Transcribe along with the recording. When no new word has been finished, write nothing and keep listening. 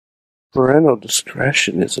Parental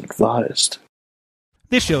discretion is advised.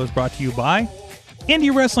 This show is brought to you by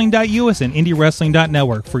IndieWrestling.us and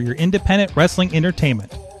IndieWrestling.network for your independent wrestling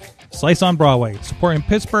entertainment. Slice on Broadway, supporting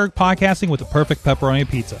Pittsburgh podcasting with the perfect pepperoni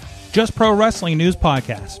pizza. Just Pro Wrestling News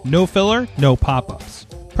Podcast. No filler, no pop-ups.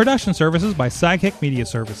 Production services by Sidekick Media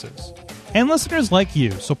Services. And listeners like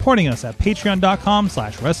you, supporting us at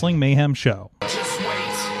patreon.com/Wrestling Mayhem Show. Just wait,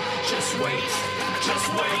 just wait, just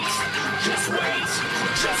wait, just wait,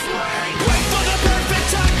 just wait. Wait for the perfect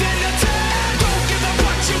time, then attack. Don't give up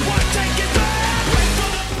what you want, take it back. Wait for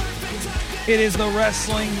the perfect time. It is the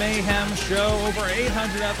Wrestling Mayhem Show. Over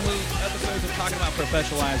 800 episodes of talking about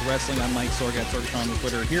professionalized wrestling. I'm Mike Sorg at Sorgatron on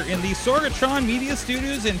Twitter here in the Sorgatron Media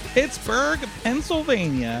Studios in Pittsburgh,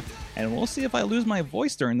 Pennsylvania. And we'll see if I lose my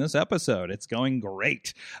voice during this episode. It's going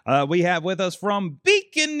great. We have with us from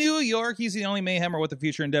Beacon, New York. He's the only Mayhemmer with a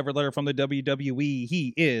future endeavor letter from the WWE.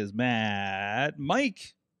 He is Mad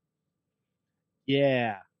Mike.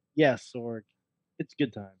 Yeah. Yes, Sorg. It's a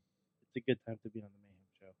good time. It's a good time to be on the Mayhem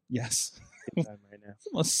Show. Yes. Good time right now.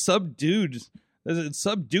 A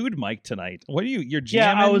subdued Mike tonight. What are you? You're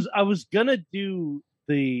Yeah, jamming? I was gonna do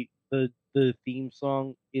the theme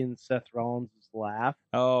song in Seth Rollins' laugh.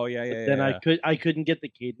 Oh yeah. But then I couldn't get the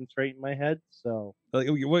cadence right in my head, so Like,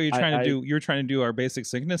 what are you trying to do? You're trying to do our basic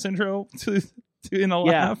sickness intro to in a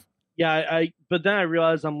laugh. Yeah, but then I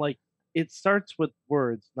realized I'm like, it starts with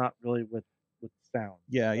words, not really with sound.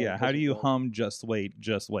 Yeah, So yeah. it How do doesn't you really- hum? Just wait.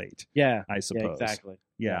 Yeah, I suppose. yeah, exactly.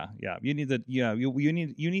 Yeah. You need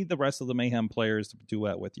you need the rest of the Mayhem players to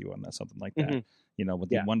duet with you on that, something like that. Mhm. You know, with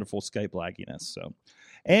the Yeah. wonderful Skype lagginess. So,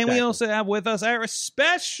 and we Exactly. also have with us our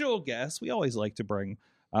special guest. We always like to bring.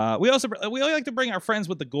 We always like to bring our friends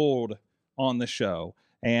with the gold on the show.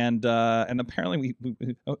 And apparently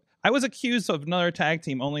I was accused of another tag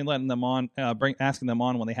team only letting them on, asking them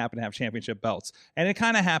on when they happen to have championship belts, and it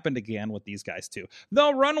kind of happened again with these guys too.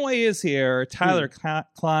 The Runway is here. Tyler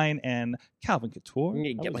Klein and Calvin Couture. I'm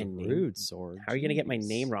gonna That get was my name. rude, Sorg. How are you gonna get my Jeez.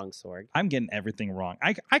 name wrong, Sorg? I'm getting everything wrong.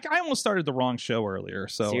 I almost started the wrong show earlier,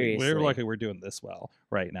 so Seriously. we're lucky we're doing this well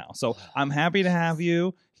right now. So I'm happy to have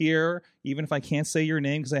you here, even if I can't say your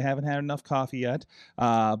name because I haven't had enough coffee yet.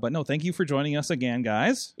 But no, thank you for joining us again,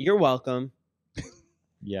 guys. You're welcome.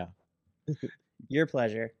 Yeah. Your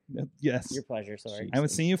pleasure. Yes. Your pleasure, Sorg. I haven't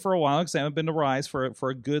seen you for a while because I haven't been to Rise for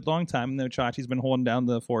a good long time. And then Chachi's been holding down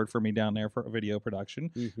the fort for me down there for video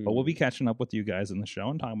production. Mhm. But we'll be catching up with you guys in the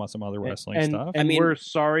show and talking about some other wrestling and, stuff. And I mean- we're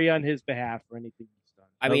sorry on his behalf for anything he's done.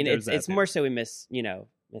 I mean, there's it's that more so we miss,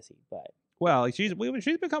 Missy, but Well, she's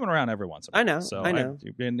been coming around every once in a while. I know, So I know.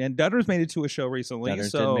 And Dutter's made it to a show recently.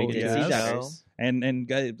 Dutters so did make it to Didn't the see show. Dutters. and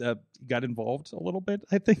got involved a little bit,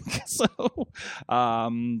 I think. So,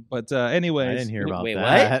 but anyways, I didn't hear about Wait,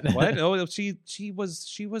 that. What? Oh, she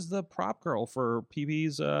was the prop girl for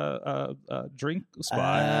PB's drink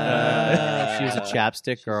spot. She was a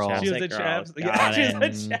chapstick girl. She was a Chapstick girl. chapstick. Got She it.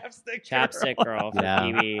 was a chapstick. Chapstick girl for Yeah.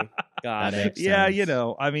 TV. Got That it. makes Yeah,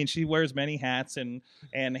 sense. I mean, she wears many hats and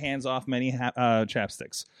hands off many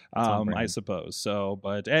chapsticks, on brand. I suppose. So,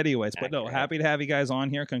 but anyways, but no, Accurate. happy to have you guys on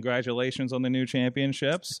here. Congratulations on the new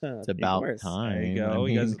championships. It's about course. time. There you go. I You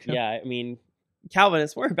mean, guys- Yeah, I mean, Calvin,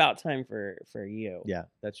 it's more about time for you. yeah,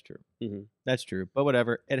 that's true. Mhm. That's true. But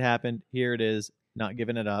whatever. It happened. Here it is. Not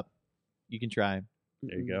giving it up. You can try.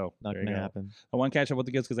 There you go. Not There you going to go. happen. I want to catch up with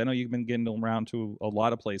the kids because I know you've been getting around to a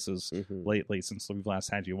lot of places Mhm. lately since we've last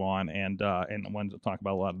had you on, and I wanted to talk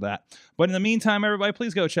about a lot of that. But in the meantime, everybody,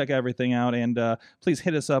 please go check everything out, and please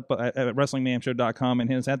hit us up at WrestlingMayhemShow.com and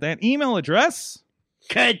hit us at that email address.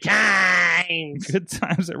 Good times. Good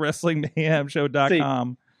times at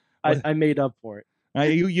WrestlingMayhemShow.com. I made up for it.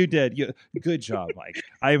 You did. Good job, Mike.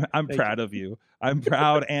 I'm Thank proud of you. I'm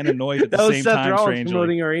proud and annoyed at the That was same Seth time. Rollins Strangely.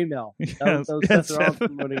 promoting our email. That was Yes, Seth Rollins Seth.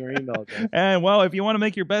 promoting our email address. And well, if you want to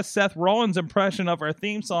make your best Seth Rollins impression of our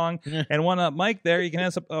theme song and one up Mike there, you can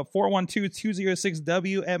ask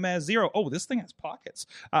 412-206-WMS0. Oh, this thing has pockets.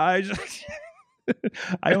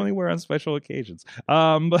 I only wear on special occasions.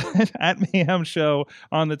 But at Mayhem Show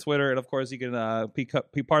on the Twitter, and of course you can be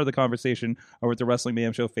part of the conversation over at the Wrestling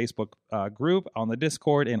Mayhem Show Facebook group, on the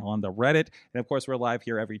Discord, and on the Reddit. And of course, we're live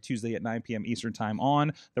here every Tuesday at 9 p.m. Eastern Time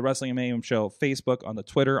on the Wrestling Mayhem Show Facebook, on the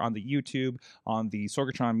Twitter, on the YouTube, on the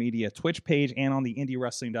Sorgatron Media Twitch page, and on the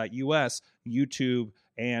IndieWrestling.us YouTube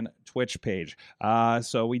and Twitch page.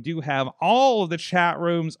 So we do have all of the chat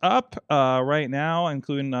rooms up right now,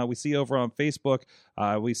 including we see over on Facebook.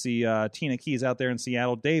 We see Tina Keys out there in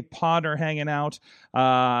Seattle, Dave Potter hanging out,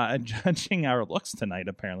 judging our looks tonight,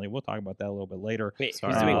 apparently. We'll talk about that a little bit later. Wait,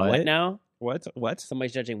 Sorry. who's doing What? what now? What?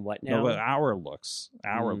 Somebody's judging what now? No, but our looks.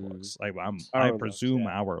 Our looks. Like I Our presume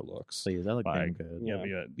looks, yeah. our looks. Please, that look damn Like,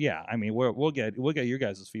 good. Yeah. I mean, we'll get your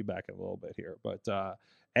guys' feedback in a little bit here, but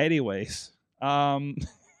anyways,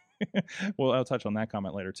 well, I'll touch on that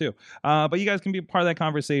comment later too. But you guys can be part of that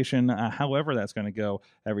conversation, however that's going to go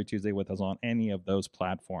every Tuesday with us on any of those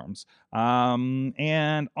platforms.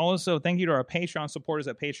 And also, thank you to our Patreon supporters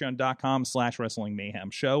at patreon.com/Wrestling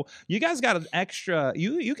Mayhem Show. You guys got an extra.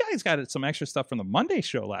 You guys got some extra stuff from the Monday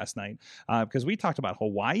show last night because we talked about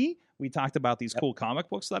Hawaii. We talked about these cool comic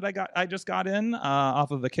books that I just got in off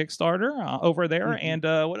of the Kickstarter over there. Mm-hmm.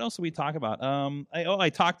 And what else did we talk about? I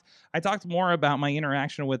talked more about my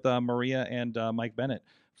interaction with Maria and Mike Bennett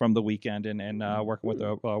from the weekend and working with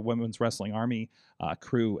the Women's Wrestling Army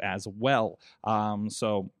crew as well.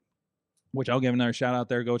 So, which I'll give another shout out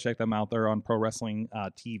there. Go check them out there on Pro Wrestling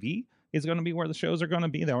TV. Is going to be where the shows are going to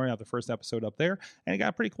be. They already have the first episode up there, and it got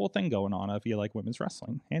a pretty cool thing going on if you like women's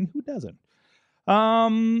wrestling, and who doesn't?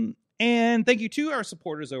 And thank you to our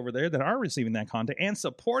supporters over there that are receiving that content and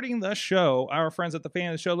supporting the show. Our friends at the Fan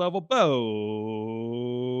of the Show level, Bo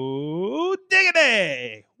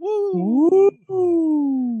Diggity! Woo!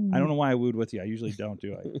 I don't know why I wooed with you. I usually don't,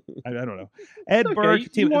 do I? I don't know. Ed Okay,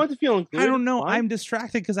 Burke. you want to feel included. I don't know. Fine. I'm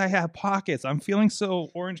distracted because I have pockets. I'm feeling so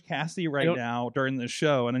Orange Cassidy right don't- now during the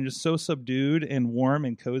show, and I'm just so subdued and warm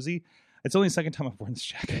and cozy. It's only the second time I've worn this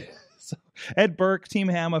jacket. So, Ed Burke, Team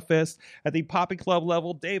Hammer Fist at the Poppy Club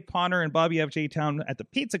level, Dave Ponner and Bobby F. J. Town at the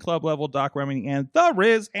Pizza Club level, Doc Remini and The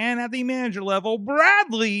Riz, and at the manager level,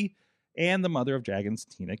 Bradley and the mother of dragons,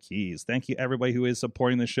 Tina Keys. Thank you, everybody who is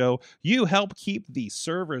supporting the show. You help keep the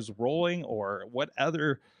servers rolling, or what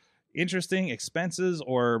other interesting expenses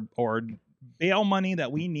or bail money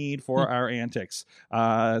that we need for our antics.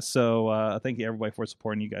 So thank you, everybody, for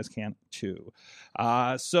supporting. You guys can too.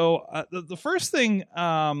 The first thing,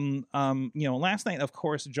 last night, of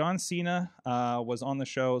course, John Cena was on the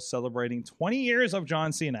show celebrating 20 years of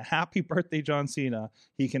John Cena. Happy birthday, John Cena.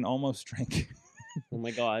 He can almost drink. Oh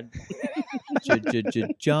my God.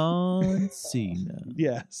 John Cena.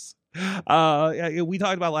 Yes. We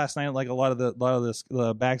talked about last night, like a lot of the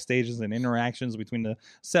backstages and interactions between the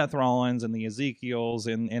Seth Rollins and the Ezekiels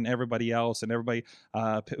and everybody else, and everybody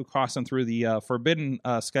crossing through the forbidden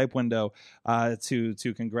Skype window to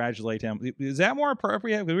congratulate him. Is that more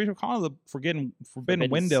appropriate? Because we were calling the forbidden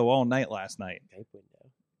window all night last night. Skype window.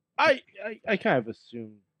 I kind of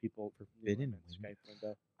assume people Forbidden Skype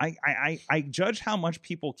window. I judge how much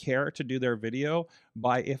people care to do their video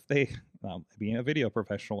by if they, being a video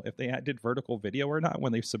professional, if they did vertical video or not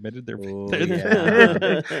when they submitted their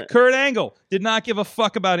yeah. Kurt Angle did not give a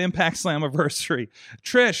fuck about Impact Slammiversary.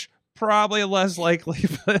 Trish, probably less likely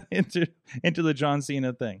into the John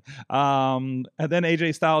Cena thing. And then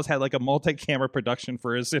AJ Styles had like a multi-camera production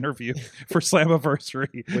for his interview for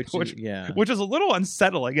Slammiversary, which is a little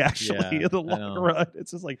unsettling actually Yeah, in the long run.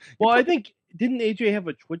 It's just like, Well, I think didn't AJ have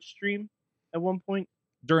a Twitch stream at one point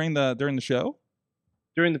during the show?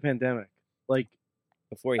 during the pandemic? Like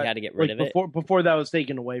Before he had to get rid of it. before that was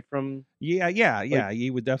taken away from. Yeah.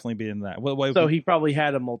 He would definitely be in that. Well, So he probably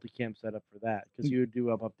had a multicam set up for that because he would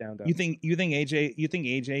do up, down, down. You think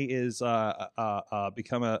AJ is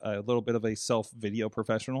become a little bit of a self video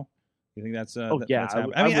professional? You think that's yeah, that's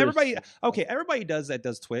happening? I I mean, would everybody. assume. Okay, everybody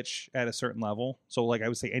does Twitch at a certain level. So like I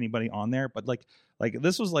would say anybody on there, but like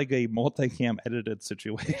this was like a multicam edited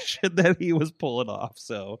situation that he was pulling off.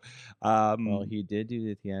 So Well, he did do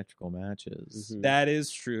the theatrical matches. Mhm. that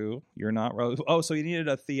is true. You're not wrong. Oh, so you needed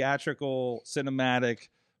a theatrical cinematic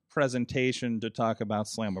presentation to talk about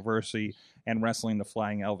Slammiversary and wrestling the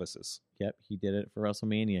Flying Elvises. Yep, he did it for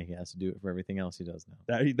WrestleMania. He has to do it for everything else he does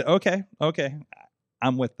now. Okay.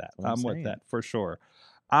 I'm with that. What I'm I'm with saying. that for sure.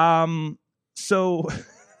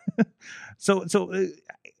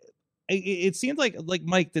 It seems like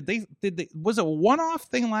Mike, did they was it a one-off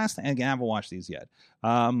thing last night? Again, I haven't watched these yet.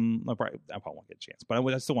 I probably won't get a chance, but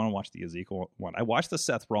I still want to watch the Ezekiel one. I watched the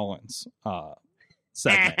Seth Rollins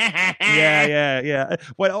segment. yeah.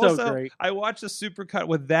 But also, great. I watched the supercut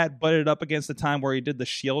with that butted up against the time where he did the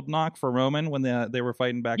shield knock for Roman when they were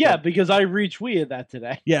fighting back. Yeah, up. because I retweeted that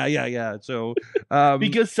today. Yeah. So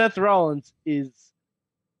Because Seth Rollins is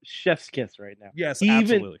chef's kiss right now. yes, Even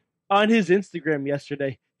absolutely. on his Instagram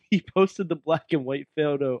yesterday, he posted the black and white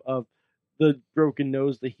photo of the broken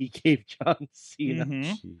nose that he gave John Cena. Mhm.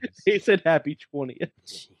 Jeez. He said happy 20th.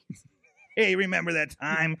 hey, remember that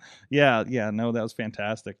time? Yeah, no, that was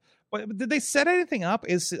fantastic. But did they set anything up?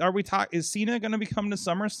 Is Cena going to become the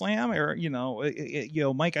SummerSlam,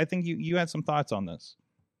 or Mike? I think you had some thoughts on this.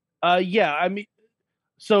 Yeah, I mean,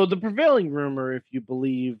 so the prevailing rumor, if you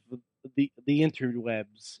believe the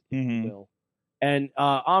interwebs, if you will, and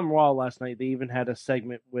on Raw last night, they even had a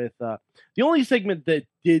segment with the only segment that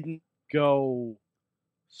didn't go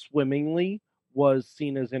swimmingly was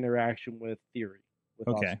Cena's interaction with Theory. With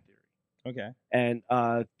Austin Theory. Okay.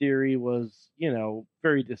 And Theory was,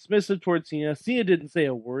 very dismissive towards Cena. Cena didn't say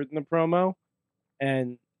a word in the promo,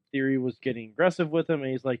 and Theory was getting aggressive with him,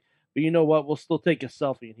 and he's like, but you know what? We'll still take a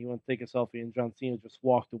selfie. And he went to take a selfie, and John Cena just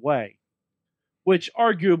walked away. Which,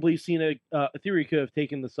 arguably, Theory could have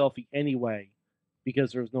taken the selfie anyway,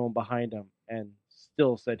 because there was no one behind him, and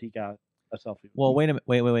still said he got a selfie. Well, wait a minute.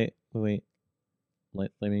 Wait.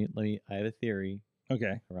 Let me. I have a theory.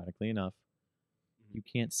 Okay. Ironically enough, you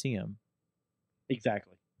can't see him.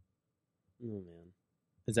 Exactly. Oh man.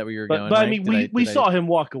 Is that where you're But going? I Mike? mean, we saw him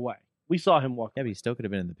walk away. We saw him walk Yeah, away. but he still could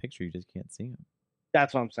have been in the picture. You just can't see him.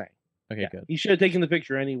 That's what I'm saying. Okay, Yeah. good. He should have taken the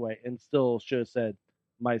picture anyway, and still should have said,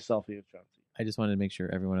 my selfie of John Cena. I just wanted to make sure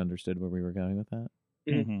everyone understood where we were going with that.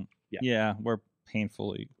 Mm-hmm. Yeah. Yeah, we're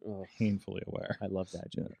painfully Oh, aware. I love that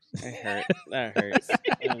jokes. that hurts.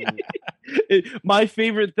 My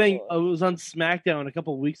favorite thing was on SmackDown a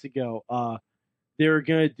couple of weeks ago. They were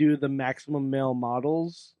gonna do the Maximum Male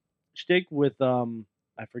Models shtick with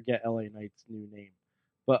I forget LA Knight's new name,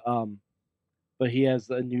 but he has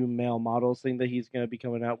a new male models thing that he's gonna be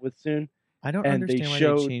coming out with soon. I don't And they understand why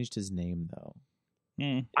showed- they changed his name though.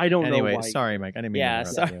 I don't Anyway, know why. sorry, Mike. I didn't mean Yeah, to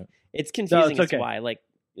interrupt sorry. you. It's confusing. okay. It's why. Like,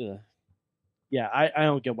 ugh. Yeah, I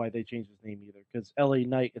don't get why they changed his name either. Because LA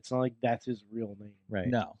Knight, it's not like that's his real name. Right.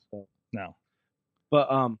 No, So, no.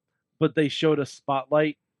 but they showed a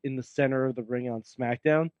spotlight in the center of the ring on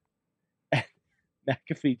SmackDown, and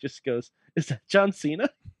McAfee just goes, "Is that John Cena?"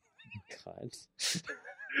 God.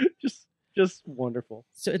 just wonderful.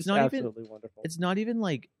 So it's Just not even absolutely wonderful. it's not even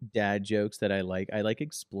like dad jokes that I like. I like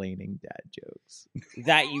explaining dad jokes.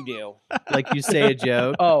 That you do. Like you say a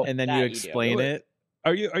joke Oh, and then that you you do. explain it.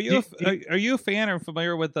 Are you a fan or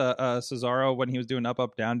familiar with Cesaro when he was doing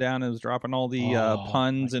up down and was dropping all the Oh,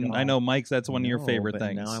 puns? my And I God. know Mike's that's one of your No, favorite but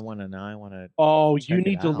things. Now I want to. Oh, check you it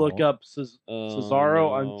need to look out. up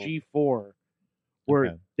Cesaro on no. G4, where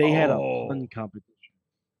Okay. they had a Oh. pun competition.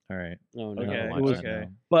 All right. Oh no. Okay, I'll it watch was- that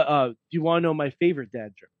now. But do you want to know my favorite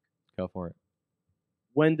dad joke? Go for it.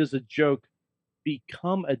 When does a joke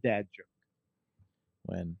become a dad joke?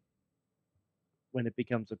 When? When it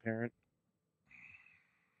becomes apparent.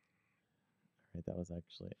 Right, that was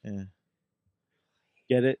actually.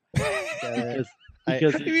 Get it?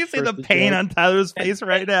 Because you it's see the first a pain joke. on Tyler's face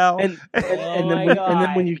right now. and Oh then my and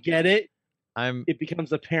then when God. you get it, I'm. it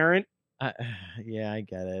becomes apparent, Yeah, I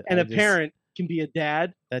get it. and I a just- parent can be a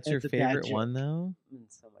dad. That's and your it's a dad favorite joke. one, though.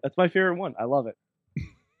 So much. That's my favorite one. I love it.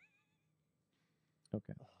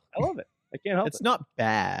 Okay. I love it. I can't help It's it. not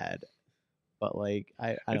bad, but like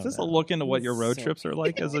I Is don't this know. a look into what your road So trips are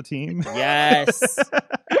like as a team? Yes.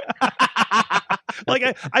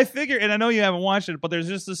 Like I figure, and I know you haven't watched it, but there's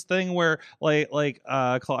just this thing where like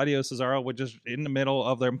Claudio Cesaro would just in the middle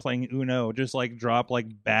of them playing Uno just like drop like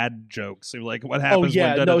bad jokes. So, like what Oh happens?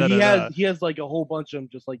 yeah, when no, da-da-da-da-da. he has like a whole bunch of them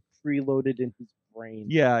just like preloaded in his brain.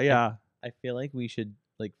 Yeah. I feel like we should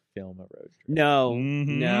like film a road trip. No. Mhm.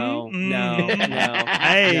 No. Mhm. No.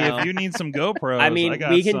 Hey, no. if you need some GoPros, I mean,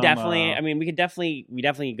 got we can some, definitely. I mean, we definitely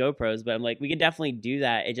GoPros, but I'm like, we could definitely do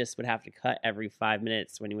that. It just would have to cut every 5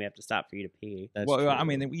 minutes when we have to stop for you to pee. That's well, true. I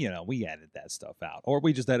mean, we edit that stuff out, or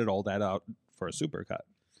we just edit all that out for a supercut.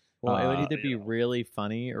 well, it would either be you know. really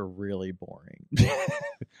funny or really boring.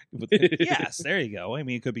 Yes, there you go. I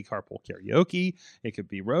mean, it could be carpool karaoke. It could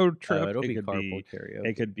be road trip. It'll it be could carpool karaoke.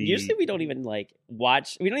 It could be. Usually, we don't even like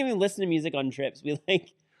watch. We don't even listen to music on trips. We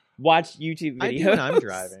like watch YouTube videos. I do when I'm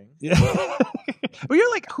driving. Yeah. But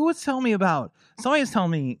you're like, who was telling me about? Somebody was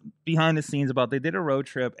telling me behind the scenes about they did a road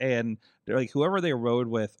trip and they're like, whoever they rode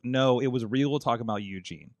with, no, it was real talking about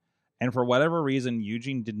Eugene. And for whatever reason,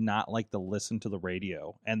 Eugene did not like to listen to the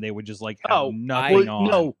radio, and they would just like have nothing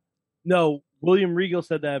on. No. William Regal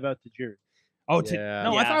said that about Tajiri. Oh, Yeah.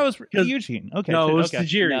 no, I Yeah. thought it was 'Cause- Eugene. Okay, No, it was okay.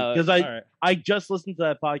 Tajiri No, because All right. I just listened to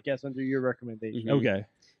that podcast under your recommendation. Mhm. Okay.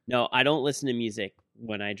 No, I don't listen to music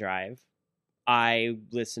when I drive. I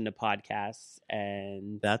listen to podcasts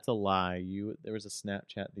and That's a lie. There was a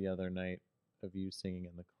Snapchat the other night of you singing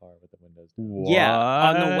in the car with the windows down. yeah,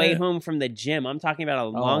 on the way What? home from the gym. I'm talking about a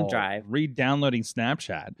long Oh, drive. Re-downloading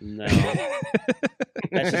Snapchat. No,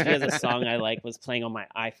 that's just because a song I like was playing on my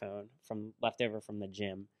iPhone from leftover from the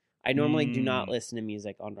gym. I normally do not listen to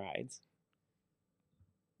music on rides.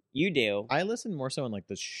 You do. I listen more so on like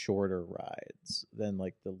the shorter rides than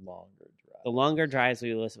like the longer drives. The longer drives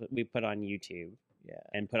we put on YouTube Yeah.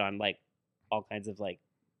 and put on like all kinds of like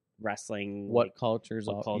wrestling, What like, cultures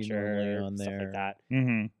what all culture normally on stuff there? like that.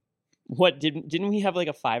 Mm-hmm. What didn't we have like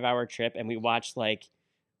a 5-hour trip and we watched like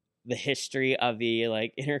the history of the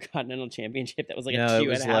like Intercontinental Championship? That was like No, a it 2.5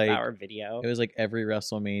 was like- hour video. It was like every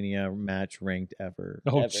WrestleMania match ranked ever.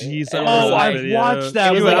 Oh Ever. jeez! And Oh, it was I've like- watched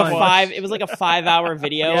that It was one. like a 5. It was like a 5-hour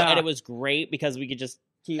video, Yeah. and it was great because we could just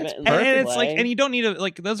keep it. And it's like, and you don't need to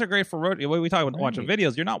like. Those are great for road. When we talk about watching Right.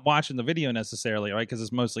 videos, you're not watching the video necessarily, right? Because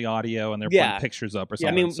it's mostly audio, and they're Yeah. putting pictures up or I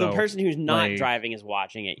something. mean, so, the person who's not like- driving is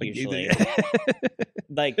watching it like, usually.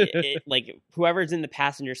 Like like whoever's in the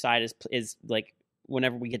passenger side is like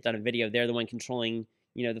whenever we get done a video, they're the one controlling,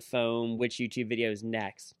 you know, the phone, which YouTube video is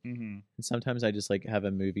next. Mhm. And sometimes I just like have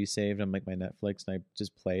a movie saved on like my Netflix and I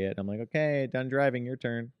just play it. I'm like, okay, done driving, your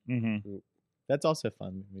turn. Mhm. That's also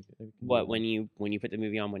fun. We can do What that. when you put the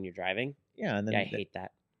movie on when you're driving? Yeah, and then Yeah, I hate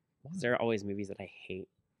that. Why? There are always movies that I hate.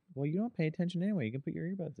 Well, you don't pay attention anyway. You can put your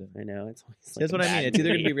earbuds in. I know it's always like That's a what I mean. bad It's either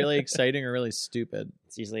going to be movie. really exciting or really stupid.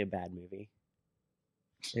 It's usually a bad movie.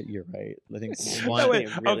 You're right. I think No, one, wait.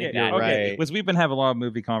 really okay, bad. You're okay. right. Because we've been having a lot of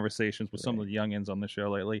movie conversations with some of Right. the youngins on the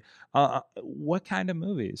show lately. What kind of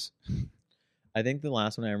movies? I think the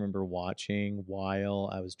last one I remember watching while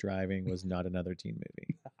I was driving was Not Another Teen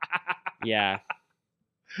Movie. Yeah.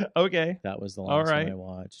 Okay, That was the All last right. one I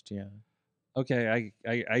watched. Yeah. okay,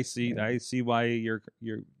 I see. Yeah. I see why you're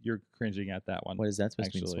cringing at that one. What is that supposed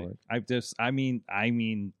Actually, to mean, Sword? I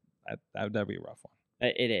mean, that'd be a rough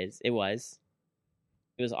one. It is. It was.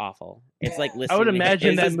 It was awful. It's like listening. I would to- imagine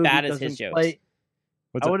it's that as movie bad as doesn't his jokes. play.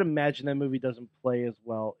 What's I it? would imagine that movie doesn't play as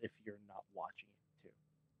well if you're not watching it too.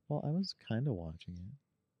 Well, I was kind of watching it.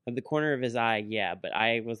 At the corner of his eye, yeah, but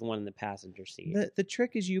I was the one in the passenger seat. The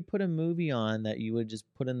trick is you put a movie on that you would just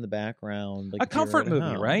put in the background, like A if you were comfort at movie,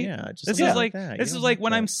 home. right? Yeah, just This like is like that. this You is don't like have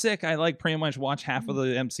when to- I'm sick. I like pretty much watch half of the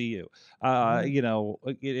MCU. You know,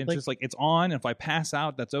 it's Like- just like it's on. If I pass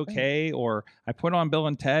out, that's okay. Or I put on Bill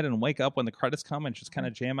and Ted and wake up when the credits come and just kind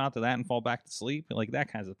of jam out to that and fall back to sleep, like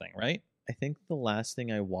that kinds of thing, right? I think the last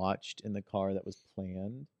thing I watched in the car that was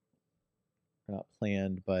planned, or not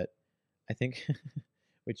planned, but I think,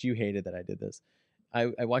 which you hated that I did this.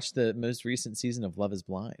 I watched the most recent season of Love Is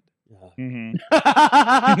Blind Ugh. Mm-hmm.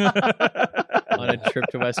 on a trip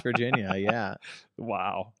to West Virginia. Yeah,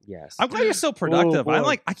 Wow. Yes. I'm glad you're so productive. boy. I'm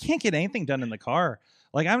like, I can't get anything done in the car.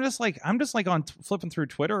 Like I'm just like on flipping through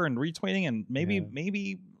Twitter and retweeting and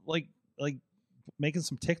maybe like making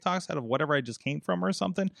some TikToks out of whatever I just came from or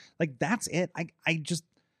something. Like that's it.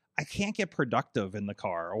 I can't get productive in the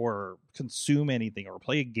car or consume anything or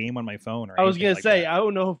play a game on my phone or I was anything gonna like say, that. I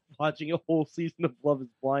don't know if watching a whole season of Love Is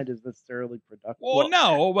Blind is necessarily productive. Well,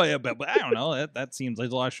 no, but I don't know. That seems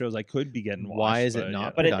like a lot of shows I could be getting watched. Why is it but, not? yeah.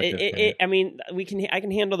 But productive, I mean, I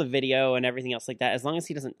can handle the video and everything else like that as long as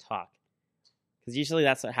he doesn't talk. Because usually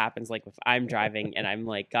that's what happens. Like if I'm driving and I'm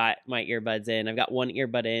like got my earbuds in, I've got one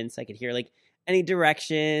earbud in so I could hear like any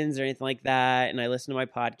directions or anything like that, and I listen to my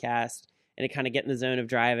podcast and I kind of get in the zone of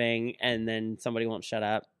driving, and then somebody won't shut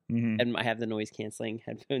up, Mhm. and I have the noise canceling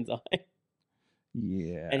headphones on,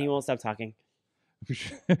 Yeah. and he won't stop talking.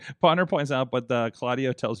 Ponder points out, but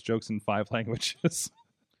Claudio tells jokes in 5 languages.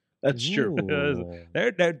 That's true.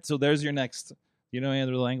 Ooh. So there's your next. You know any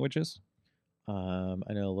other languages? I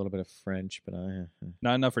know a little bit of French, but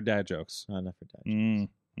Not enough for dad jokes. not enough for that. Mm.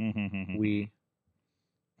 Mhm. We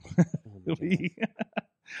Oh my God.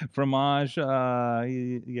 Fromage.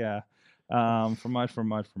 Yeah.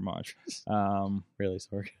 Fromage. really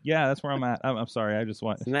sorry. Yeah, that's where I'm at. I'm sorry. I just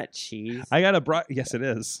want. Isn't that cheese? I got a Yes, it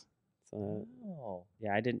is. So, Oh.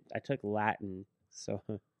 yeah, I took Latin, so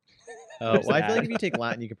Well, I feel that. like if you take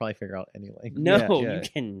Latin, you can probably figure out any language. no, yeah. you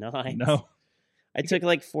cannot. No. I took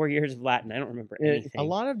like 4 years of Latin. I don't remember Yeah, anything. A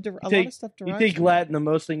lot of take- stuff You derives take from Latin, the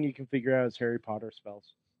most thing you can figure out is Harry Potter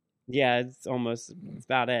spells. Yeah, it's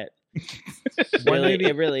about it. One Really, movie-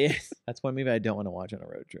 it really is. That's one movie I don't want to watch on a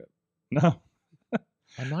road trip. No.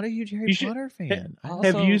 I'm not a huge Harry You should- Potter fan.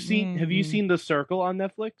 Also- Have you seen The Circle on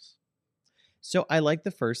Netflix? So I like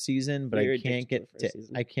the first season, but You're I can't addicted to get the first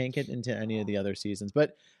season. I can't get into any of the other seasons.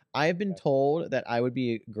 But I've been told that I would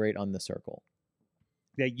be great on The Circle.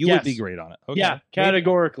 Yeah, you would Yes. be great on it. Okay. Yeah,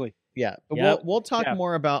 categorically. Yeah, but Yep. we'll talk Yeah.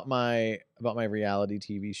 more about my reality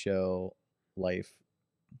TV show life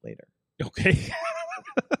later. Okay.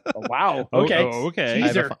 Oh, wow. Oh, Okay. oh, okay.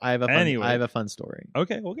 Teaser. I have a fun, Anyway. I have a fun story.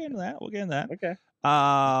 Okay, we'll get into that. We'll get into that. Okay.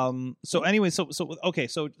 So anyway,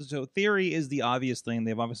 so Theory is the obvious thing.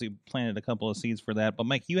 They've obviously planted a couple of seeds for that. But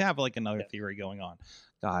Mike, you have like another theory going on.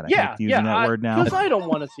 God, I hate using that word now. Because I don't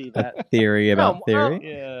want to see that. Theory about No, theory.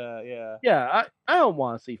 Yeah. Yeah, I don't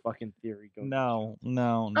want to see fucking Theory go. No.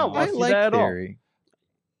 No, I see like that at all. theory.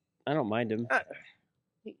 I don't mind him.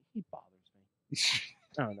 He bothers me.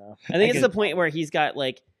 I don't know. I think it's get the point where he's got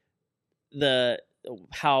like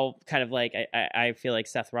how kind of like I feel like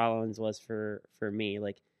Seth Rollins was for me,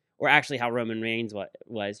 like, or actually how Roman Reigns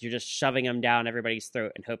was. You're just shoving him down everybody's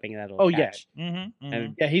throat and hoping that it'll catch. And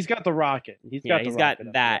Yeah, he's got the rocket. He's got that,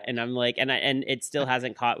 up and I'm like, and it still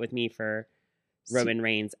hasn't caught with me for Roman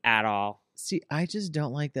Reigns at all. See, I just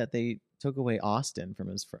don't like that they took away Austin from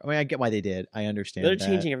his. I mean, I get why they did. I understand. They're that.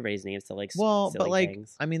 changing everybody's names to like Well, silly but like,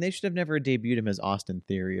 things. I mean, they should have never debuted him as Austin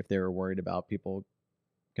Theory if they were worried about people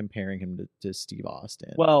comparing him to Steve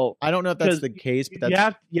Austin. Well, I don't know if that's because the case, but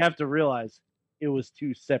that's you have to realize it was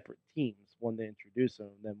two separate teams. One they introduced him,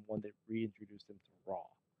 and then one they reintroduced him to Raw.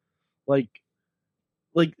 Like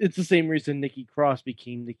it's the same reason Nikki Cross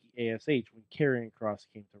became Nikki ASH when Karrion Cross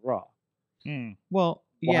came to Raw. well,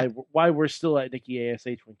 yeah. Why we're still at Nikki ASH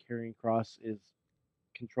when Karrion Cross is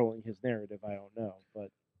controlling his narrative, I don't know.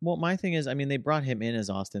 But Well, my thing is, I mean, they brought him in as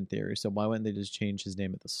Austin Theory, so why wouldn't they just change his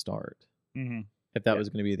name at the start? If that was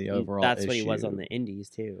going to be the overall That's what he was issue. on the Indies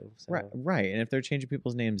too. So. Right. And if they're changing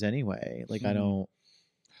people's names anyway, like I don't.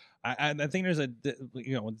 I think there's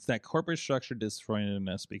it's that corporate structure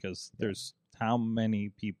disjointedness because there's how many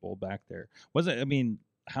people back there.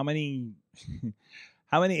 How many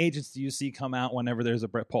agents do you see come out whenever there's a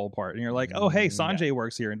Brett Pole part and you're like, oh hey, Sanjay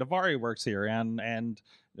works here and Daivari works here and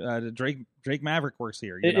Drake Maverick works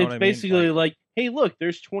here. You know what I mean? Basically like, hey, look,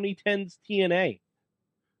 there's 2010's TNA.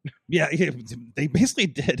 Yeah, they basically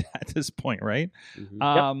did at this point, right?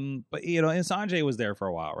 Mhm. But and Sanjay was there for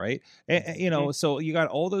a while, right? So you got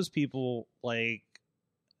all those people like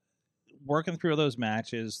working through those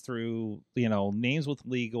matches through names with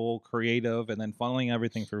legal, creative, and then funneling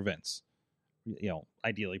everything through Vince.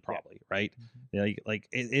 Ideally, probably, right? I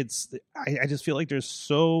just feel like there's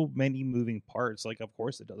so many moving parts. Like, of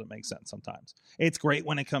course, it doesn't make sense sometimes. It's great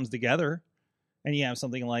when it comes together. And you have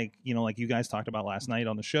something like, like you guys talked about last night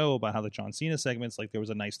on the show about how the John Cena segments, like there was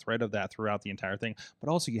a nice thread of that throughout the entire thing. But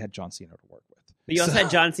also you had John Cena to work with. But you also had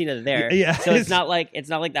John Cena there. Yeah. So it's not like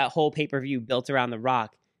that whole pay-per-view built around The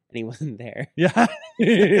Rock and he wasn't there. Yeah. I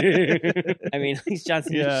mean, at least John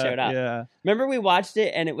Cena showed up. Yeah. Remember we watched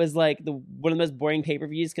it and it was like one of the most boring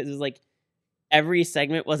pay-per-views because it was like every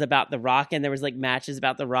segment was about The Rock and there was like matches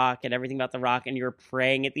about The Rock and everything about The Rock and you were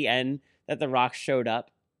praying at the end that The Rock showed up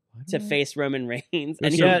to face Roman Reigns.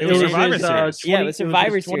 And it was Survivor Series. Yeah, it was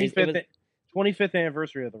Survivor Series. 25th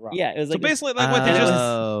anniversary of The Rock. Yeah, it was like So basically, like what they just.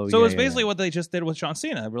 Oh, So it was yeah, basically yeah. what they just did with John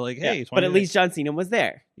Cena. We're like, hey, but at least John Cena was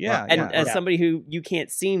there. yeah, And yeah. as somebody who you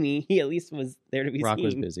can't see me, he at least was there to be Rock seen.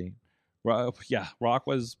 was busy. Rock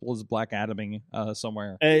was Black Adaming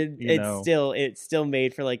somewhere. And You know. it's still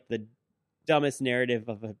made for like the dumbest narrative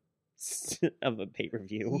of a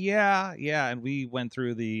pay-per-view. Yeah, and we went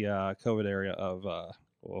through the COVID area of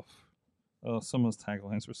some of those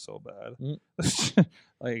taglines were so bad.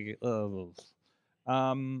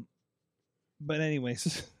 But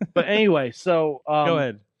anyways, So go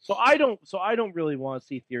ahead. So I don't really want to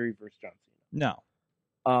see Theory versus John Cena.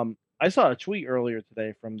 No. I saw a tweet earlier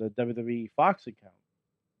today from the WWE Fox account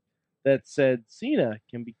that said Cena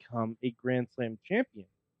can become a Grand Slam champion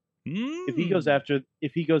if he goes after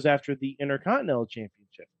the Intercontinental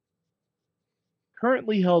Championship,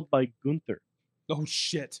 currently held by Gunther. Oh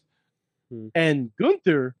shit. And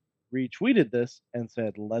Gunther retweeted this and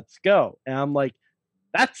said, "Let's go." And I'm like,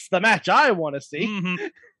 that's the match I want to see.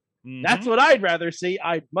 Mm-hmm. That's what I'd rather see.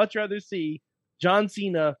 I'd much rather see John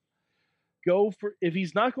Cena go for, if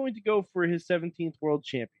he's not going to go for his 17th World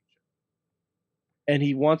Championship and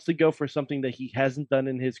he wants to go for something that he hasn't done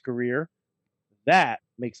in his career, that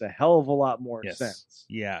makes a hell of a lot more sense.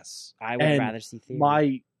 Yes. I would rather see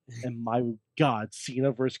Theory. My God,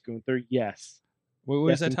 Cena versus Gunther, yes. What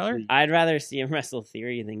was that, Tyler? Definitely. I'd rather see him wrestle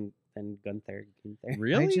Theory than Gunther.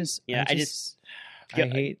 Really?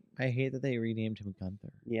 I hate that they renamed him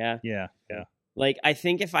Gunther. Yeah. Yeah. Like, I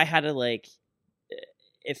think if I had to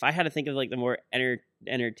think of like the more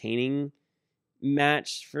entertaining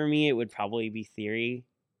match for me, it would probably be Theory,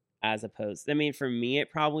 as opposed. I mean, for me,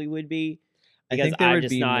 it probably would be. I think there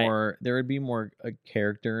would be more a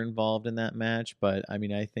character involved in that match, but I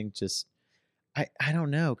mean, I think I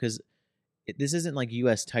don't know, because this isn't like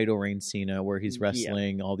U.S. title reign Cena where he's Yeah.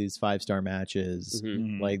 wrestling all these 5-star matches. Mhm.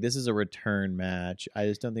 Mhm. Like, this is a return match. I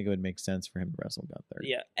just don't think it would make sense for him to wrestle Gunther.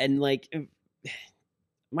 Yeah, and like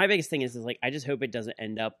my biggest thing is like I just hope it doesn't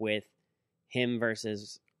end up with him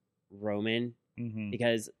versus Roman Mhm.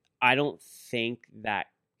 because I don't think that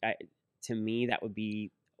to me that would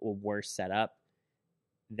be a worse setup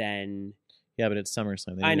than Yeah, but it's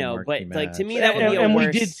SummerSlam. They I need a know, marquee but, like, to me, match. that would be a and we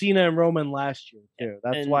worse- did Cena and Roman last year too.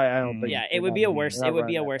 That's And- why I don't think. yeah, they're it would not be a running- worse they're not it would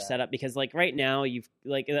be a running worse that setup because like right now you've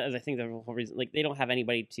like I think the whole reason like they don't have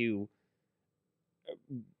anybody to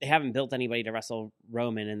they haven't built anybody to wrestle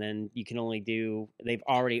Roman and then you can only do they've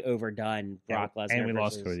already overdone Brock Lesnar and we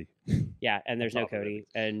lost versus- Cody. Yeah, and there's no Top of it. Cody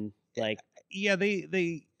and like Yeah,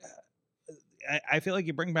 they. I feel like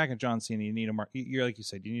you bring back a John Cena, you need a you're like you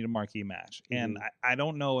said, you need a marquee match, and I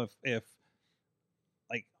don't know if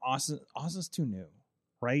like Austin's too new,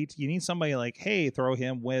 right? You need somebody like, hey, throw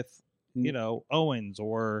him with Owens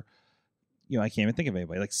or I can't even think of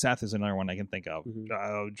anybody. Like Seth is another one I can think of.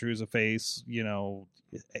 Drew's a face,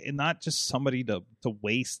 and not just somebody to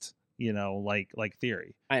waste, like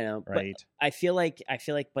Theory. I know, right? But I feel like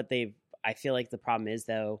the problem is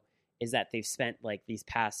though is that they've spent like these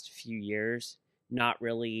past few years not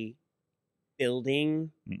really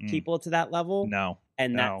building people to that level. No,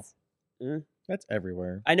 and no. That's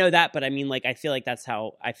everywhere. I know that, but I mean, like, I feel like that's why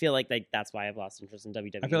I've lost interest in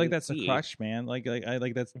WWE. I feel like that's a crush, man. Like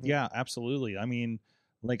that's yeah, absolutely. I mean,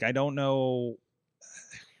 like I don't know.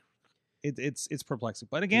 It's perplexing,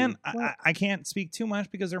 but again, I can't speak too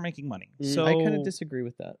much because they're making money. So I kind of disagree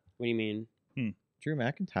with that. What do you mean? Drew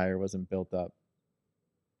McIntyre wasn't built up.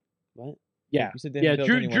 What? Yeah, You said they yeah. haven't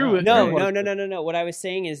built anyone Drew. up. No. What I was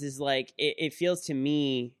saying is like it feels to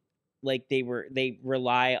me like they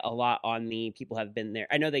rely a lot on the people who have been there.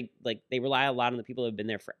 I know they rely a lot on the people who have been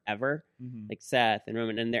there forever, like Seth and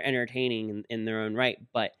Roman, and they're entertaining in their own right.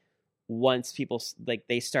 But once people like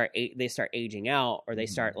they start aging out or they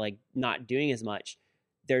start like not doing as much,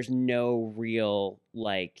 there's no real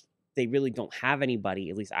like they really don't have anybody.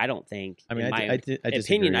 At least I don't think. I mean, in my I opinion,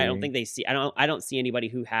 disagree. I don't think they see. I don't see anybody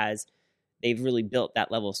who has. They've really built that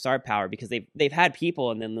level of star power because they've had people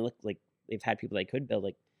and then they look like they've had people they could build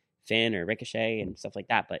like Finn or Ricochet and stuff like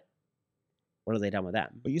that. But what have they done with them?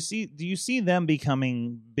 But do you see them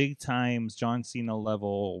becoming big times John Cena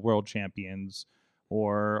level world champions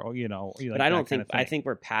or But I don't think I think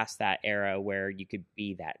we're past that era where you could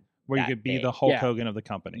be that. Where you that could be big. the Hulk Yeah. Hogan of the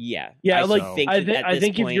company. Yeah, Yeah, I like think I at this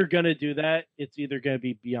think if point- you're gonna do that, it's either gonna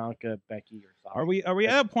be Bianca, Becky, or Sasha. Are we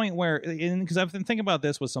at a point where, because I've been thinking about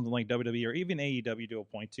this with something like WWE or even AEW to a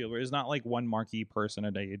point too, where there's not like one marquee person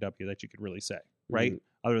at AEW that you could really say, right?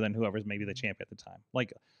 Other than whoever's maybe the champion at the time.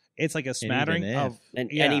 Like it's like a smattering of, and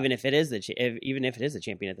yeah. even if it is even if it is the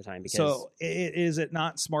champion at the time, because So is it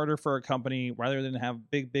not smarter for a company rather than have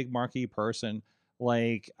big marquee person?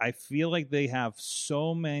 Like I feel like they have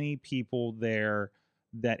so many people there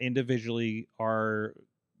that individually are,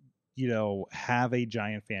 have a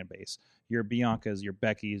giant fan base. Your Biancas, your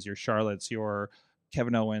Beckys, your Charlottes, your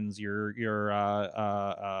Kevin Owens, your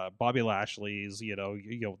Bobby Lashley's,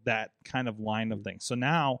 that kind of line of things. So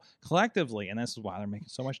now collectively, and this is why they're making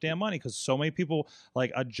so much damn money, because so many people,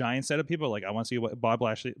 like a giant set of people, like I want to see what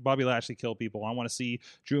Bobby Lashley kill people. I want to see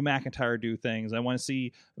Drew McIntyre do things. I want to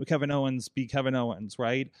see Kevin Owens be Kevin Owens,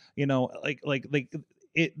 right?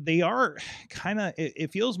 They are kind of.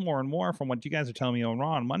 It feels more and more from what you guys are telling me on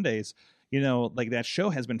Raw on Mondays. Like that show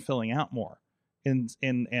has been filling out more. And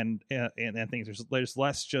things there's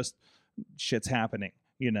less just shit's happening,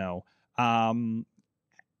 and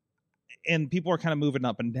people are kind of moving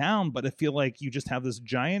up and down, but I feel like you just have this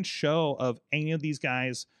giant show of any of these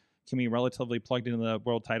guys can be relatively plugged into the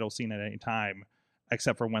world title scene at any time,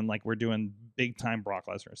 except for when like we're doing big time Brock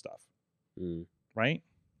Lesnar stuff, right?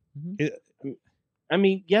 Mm-hmm. I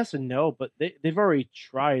mean, yes and no, but they've already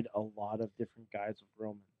tried a lot of different guys with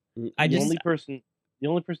Roman. The only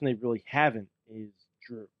person they really haven't is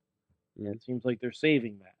Drew. And it seems like they're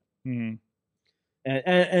saving that. Mm-hmm.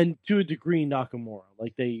 And to a degree, Nakamura.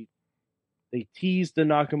 Like they teased the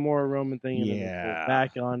Nakamura Roman thing and then they pulled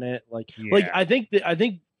back on it. Like I think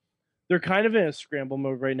they're kind of in a scramble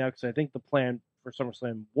mode right now because I think the plan for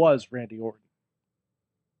SummerSlam was Randy Orton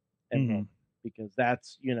and Roman, because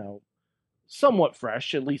that's somewhat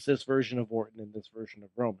fresh, at least this version of Orton and this version of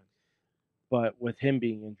Roman. But with him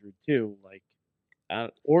being injured too, like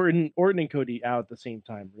Orton and Cody out at the same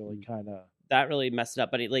time really kind of that really messed it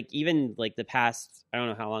up. But even the past, I don't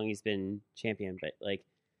know how long he's been champion, but like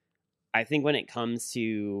I think when it comes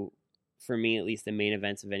to, for me at least, the main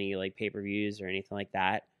events of any like pay-per-views or anything like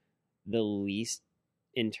that, the least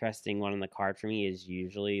interesting one on the card for me is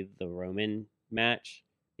usually the Roman match,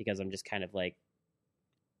 because I'm just kind of like,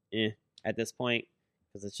 at this point,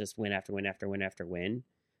 because it's just win after win after win after win.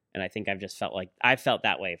 And I think I've just felt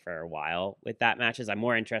that way for a while with that matches. I'm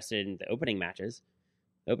more interested in the opening matches.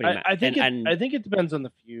 I think it depends on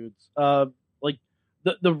the feuds. Like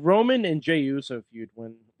the Roman and Jey Uso feud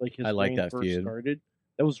when like his I like reign that first feud. started.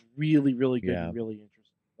 That was really, really good Yeah. and really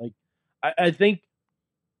interesting. Like I think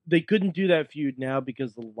they couldn't do that feud now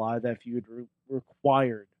because a lot of that feud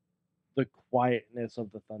required the quietness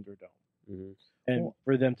of the Thunderdome, Mhm. and Well-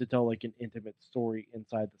 for them to tell like an intimate story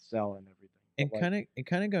inside the cell and everything. And But, like,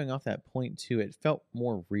 kind of going off that point too, it felt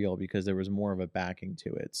more real because there was more of a backing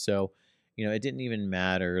to it. So, it didn't even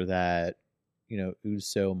matter that,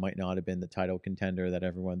 Uso might not have been the title contender that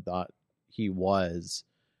everyone thought he was,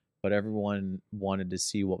 but everyone wanted to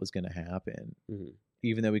see what was going to happen, Mhm.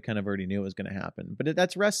 even though we kind of already knew it was going to happen. But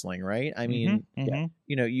that's wrestling, right? I mean, Mhm.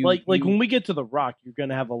 you like when we get to The Rock, you're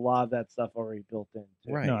gonna have a lot of that stuff already built in.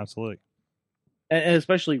 Too. Right. No, absolutely. And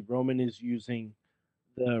especially Roman is using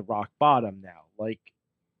the rock bottom now. Like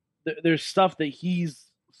there's stuff that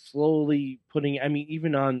he's slowly putting. I mean,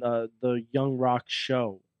 even on the Young Rock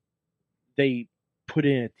show, they put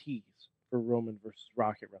in a tease for Roman versus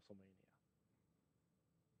Rock at WrestleMania.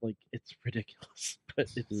 Like it's ridiculous, but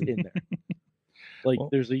it's in there. Like Well-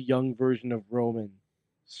 there's a young version of Roman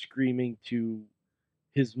screaming to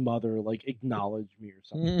his mother, like "Acknowledge me" or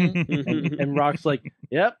something. And Rock's like,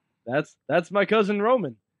 "Yep, that's my cousin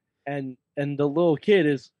Roman," and the little kid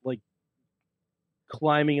is like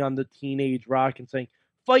climbing on the teenage Rock and saying,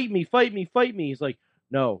 "Fight me, fight me, fight me." He's like,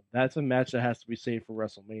 "No, that's a match that has to be saved for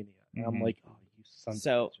WrestleMania." And I'm Mhm. like, "Oh, you son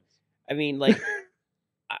So- of bitches." I mean, like,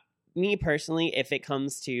 me personally, if it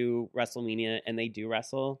comes to WrestleMania and they do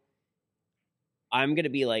wrestle, I'm going to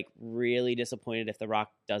be, like, really disappointed if The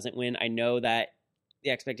Rock doesn't win. I know that the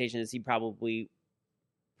expectation is he probably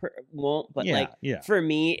won't, but, like, yeah. for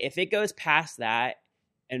me, if it goes past that,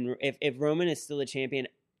 and if Roman is still the champion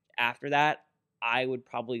after that, I would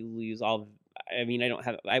probably lose all. I mean,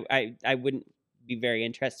 I wouldn't be very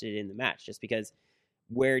interested in the match just because.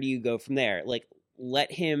 Where do you go from there? Like, let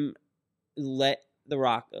The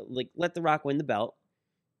Rock win the belt.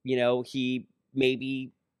 He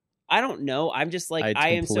maybe. I don't know. I'm just like, I'd I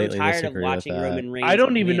am so completely tired of disagree with watching that. Roman Reigns. I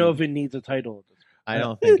don't even know win. if it needs a title at this point. I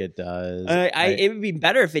don't think it does. It would be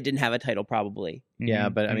better if it didn't have a title, probably. Yeah,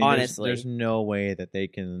 but I mean, Honestly. there's no way that they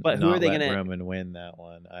can But who not are they let gonna- Roman win that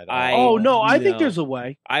one. I don't. Oh no, I think no. there's a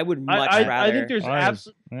way. I would much I rather. think there's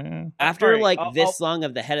absolutely. after Alright, like I'll- this long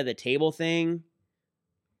of the head of the table thing.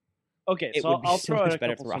 Okay, It so would be I'll so throw out much a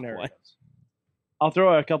better if couple The Rock won. scenarios. I'll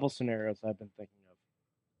throw out a couple scenarios I've been thinking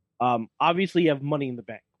of. Obviously, you have Money in the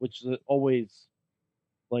Bank, which is always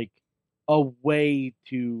like a way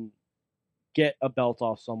to get a belt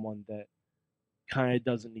off someone that kind of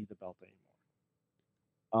doesn't need the belt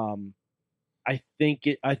anymore. I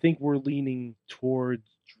think we're leaning towards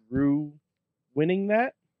Drew winning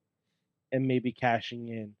that and maybe cashing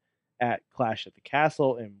in at Clash at the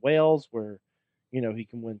Castle in Wales, where he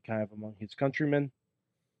can win kind of among his countrymen.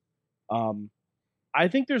 I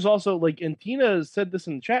think there's also and Tina said this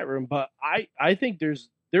in the chat room, but I think there's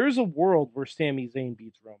a world where Sami Zayn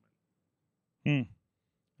beats Roman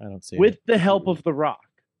I don't see with it. the help of The Rock.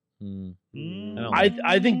 Hmm. Mm. I don't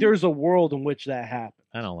I think there's a world in which that happens.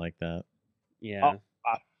 I don't like that. Yeah.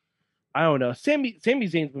 I don't know. Sami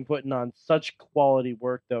Zayn's been putting on such quality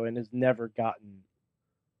work though, and has never gotten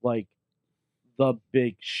the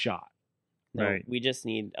big shot. No, Right. we just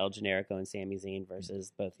need El Generico and Sami Zayn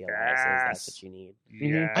versus both the Eliases. That's what you need.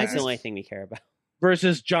 Yes. That's the only thing we care about.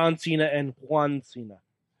 Versus John Cena and Juan Cena.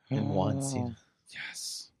 And one scene.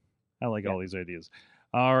 Yes. I like all these ideas.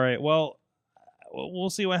 All right. Well, we'll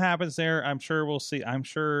see what happens there. I'm sure we'll see. I'm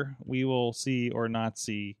sure we will see or not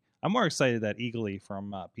see. I'm more excited that Eagly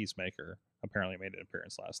from Peacemaker apparently made an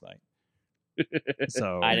appearance last night.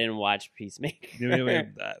 So I didn't watch Peacemaker.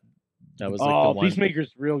 That was like the Oh, one.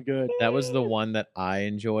 Peacemaker's real good. That was the one that I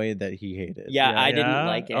enjoyed that he hated. Yeah, I didn't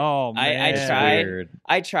like it. Oh, I man. It's tried. weird.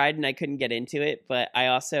 I tried and I couldn't get into it, but I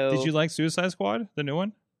also Did you like Suicide Squad, the new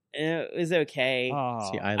one? it was okay. Oh,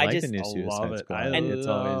 See, I like just- the new I love Suicide it. Squad. I It's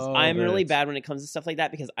always love I'm really it. bad when it comes to stuff like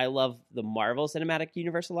that because I love the Marvel Cinematic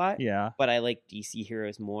Universe a lot, Yeah. but I like DC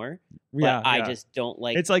heroes more. But Yeah. I yeah. just don't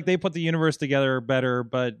like It's like they put the universe together better,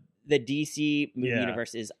 but the DC movie Yeah.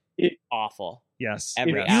 universe is It- awful. yes.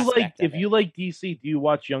 Every yes. aspect of If it. you like DC, do you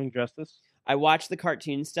watch Young Justice? I watch the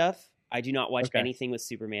cartoon stuff. I do not watch Okay. anything with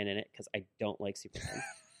Superman in it because I don't like Superman.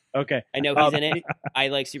 Okay. I know he's in it. I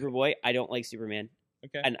like Superboy. I don't like Superman,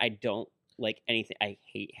 Okay. and I don't like anything. I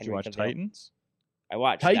hate Did you Henry watch Cavill. Titans? I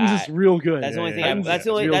watched Titans that. is real good. That's the only thing. Titans That's is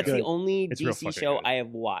the only. real That's good. the only It's real DC fucking show good. I have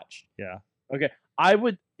watched. Yeah. I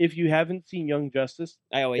would, if you haven't seen Young Justice.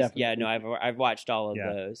 I always, Definitely. I've watched all of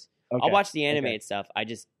Yeah. those. Okay. I'll watch the animated stuff. I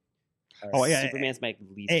just, Oh, yeah, Superman's my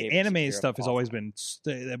least favorite Animated superhero stuff of has all always time.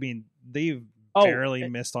 been. I mean, they've Oh, barely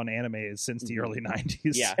and- missed on animated since the Mhm. early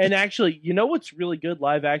 '90s. Yeah. And actually, you know what's really good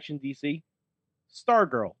live action DC?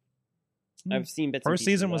 Stargirl. I've seen bits. and First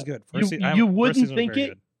pieces season of was that. good. You first wouldn't season was think very it.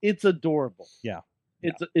 good. It's adorable. Yeah.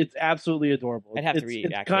 It's absolutely adorable. I'd have to it's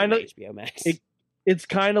reactivate kind my of HBO Max. it's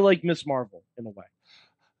kind of like Miss Marvel in a way.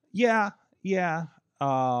 Yeah.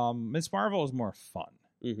 Miss Marvel is more fun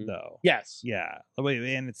Mhm. though. Yes. Yeah,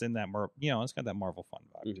 and it's in that it's got that Marvel fun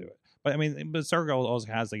vibe to Mhm. it. But I mean, but Stargirl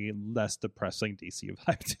also has a less depressing DC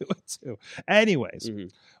vibe to it too. Anyways,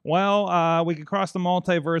 Mhm. well, we can cross the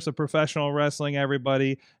multiverse of professional wrestling,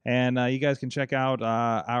 everybody, and you guys can check out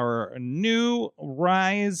our new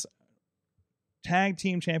Rise Tag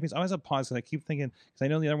Team Champions. I always have pause because I keep thinking because I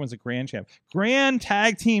know the other one's a Grand Champ. Grand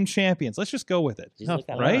Tag Team Champions. Let's just go with it, Just look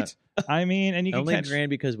that up. right? I mean, and you can Only catch grand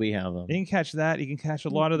because we have them. you can catch that. You can catch a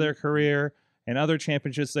lot of their career and other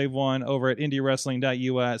championships they've won over at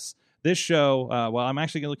indiewrestling.us. This show, I'm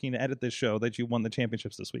actually looking to edit this show that you won the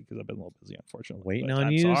championships this week because I've been a little busy, unfortunately. Waiting But on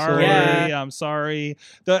I'm you, Sorry. Yeah. I'm sorry.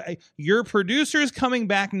 Your producer's coming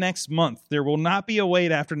back next month. There will not be a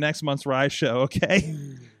wait after next month's Rise show, okay?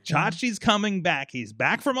 Chachi's coming back. He's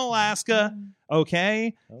back from Alaska,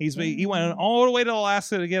 okay? He went all the way to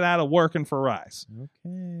Alaska to get out of working for Rise.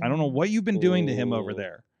 Okay. I don't know what you've been doing to him over Ooh.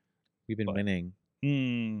 there. We've been but- winning.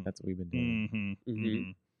 Mm. That's what we've been doing.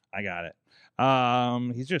 Mhm. I got it.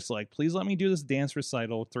 He's just like, please let me do this dance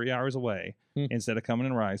recital 3 hours away Hmm. instead of coming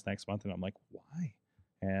in Rise next month. And I'm like, why?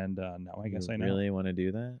 And now I guess You I know. really want to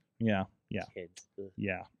do that? Yeah. Kids. Ugh.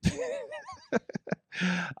 Yeah.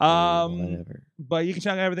 Whatever. But you can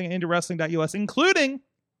check out everything at indiewrestling.us, including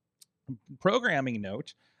programming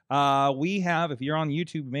note. We have, if you're on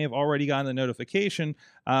YouTube, you may have already gotten the notification.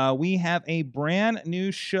 We have a brand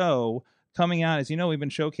new show coming out. As you know, we've been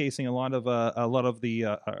showcasing a lot of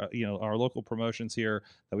the our local promotions here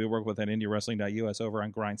that we work with at indiewrestling.us over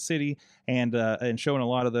on Grind City, and showing a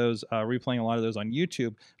lot of those, replaying a lot of those on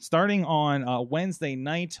YouTube. Starting on Wednesday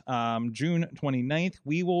night, June 29th,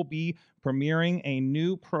 we will be premiering a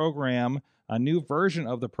new program. A new version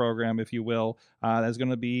of the program, if you will, that's going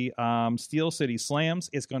to be Steel City Slams.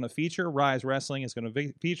 It's going to feature Rise Wrestling. It's going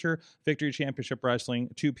to feature Victory Championship Wrestling,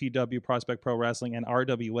 2PW, Prospect Pro Wrestling, and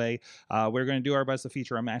RWA. We're going to do our best to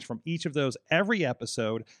feature a match from each of those every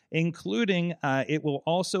episode, including it will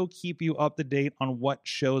also keep you up to date on what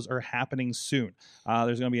shows are happening soon.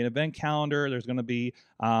 There's going to be an event calendar. There's going to be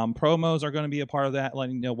promos are going to be a part of that,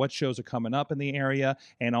 letting you know what shows are coming up in the area,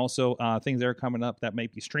 and also things that are coming up that may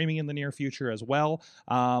be streaming in the near future as well.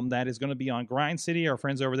 That is going to be on Grind City. Our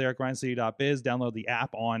friends over there at grindcity.biz. Download the app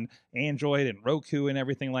on Android and Roku and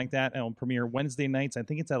everything like that. It'll premiere Wednesday nights. I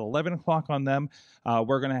think it's at 11 o'clock on them.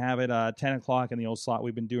 We're going to have it 10 o'clock in the old slot.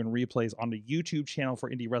 We've been doing replays on the YouTube channel for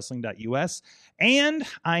indiewrestling.us. And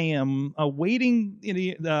I am awaiting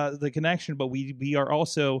the connection, but we are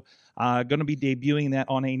also going to be debuting that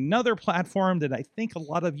on another platform that I think a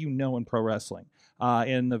lot of you know in pro wrestling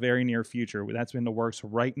in the very near future. That's in the works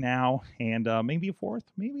right now, and maybe a fourth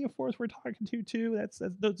we're talking to too.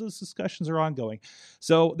 Those discussions are ongoing.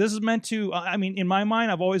 So this is meant to, I mean, in my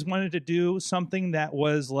mind, I've always wanted to do something that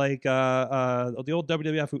was like the old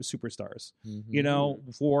WWF Superstars, you know,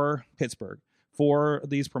 for Pittsburgh, for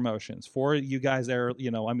these promotions, for you guys that are,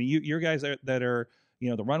 you know, I mean, your guys that are, you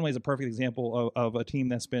know, the Runway is a perfect example of a team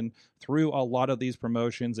that's been through a lot of these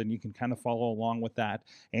promotions, and you can kind of follow along with that.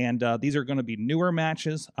 And these are going to be newer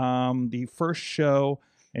matches. The first show,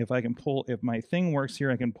 if my thing works here,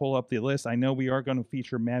 I can pull up the list. I know we are going to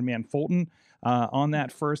feature Madman Fulton on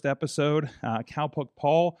that first episode. Cowpoke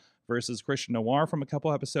Paul versus Christian Noir from a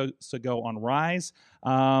couple episodes ago on Rise.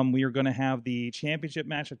 We are going to have the championship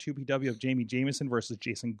match at 2PW of Jamie Jameson versus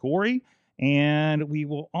Jason Gorey. And we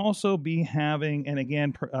will also be having, and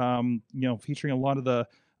again, featuring a lot of the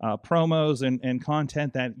promos and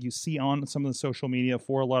content that you see on some of the social media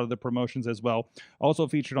for a lot of the promotions as well. Also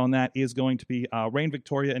featured on that is going to be Reign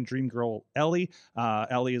Victoria and Dream Girl Ellie.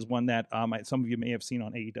 Ellie is one that some of you may have seen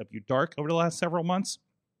on AEW Dark over the last several months.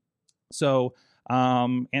 So,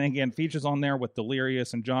 and again, features on there with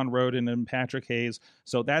Delirious and John Roden and Patrick Hayes.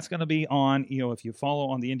 So that's going to be on, if you follow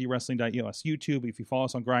on the indiewrestling.us YouTube, if you follow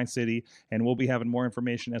us on Grind City, and we'll be having more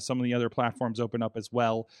information as some of the other platforms open up as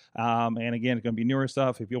well. And again, it's going to be newer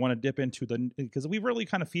stuff. If you want to dip into because we really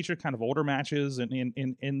kind of featured kind of older matches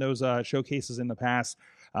in those showcases in the past.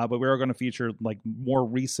 but we are going to feature like more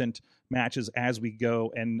recent matches as we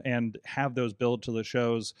go and have those build to the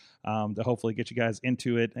shows to hopefully get you guys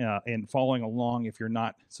into it and following along if you're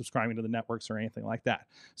not subscribing to the networks or anything like that.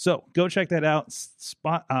 So go check that out.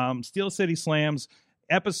 Steel City Slams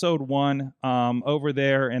episode 1 over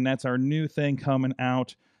there, and that's our new thing coming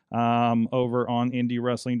out over on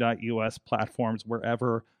indiewrestling.us platforms,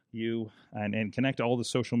 wherever you and connect to all the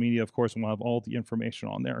social media, of course, and we'll have all the information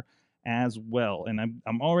on there as well. And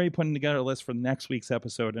I'm already putting together a list for next week's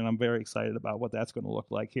episode, and I'm very excited about what that's going to look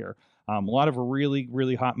like here. A lot of really,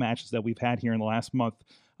 really hot matches that we've had here in the last month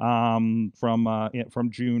from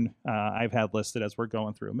June. I've had listed as we're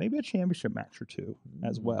going through. Maybe a championship match or two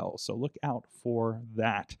as well. So look out for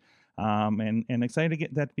that. And excited to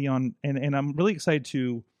get that to be on. And I'm really excited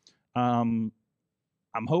to.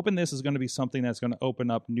 I'm hoping this is going to be something that's going to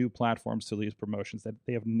open up new platforms to these promotions that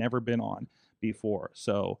they have never been on before.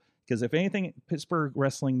 So, because if anything, Pittsburgh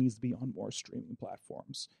wrestling needs to be on more streaming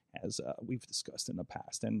platforms, as we've discussed in the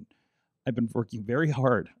past. And I've been working very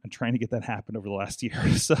hard on trying to get that happen over the last year.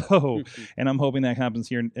 So, and I'm hoping that happens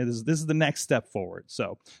here. This is the next step forward.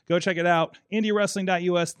 So go check it out.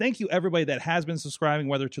 IndieWrestling.us. Thank you, everybody that has been subscribing,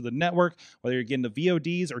 whether to the network, whether you're getting the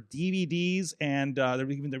VODs or DVDs. And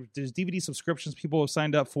there's DVD subscriptions people have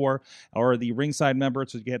signed up for, or the Ringside member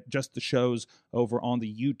to get just the shows over on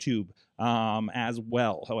the YouTube as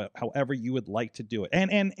well, however you would like to do it.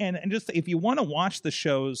 And just if you want to watch the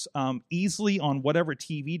shows easily on whatever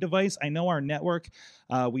TV device, I know our network,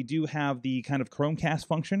 we do have the kind of Chromecast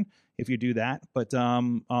function if you do that. But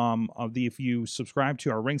if you subscribe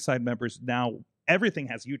to our Ringside members, now everything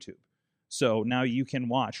has YouTube. So now you can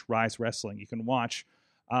watch Rise Wrestling. You can watch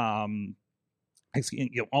all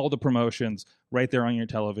the promotions right there on your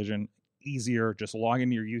television. Easier, just log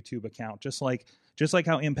into your YouTube account, just like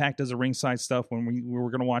how Impact does the Ringside stuff when we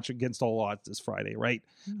were going to watch Against All Odds this Friday, right?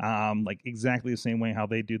 Like exactly the same way how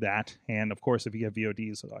they do that. And of course, if you have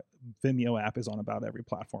VODs, Vimeo app is on about every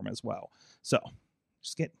platform as well. So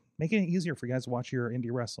just making it easier for you guys to watch your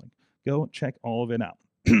indie wrestling. Go check all of it out.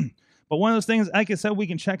 But one of those things, like I said, we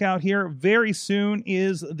can check out here very soon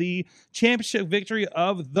is the championship victory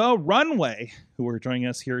of The Runway, who are joining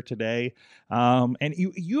us here today. And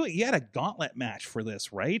you had a gauntlet match for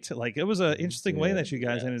this, right? Like it was an interesting way that you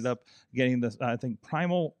guys ended up getting this. I think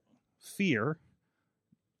Primal Fear.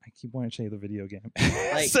 I keep wanting to say the video game.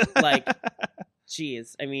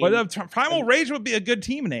 Geez, I mean, but Primal Rage would be a good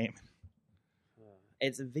team name.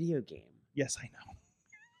 It's a video game. Yes, I know.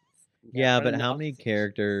 Yeah, but how many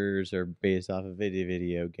characters are based off of a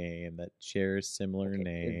video game that shares similar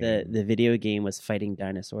names? The video game was fighting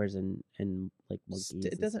dinosaurs and like monkeys.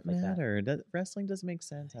 It doesn't matter. Wrestling doesn't make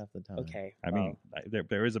sense half the time. Okay, I mean,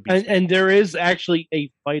 there is a beast and there is actually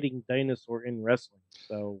a fighting dinosaur in wrestling.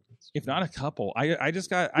 So if not a couple, I just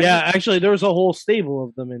got actually there was a whole stable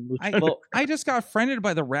of them in Lucha. I just got friended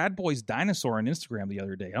by the Rad Boys Dinosaur on Instagram the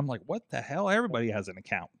other day. I'm like, what the hell? Everybody has an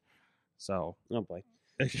account. So oh boy.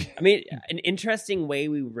 I mean, an interesting way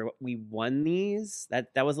we won these. That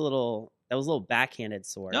was a little backhanded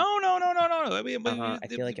sort. No. I mean, I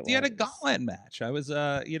feel like you had a gauntlet match. I was,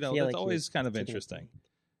 that's always kind of interesting.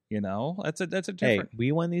 That's a different. Hey,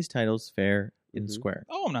 we won these titles fair and square.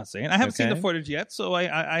 Oh, I'm not saying I haven't seen the footage yet, so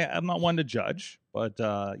I'm not one to judge. But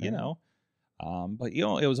it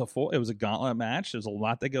was a gauntlet match. There's a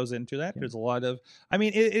lot that goes into that. There's a lot of,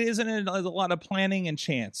 there's a lot of planning and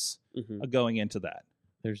chance going into that.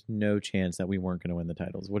 There's no chance that we weren't going to win the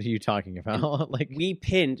titles. What are you talking about? Like we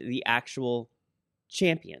pinned the actual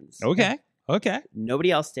champions. Okay.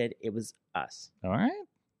 Nobody else did. It was us. All right.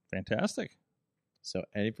 Fantastic. So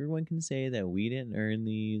everyone can say that we didn't earn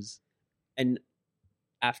these. And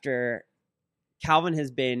after Calvin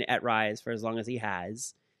has been at Rise for as long as he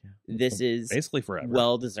has, this is basically forever.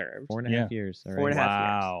 Well deserved. 4.5 years. All right. 4.5 years.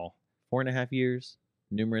 Wow. 4.5 years.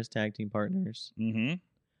 Numerous tag team partners. Mm-hmm.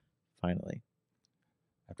 Finally.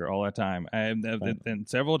 After all that time, and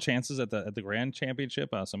several chances at the Grand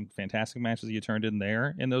Championship, some fantastic matches you turned in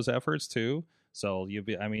there in those efforts too. So you've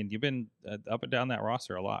been up and down that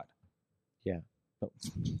roster a lot. Yeah,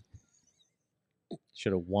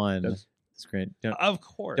 should have won this Grand. Of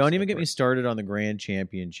course. Don't even get me started on the Grand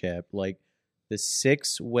Championship. Like the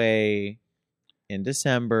 6-way in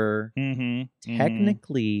December. Mm-hmm.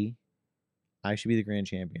 Technically, I should be the Grand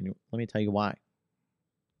Champion. Let me tell you why.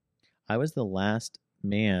 I was the last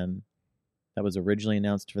man that was originally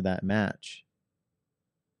announced for that match.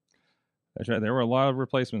 That's right. There were a lot of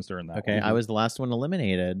replacements during that. Okay, I was the last one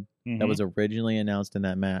eliminated that was originally announced in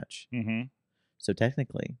that match. Mm-hmm. So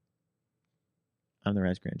technically, I'm the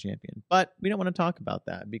Rise Grand Champion. But we don't want to talk about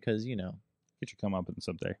that because, get you come up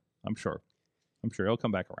someday, I'm sure. I'm sure he'll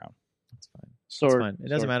come back around. It's fine. Sorg, It's fine. It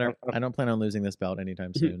doesn't Sorg, matter. I don't plan on losing this belt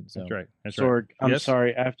anytime soon. So That's right. That's Sorg, right. I'm Yes?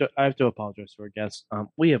 sorry. I have to apologize to our guests.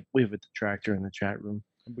 We have a detractor in the chat room.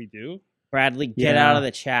 We do. Bradley, get Yeah. out of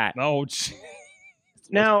the chat. Oh,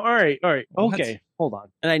 Now, all right. What? Okay, hold on.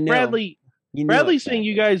 And I know Bradley, you know Bradley's it, saying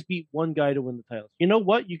you Bradley. guys beat one guy to win the titles. You know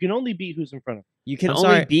what? You can only beat who's in front of You can I'm only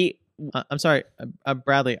sorry. beat. I'm sorry,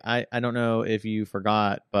 Bradley. I don't know if you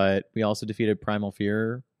forgot, but we also defeated Primal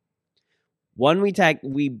Fear.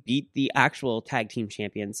 We beat the actual tag team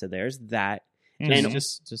champion, so there's that. Mhm. And-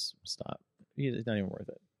 Just stop. He's not even worth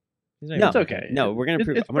it. He's not No, even It's worth okay. it. No, we're gonna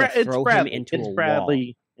prove. It's I'm gonna Bra- it's throw him Bradley. into It's a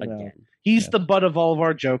Bradley, wall you know. again. He's Yeah. the butt of all of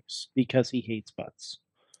our jokes because he hates butts.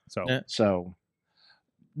 So Yeah. So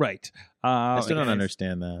right. I still don't okay.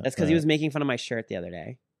 understand that. That's because he but- was making fun of my shirt the other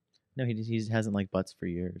day. No, he hasn't liked butts for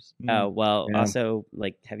years. Oh well. Yeah. Also,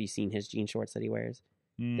 like, have you seen his jean shorts that he wears?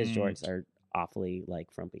 His Mm, shorts are awfully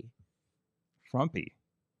like frumpy. frumpy.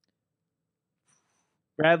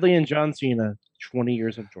 Bradley and John Cena, 20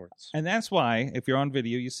 years of jorts. And that's why, if you're on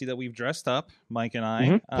video, you see that we've dressed up, Mike and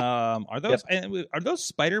I. Mm-hmm. Are those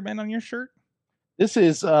Spider-Man on your shirt? This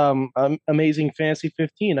is Amazing Fantasy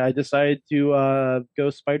 15. I decided to go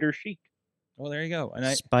Spider Chic. Well, there you go. And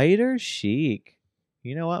I, Spider Chic.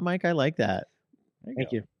 You know what, Mike? I like that. there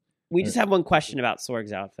Thank go. you. We just have one question about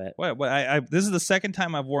Sorg's outfit. What? This is the second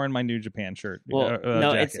time I've worn my New Japan shirt. Well,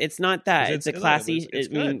 no, jacket. it's not that. It's- It's a it's- classy. it's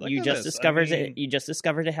I mean, good. Look you at just this. discovered I mean- it. You just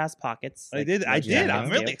discovered it has pockets. I like did. most I'm jackets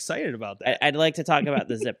really do. excited about that. I'd like to talk about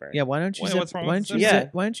the zipper. Yeah, why don't you Wait, zip? what's wrong Why with don't you the zipper? zip?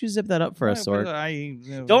 Why don't you zip that up for us, Well,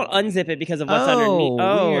 Sorg? Don't unzip it because of what's Oh, underneath.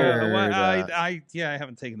 Oh, weird. I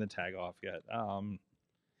haven't taken the tag off yet.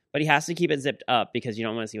 but he has to keep it zipped up because you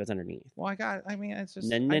don't want to see what's underneath. Well, I mean, it's just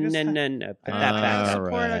No, no, no, no, no. Put I that just back.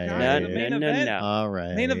 support a guy Alright. in the main No, no, event. no. All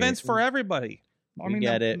right. Main events for everybody. I We mean,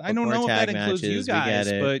 get it. I don't Before know if that tag includes matches, you we guys,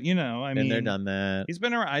 get it. but you know, I Been mean, there, done that. he's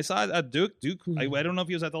been around. I saw a Duke. I don't know if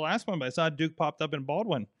he was at the last one, but I saw Duke popped up in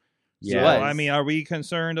Baldwin. So, Yes. I mean, are we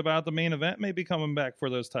concerned about the main event maybe coming back for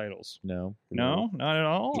those titles? No. No, not at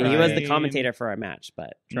all. He was the I mean, commentator for our match,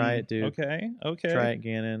 but Try it, dude. Okay. Try it,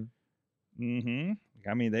 Gannon. Mm-hmm.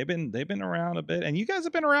 I mean, they've been around a bit, and you guys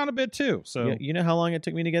have been around a bit too. So You know how long it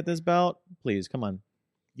took me to get this belt? Please, come on.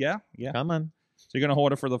 yeah. Come on. So you're gonna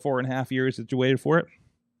hold it for the 4.5 years that you waited for it?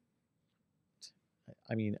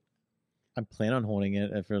 I mean, I plan on holding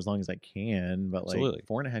it for as long as I can, but like Absolutely.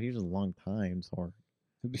 4.5 years is a long time. So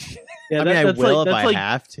Yeah, I mean, I that's will like, if that's I like,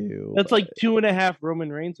 have to. That's but- like 2.5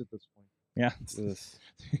 Roman Reigns at this point. Yeah.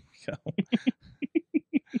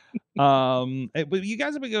 But you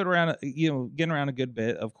guys have been going around, getting around a good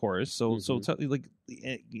bit, of course. So, like,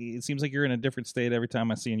 it seems like you're in a different state every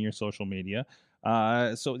time I see in your social media.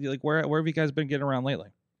 So, like, where have you guys been getting around lately?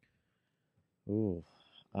 Ooh.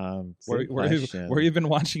 Where Good question. have you been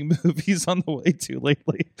watching movies on the way to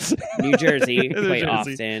lately? New Jersey New quite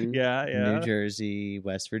Jersey. often. Yeah. New Jersey,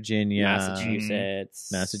 West Virginia, Massachusetts,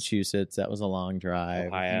 That was a long drive.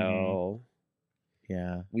 Ohio.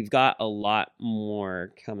 Yeah. We've got a lot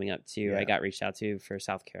more coming up too. Yeah. I got reached out to for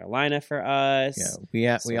South Carolina for us.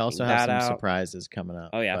 Yeah. We Sorting also have that some out. surprises coming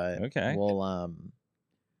up. Oh, yeah. But Okay. Well,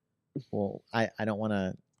 I don't want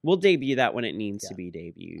to. We'll debut that when it needs to Yeah. be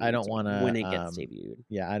debuted. I don't wanna, when it gets debuted.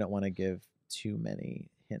 Yeah, I don't want to give too many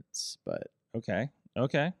hints, but Okay.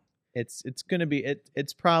 it's gonna be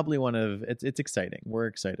it's probably one of it's exciting. We're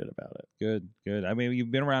excited about it. Good. I mean, you've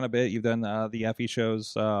been around a bit. You've done the Effie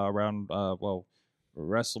shows around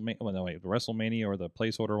WrestleMania. Well, no, wait, the WrestleMania or the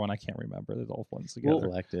placeholder one. I can't remember. There's all ones together.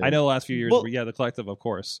 Collective. I know the last few years. Well- Yeah, the collective, of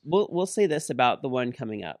course. We'll say this about the one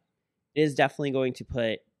coming up. It is definitely going to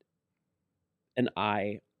put an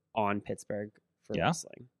eye on Pittsburgh for Yeah.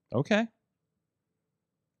 wrestling. Okay.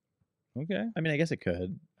 I mean, I guess it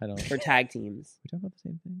could. I don't. For tag teams. We talking about the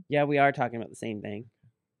same thing? Yeah, we are talking about the same thing.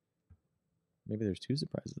 Maybe there's two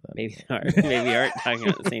surprises then. Maybe we aren't talking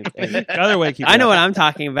about the same thing. Either way, keep I it know up. what I'm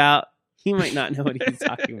talking about. He might not know what he's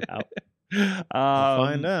talking about. We'll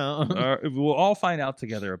find out. We'll all find out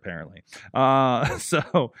together, apparently.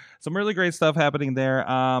 So some really great stuff happening there.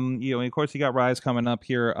 And of course, you got Rise coming up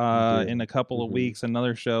here in a couple of Mhm. weeks.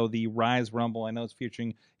 Another show, the Rise Rumble. I know it's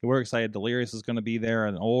featuring. We're excited. Delirious is going to be there,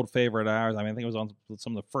 an old favorite of ours. I mean, I think it was on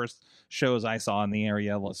some of the first shows I saw in the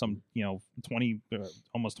area. Some 20,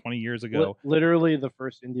 almost 20 years ago. Literally the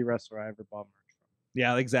first indie wrestler I ever bought merch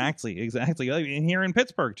Yeah, exactly. And here in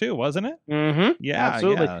Pittsburgh too, wasn't it? from. Mm-hmm. Yeah,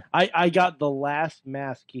 Absolutely. yeah. I got the last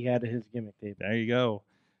mask he had at his gimmick table. There you go.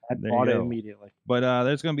 I There bought you it go. immediately. But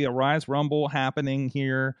there's going to be a Rise Rumble happening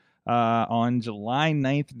here on July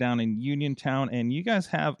 9th down in Uniontown. And you guys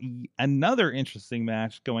have another interesting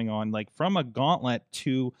match going on, like from a gauntlet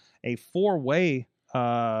to a 4-way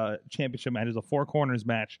championship match. It's a Four Corners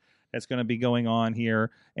match that's going to be going on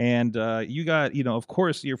here. And you got, of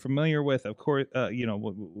course, you're familiar with, of course,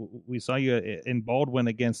 we saw you in Baldwin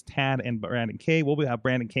against Tad and Brandon K. We'll have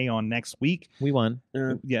Brandon K on next week. We won.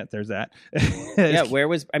 Yeah, there's that. Yeah,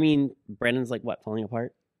 Brandon's like what, falling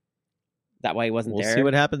apart? That why he wasn't We'll there? see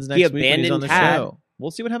what happens He next week when he's on the abandoned Tad. show. We'll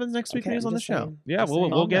see what happens next week when he's on the show. Yeah, Just we'll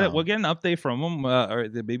calm get it. down. We'll get an update from him, or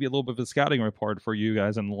maybe a little bit of a scouting report for you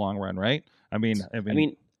guys in the long run, right? I mean,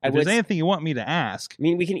 if there's anything you want me to ask,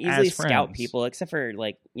 we can easily as scout friends. people, except for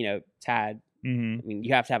Tad. Mhm. I mean,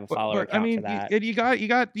 you have to have a follower account for that. You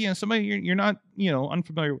got somebody you're not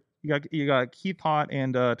unfamiliar. You got Keith Hott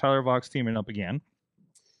and Tyler Vox teaming up again,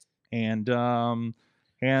 and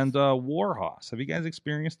Warhorse. Have you guys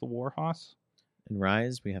experienced the Warhorse? In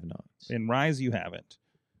Rise, we have not. In Rise, you haven't.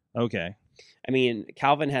 Okay. I mean,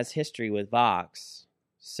 Calvin has history with Vox,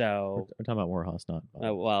 so We're talking about Warhorse, not.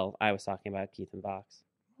 well, I was talking about Keith and Vox.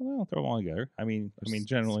 Well, throw them all together. I mean,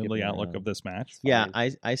 generally the skipping outlook around. of this match. Yeah,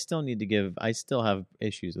 I still need to give. I still have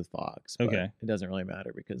issues with Fox. But Okay. it doesn't really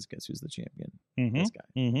matter because guess who's the champion? Mm-hmm. This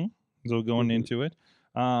guy. Mm-hmm. So going Mhm. into it,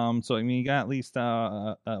 so I mean, you got at least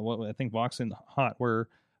what I think Vox and Hot were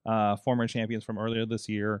former champions from earlier this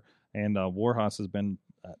year, and Warhorse has been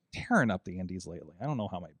tearing up the Indies lately. I don't know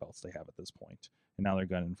how many belts they have at this point, and now they're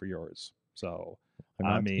gunning for yours. So I'm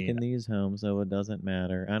not I mean, taking these home, so it doesn't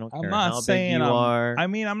matter. I don't I'm care not how saying big you are. I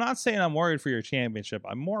mean, I'm not saying I'm worried for your championship.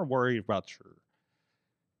 I'm more worried about your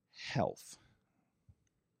health.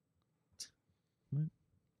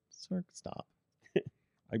 Stop.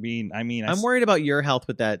 I mean, I'm worried about your health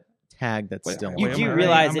with that tag that's Wait, still. wait, You am do I right?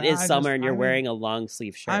 realize I it mean, is I summer just- and you're I mean, wearing a long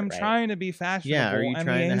sleeve shirt. I'm right? trying to be fashionable. Yeah, are you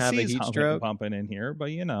trying to have a AC's heat humming, stroke? pumping in here, but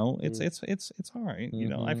it's all right. I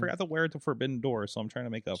Mhm. forgot to wear it to Forbidden Door, so I'm trying to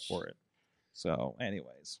make up for it. So,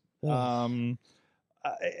 anyways,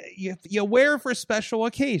 you wear for special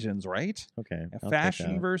occasions, right? Okay. I'll take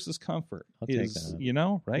Fashion that. versus comfort I'll take is,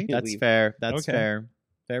 that. right? That's fair. That's fair.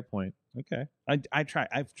 Fair point. Okay.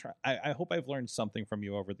 I hope I've learned something from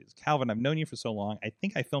you over these. Calvin, I've known you for so long. I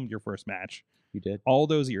think I filmed your first match You did. all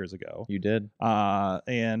those years ago. You did.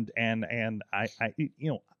 And I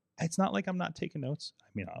it's not like I'm not taking notes. I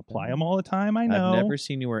mean, I apply them all the time. I know. I've never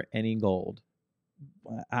seen you wear any gold.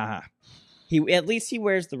 At least he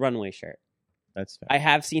wears the runway shirt. That's fair. I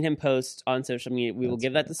have seen him post on social media. We will That's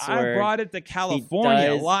give that to I Sword. brought it to California,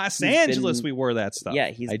 does. Los He's Angeles. been- We wore that stuff. Yeah,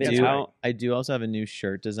 he's I been do. out. I do also have a new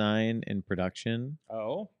shirt design in production,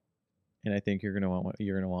 Oh, and I think you're gonna want one.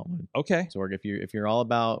 You're gonna want one. okay. Zorg, if you're all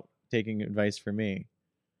about taking advice from me,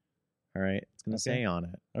 all right, it's gonna Okay. say on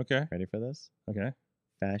it. Okay. Ready for this? Okay.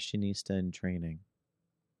 Fashionista in training.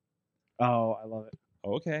 Oh, I love it.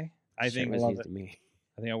 Okay. I Shirt think was love news it. to me.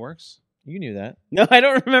 it works. You knew that. No, I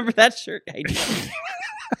don't remember that shirt.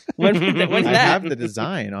 When's I that? have the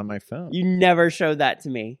design on my phone. You never showed that to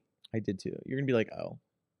me. I did too. You're gonna be like, oh,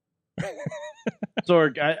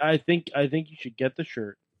 Zorg, I think you should get the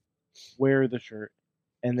shirt, wear the shirt,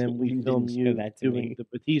 and then we You film didn't show you that to doing me. the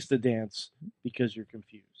Batista dance because you're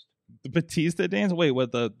confused. The Batista dance. Wait,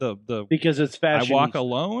 what the Because it's I fashion. walk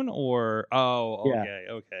alone or Yeah.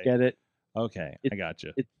 okay. Get it? Okay. I got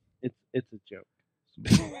you. It's a joke.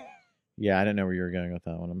 yeah, I didn't know where you were going with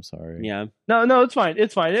that one. I'm sorry. Yeah. No, it's fine.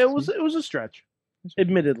 It's fine. It was a stretch.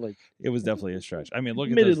 Admittedly, It was definitely a stretch. I mean, look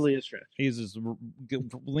at those. admittedly a stretch. He's just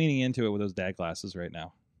leaning into it with those dad glasses right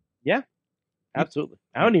now. Absolutely.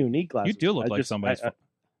 I don't even need glasses. You do look I like just- somebody's. I-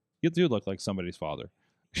 You do look like somebody's father.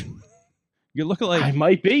 You look like I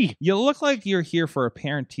might be, you look like you're here for a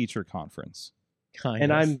parent-teacher conference. Kind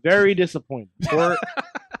and of. I'm very disappointed.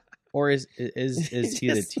 Or is he the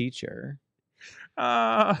Just- teacher?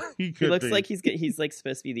 He He looks like he's like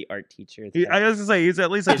supposed to be the art teacher. I was gonna say he's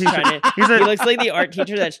at least a He's teacher. trying to- He's he a looks like the art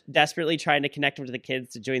teacher that's desperately trying to connect with the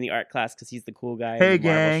kids to join the art class because he's the cool guy. hey in the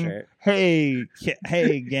Marvel gang, shirt.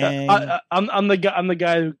 hey gang. I'm the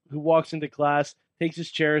guy who walks into class, takes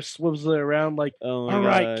his chair, swivels it around like, Oh my all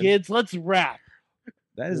right, God. kids, let's rap.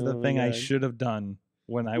 That is the Oh my thing I God. should have done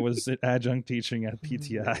when I was adjunct teaching at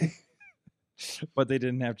PTI. But they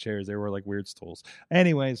didn't have chairs. They were like weird stools.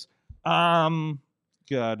 Anyways, God,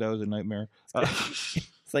 that was a nightmare.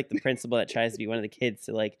 It's like the principal that tries to be one of the kids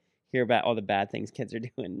to like hear about all the bad things kids are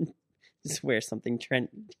doing. Just wear something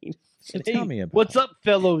trendy, So tell me about What's up,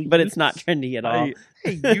 fellow? but it's not youths? trendy at all.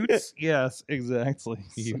 Hey, Utes. Yes, exactly.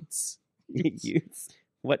 Utes. Youths.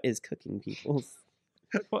 What is cooking, people?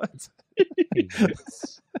 What?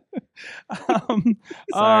 Utes.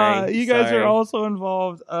 Sorry, You guys sorry. are also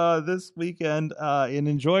involved this weekend in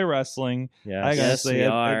Enjoy Wrestling. Yes. I gotta Yes, say, we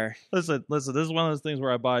are. Listen. This is one of those things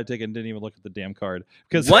where I bought a ticket and didn't even look at the damn card.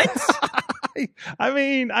 Because What? I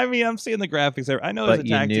mean, I'm seeing the graphics there. I know there's a But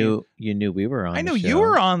you tag team. knew we were on. I the know you show.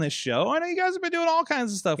 were on this show. I know you guys have been doing all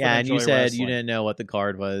kinds of stuff. Yeah, with and you Enjoy said Wrestling. you didn't know what the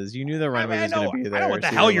card was. You knew the I run mean, was going to be there. I know what the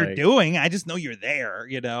so hell you're you're like, doing. I just know you're there.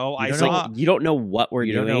 You know, I don't It's know- saw. like you don't know what we're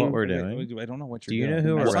You doing. don't know what we're doing. I don't know what Do you're you know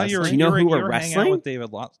doing. who I we're saw you were- wrestling? Do you know you who were we're hanging out wrestling? with David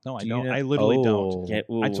Lotz. No, I Do you don't. know- I literally Oh. don't. Yeah,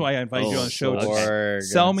 ooh. That's why I invited you on the show to Sorg.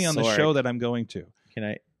 sell me on the Sorg. show that I'm going to. Can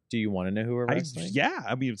I? Do you want to know who we're wrestling? Yeah,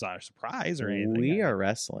 I mean, it's not a surprise or anything. We are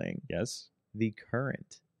wrestling Yes. the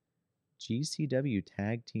current GCW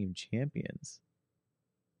Tag Team Champions,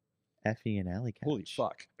 Effie and Alley Catch. Holy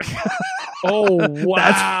fuck. Oh wow,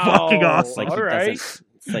 That's fucking awesome. It's like All he right. doesn't.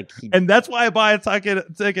 It's like he's And that's why I buy a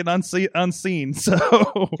ticket unseen. So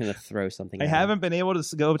gonna throw something. I at him. haven't been able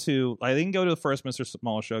to go to. I didn't go to the first Mr.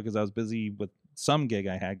 Small show because I was busy with some gig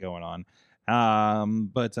I had going on.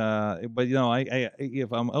 But you know, I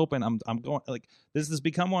if I'm open, I'm going. Like, this has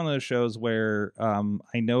become one of those shows where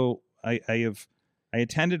I know I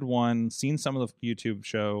attended one, seen some of the YouTube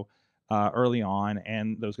show early on,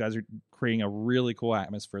 and those guys are creating a really cool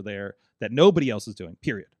atmosphere there that nobody else is doing.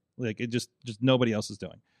 Period. Like, it just nobody else is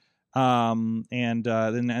doing. And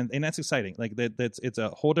that's exciting. Like, it's a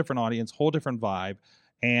whole different audience, whole different vibe,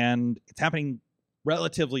 and it's happening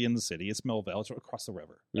relatively in the city. It's Millville. It's across the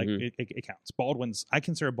river. Like, Mhm. it counts. I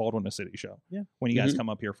consider Baldwin a city show. Yeah. When you guys Mhm. come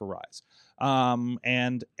up here for Rise.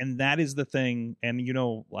 And that is the thing. And, you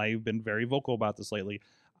know, I've been very vocal about this lately.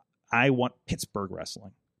 I want Pittsburgh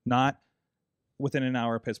wrestling, not within an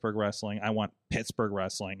hour of Pittsburgh wrestling. I want Pittsburgh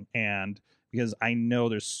wrestling. And because I know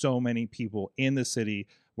there's so many people in the city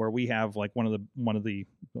where we have like one of the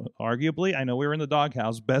arguably, I know we were in the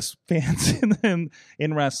doghouse, best fans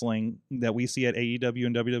in wrestling that we see at AEW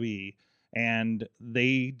and WWE, and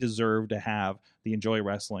they deserve to have the Enjoy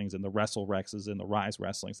Wrestlings and the Wrestle Rexes and the Rise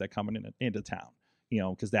Wrestlings that come into town, you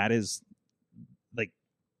know, because that is like,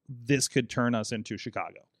 this could turn us into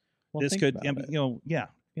Chicago. Well, This think could, about it. you know, yeah.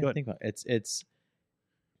 Yeah, Good. think about it. It's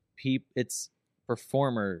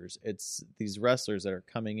performers, it's these wrestlers that are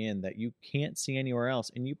coming in that you can't see anywhere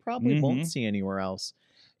else, and you probably Mhm. won't see anywhere else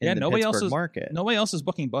in Yeah, the nobody else Pittsburgh is- market. Nobody else is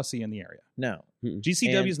booking Bussy in the area. No.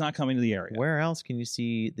 GCW is And not coming to the area. Where else can you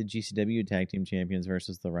see the GCW Tag Team Champions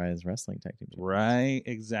versus the Rise Wrestling Tag Team Champions? Right,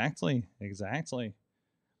 exactly.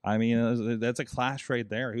 I mean, that's a clash right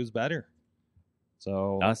there. Who's better?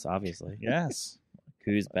 So Us, obviously. yes,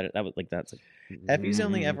 Who's better? That was like that's. Effie's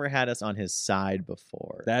only Mm. ever had us on his side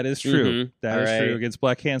before. that is true. Mhm. That is All true right. against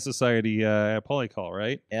Black Hand Society at Polycall,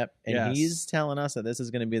 right? Yep. And Yes. he's telling us that this is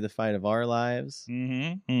going to be the fight of our lives.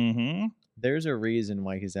 Mm-hmm. Mm-hmm. There's a reason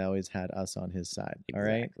why he's always had us on his side. All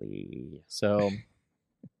right. Exactly. So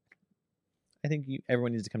I think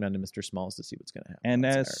everyone needs to come down to Mr. Smalls to see what's going to happen. And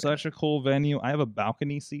on that's Saturday. such a cool venue. I have a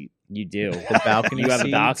balcony seat. You do. The balcony You have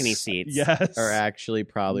seats balcony seats. Yes. are actually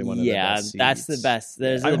probably one of the Yeah, best that's the seats. best.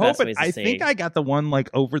 Those are I'm the best hoping. ways to I see. think I got the one like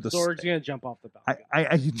over the. Sorg's gonna jump off the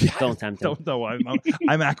balcony. Don't tempt him. Don't know. I'm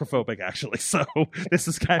acrophobic actually, so this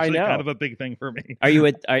is actually know. kind of a big thing for me. Are you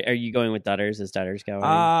with? Are you going with Dutters? Is Dutters going?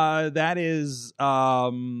 That is.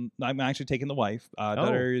 I'm actually taking the wife.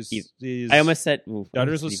 Dutters is. I almost said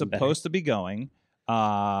Dutters was even better. supposed to be going, but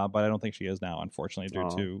I don't think she is now, unfortunately,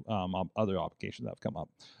 due Aw. to other obligations that have come up.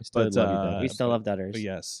 I still but, love you, uh, Doug. We still love Dutters. But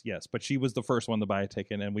yes. But she was the first one to buy a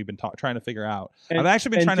ticket, and we've been trying to figure out. And- I've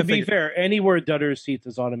actually been and trying to to be figure. fair, anywhere Dutters seats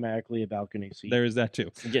is automatically a balcony seat. There is that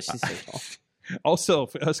too. Yes, she's so tall. Also,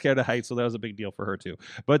 I was scared of heights, so that was a big deal for her too.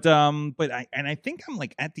 But I think I'm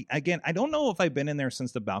like at the again. I don't know if I've been in there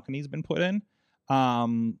since the balcony's been put in,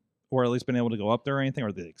 or at least been able to go up there or anything,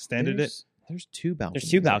 or they extended it. There's two balconies.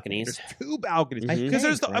 There's two I think. balconies. There's two balconies I because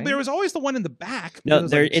there's think, right? there was always the one in the back. No,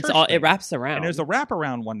 because there like a it's church all. thing. It wraps around. And there's a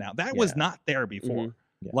wraparound one now. That was Yeah. not there before. Mhm.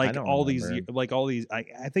 Yeah, I Like don't all remember. these, I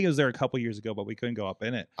think it was there a couple years ago, but we couldn't go up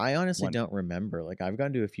in it. I honestly one. don't remember. Like I've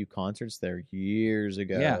gone to a few concerts there years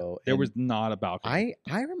ago. Yeah, there and was not a balcony.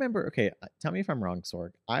 I remember. Okay, tell me if I'm wrong,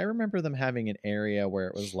 Sorg. I remember them having an area where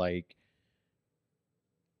it was like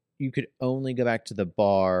you could only go back to the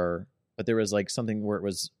bar, but there was like something where it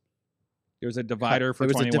was There was a divider for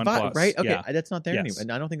there was a 21 plus, right? Okay, Yeah. that's not there Yes. anymore.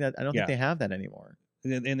 And I don't think Yeah. they have that anymore.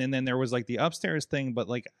 And then there was like the upstairs thing, but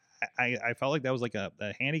like I felt like that was like a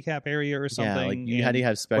handicap area or something. Yeah, like you had to and-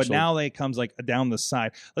 have special. But now it comes like down the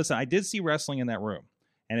side. Listen, I did see wrestling in that room,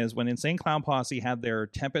 and it was when Insane Clown Posse had their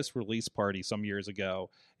Tempest release party some years ago,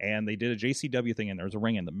 and they did a JCW thing, and there was a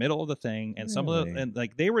ring in the middle of the thing, and some of the and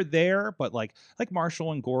like they were there, but like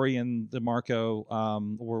Marshall and Gory and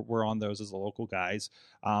DeMarco were on those as the local guys,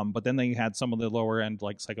 but then they had some of the lower end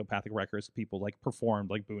like Psychopathic Records people like performed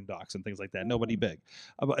like Boondocks and things like that. Nobody big,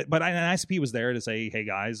 but ICP was there to say, hey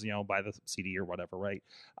guys, buy the CD or whatever, right?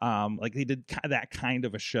 Like they did that kind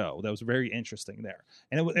of a show that was very interesting there,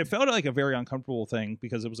 and it felt like a very uncomfortable thing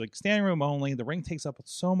because it was like standing room only. The ring takes up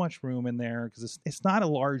so much room in there because it's not a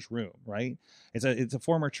large room, right? It's a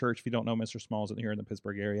former church. If you don't know Mr. Smalls here in the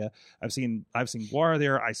Pittsburgh area, I've seen Guar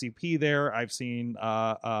there, ICP there, I've seen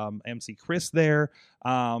MC Chris there,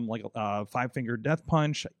 like Five Finger Death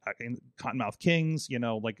Punch, Cottonmouth Kings.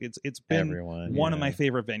 Like it's been Everyone, one of my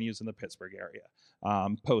favorite venues in the Pittsburgh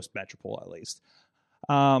area, post Metropole at least.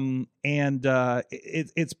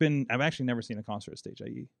 It's been, I've actually never seen a concert at Stage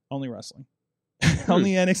IE, only wrestling.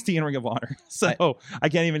 Only NXT and Ring of Honor. So I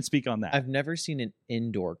can't even speak on that. I've never seen an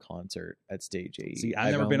indoor concert at Stage 8. See,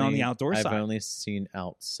 I've never been on the outdoor side. I've only seen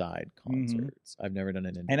outside concerts. I've never done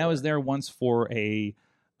an indoor. And I was there once for a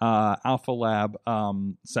Alpha Lab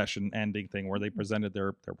session ending thing where they presented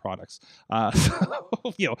their products.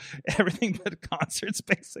 So, everything but concerts,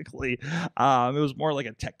 basically. It was more like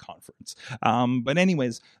a tech conference. But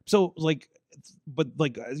anyways, so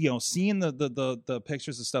seeing the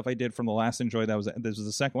pictures and stuff I did from the last Enjoy, this was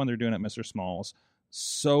the second one they're doing at Mr. Smalls.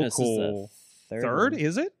 So This cool. is the Third,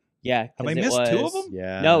 is it? Yeah. Have I 'cause it missed two of was- them?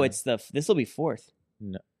 Yeah. No, this will be fourth.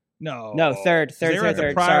 No, third. They were at the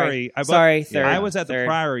Third. Priory. Sorry, third. I was at the Third.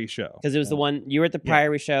 Priory show Because it was the one you were at the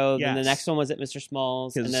Priory show, then the Yes. next one was at Mr.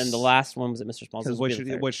 Smalls, and 'Cause- then the last one was at Mr. Smalls. This will be the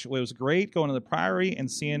third. Which was great going to the Priory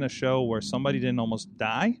and seeing a show where somebody didn't almost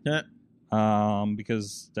die.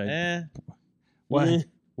 Because what?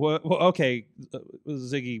 Well, okay,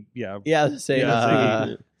 Ziggy, yeah, Yeah, I was saying,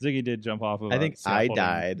 Ziggy did jump off of. I think I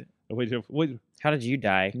died. How did you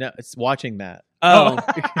die? No, it's watching that. Oh,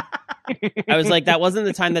 I was like, that wasn't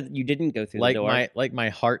the time that you didn't go through Like the door. my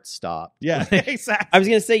heart stopped. Yeah, exactly. I was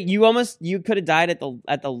gonna say you could have died at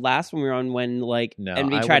the last one we were on when No,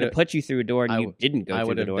 MV I tried to would've- put you through a door and I you w- didn't go I through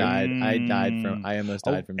would the have door. died. I almost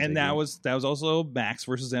died from and Ziggy. that was also Max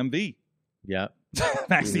versus MV. Yep.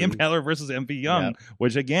 Max the Impaler versus MV Young,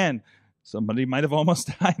 which again, somebody might have almost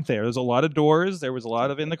died there. There's a lot of doors. There was a lot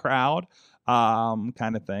of in the crowd,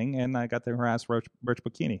 kind of thing. And I got to harass Rich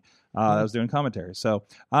Bikini. I was doing commentary. So,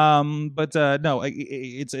 no,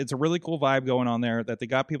 it's a really cool vibe going on there that they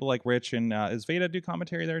got people like Rich and is Veda do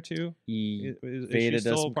commentary there too? Is Veda she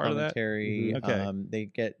still does some part of that? commentary. Okay. They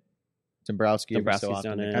get Dombrowski every so Dombrowski's often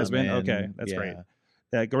done to it. come Has been? in. Okay, that's great.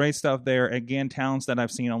 Great stuff there. Again, talents that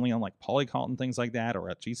I've seen only on like Polycult and things like that, or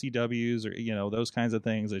at GCWs, or those kinds of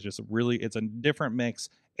things. It's just it's a different mix,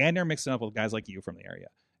 and they're mixing up with guys like you from the area,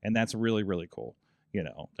 and that's really really cool.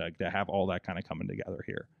 To have all that kind of coming together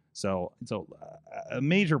here. So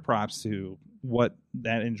major props to what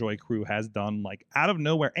that Enjoy crew has done, like out of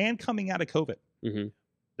nowhere and coming out of COVID. Mm-hmm.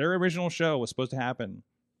 Their original show was supposed to happen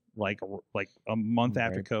like a month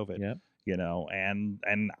after Right. COVID. Yep.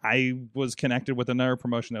 And I was connected with another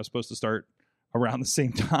promotion that was supposed to start around the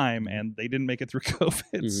same time, and they didn't make it through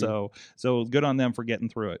COVID. Mhm. So good on them for getting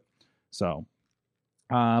through it. So,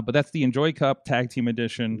 but that's the Enjoy Cup Tag Team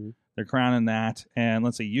Edition. Mhm. They're crowning that, and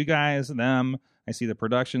let's see, you guys, them. I see the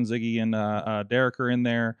production. Ziggy and Derek are in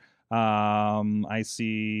there. I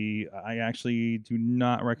actually do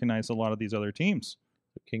not recognize a lot of these other teams.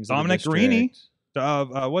 Kings of the Dominic District.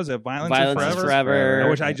 Guarini. Was it Violence is is Forever? Forever.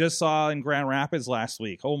 Which I just saw in Grand Rapids last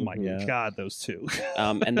week. Oh my Yeah. God, those two.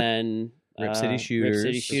 And then Rip City Shooters.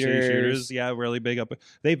 Rip City City Shooters. yeah, really big up.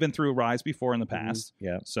 They've been through Rise before in the past.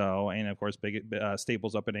 Yeah. So, and of course, big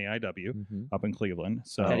Staples up in AIW Mhm. up in Cleveland.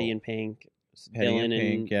 So, Petty and Pink, Petty Dylan and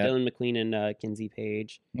Pink, yeah. Dylan McQueen and Kinsey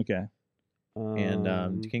Page, okay.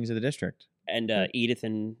 And Kings of the District. Edith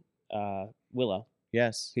and Willow,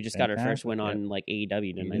 Yes. who just got her first Fantastic. win on like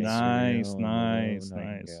AEW tonight. Nice. Nice.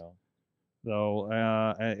 So,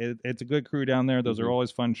 it's a good crew down there. Those are Mhm.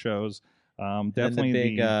 always fun shows. And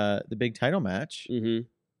Definitely the big title match.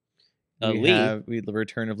 Mm-hmm. We have the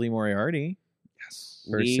return of Lee Moriarty yes.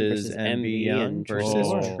 Lee versus MV Young and versus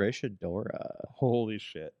Trish Trish Adora. Holy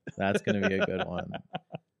shit. That's going to be a good one.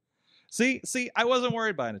 See, I wasn't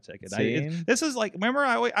worried buying a ticket. This is like, remember,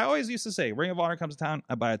 I always used to say, Ring of Honor comes to town,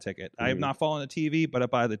 I buy a ticket. I have not followed the TV, but I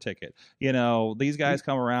buy the ticket. These guys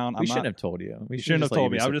come around. We shouldn't have told you. We You shouldn't have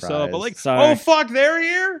told me. I'm just but like, Sorry. oh fuck, they're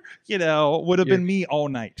here. Would have been me all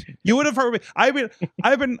night. You would have heard me. I would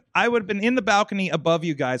have been in the balcony above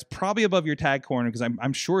you guys, probably above your tag corner, because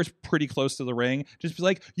I'm sure it's pretty close to the ring. Just be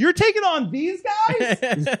like, you're taking on these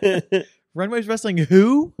guys. Runways Wrestling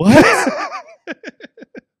who? What?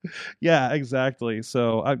 Yeah, exactly.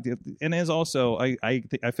 So, and as also, I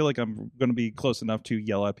feel like I'm going to be close enough to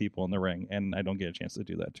yell at people in the ring, and I don't get a chance to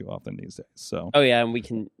do that too often these days. So, Oh yeah, and we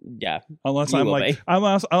can. Yeah, unless you I'm will like, be.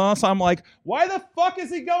 unless I'm like, why the fuck is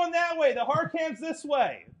he going that way? The hard cam's this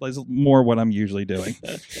way. That's more what I'm usually doing.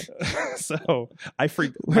 So I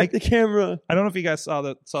freaked. Work the camera. I don't know if you guys saw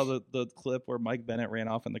the clip where Mike Bennett ran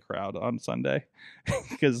off in the crowd on Sunday,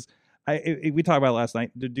 because we talked about it last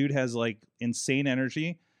night. The dude has like insane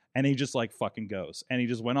energy, and he just like fucking goes, and he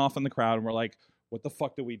just went off in the crowd, and we're like, what the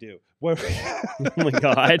fuck do we do? Oh my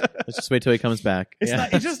god. Let's just wait till he comes back.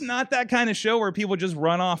 It's just not that kind of show where people just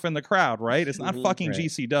run off in the crowd, right? It's not fucking Right.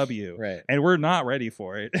 GCW, Right. and we're not ready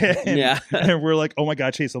for it. And, Yeah. and we're like, oh my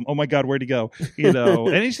god, chase him! Oh my god, where'd he go? You know,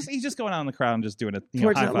 and he's just going out in the crowd and just doing it,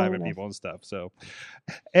 Torch high not low fiving enough. people and stuff. So,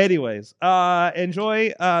 anyways,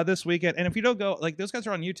 enjoy this weekend, and if you don't go, like those guys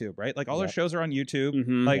are on YouTube, right? Like all their Yep. shows are on YouTube,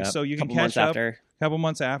 Mhm. like Yep. so you can Couple catch months up. after. Couple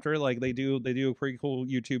months after, like they do a pretty cool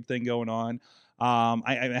YouTube thing going on.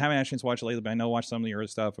 I haven't had a chance to watch it lately, but I know watch some of the early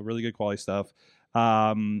stuff, really good quality stuff.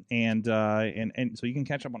 And so you can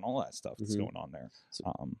catch up on all that stuff that's Mhm. going on there.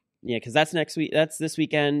 Yeah, because that's next week. That's this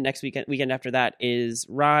weekend. Next weekend after that is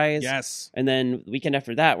Rise. Yes, And then the weekend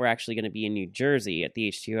after that, we're actually going to be in New Jersey at the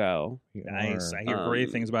H2O. nice. I hear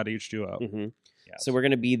great things about H2O. hmm Yes. So we're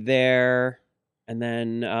going to be there, and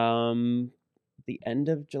then the end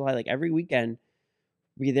of July, like every weekend,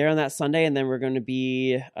 we'll be there on that Sunday, and then we're going to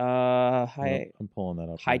be high I'm pulling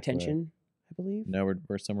that up. high real quick. tension, I believe. No,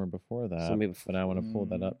 we're somewhere before that. Somewhere But I want to pull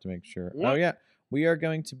that up to make sure. Yeah. Oh yeah, we are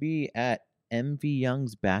going to be at MV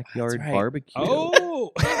Young's backyard right. barbecue.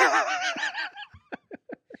 Oh,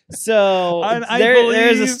 So I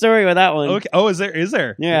there's a believe- story with that one. okay. Oh, is there?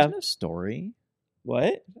 Yeah. There's no story. What?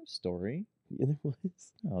 There's no story. Yeah, there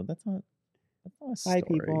was. No, that's not a story.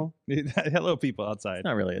 Hi, people. Hello, people outside. It's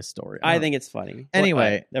not really a story. I think it's funny.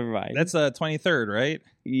 Anyway, Never mind. That's 23rd, right?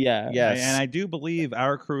 yeah. Yes. And I do believe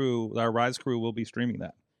our Rise crew, will be streaming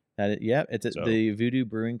that. It's at So- the Voodoo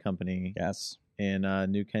Brewing Company Yes, in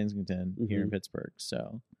New Kensington here in Mhm. Pittsburgh.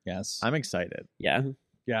 So yes. I'm excited. Yeah.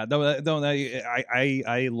 Yeah, I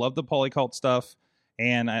love the polycult stuff,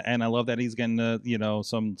 and I love that he's getting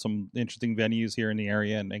some interesting venues here in the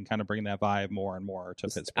area and kind of bringing that vibe more and more to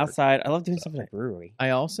Pittsburgh. Outside, I love doing stuff in a brewery.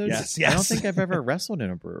 I also Yes, I don't yes. think I've ever wrestled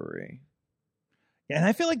in a brewery. Yeah, and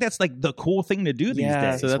I feel like that's like the cool thing to do these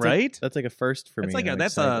Yeah. days, So that's right? that's like a first for That's me. like and I'm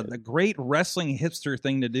that's excited. a great wrestling hipster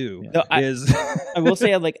thing to do. Yeah. No, I- is I will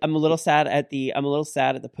say, I'm a little sad at the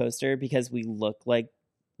poster because we look like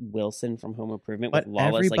Wilson from Home Improvement with but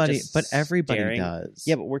Lawless. everybody staring. does.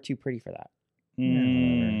 Yeah, but we're too pretty for that.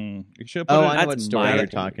 You should put Oh, it, I know that's what story my you're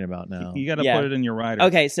opinion. talking about now. you got to Yeah. put it in your rider.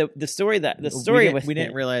 Okay, so the story we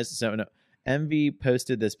didn't realize. So no, MV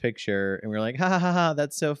posted this picture and we were like, ha ha ha ha,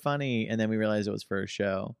 that's so funny. And then we realized it was for a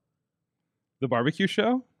show. The barbecue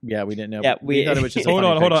show. Yeah, we didn't know. Yeah, we we- thought it was just. a Hold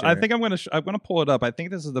funny on. I picture. think I'm gonna pull it up. I think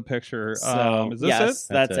this is the picture. So, Is this yes,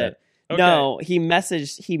 it? that's That's it. Okay. No, he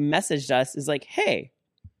messaged us. Is like, hey,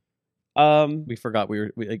 we forgot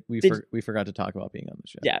we forgot to talk about being on the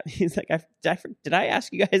show. yeah. He's like, did I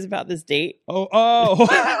ask you guys about this date? Oh.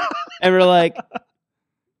 And we're like,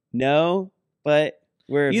 no, but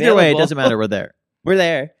we're Either way, it available. doesn't matter. We're there. We're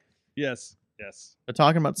there. Yes. We're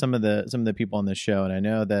talking about some of the people on this show, and I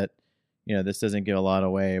know that this doesn't give a lot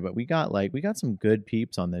away, but we got some good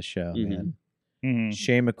peeps on this show, Mhm. man. Mhm.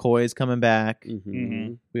 Shay McCoy's coming back.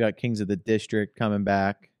 Mhm. We got Kings of the District coming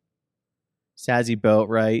back. Sazzy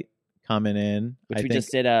Boatwright coming in. Which I we think,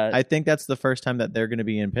 just did. I think that's the first time that they're going to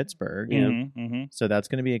be in Pittsburgh. Yeah. Mhm. So that's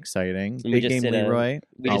going to be exciting. we Big just Game did a- Leroy.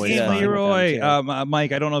 we just always did a- Big Game fun. Leroy, with them,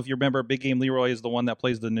 Mike. I don't know if you remember. Big Game Leroy is the one that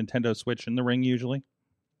plays the Nintendo Switch in the ring usually.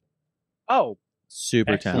 Oh,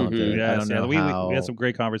 Super Excellent. talented. I don't know we how. had some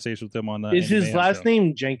great conversations with him on that. is his last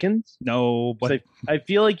name Jenkins? No, but I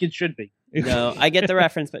feel like it should be. No, I get the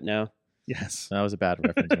reference, but no, yes. That was a bad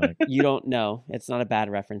reference, Mike. you don't know. It's not a bad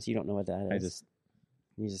reference. You don't know what that is.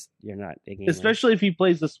 I just you're not digging. Especially if he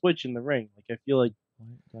plays the switch in the ring. Like I feel like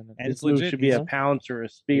And his it's move legit. should be a Leroy pounce or a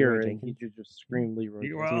spear, Leroy and he Jenkins. should just scream Leroy.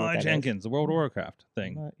 Leroy see what that Jenkins, the World of Warcraft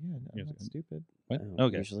thing. I'm Yes. not stupid. What? Oh,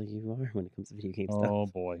 Okay. Usually you are when it comes to video game stuff. Oh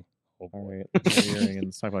boy. Oh All boy. right, let's get and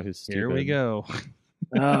let's talk about who's stupid. Here we go.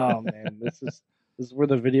 Oh man, this is where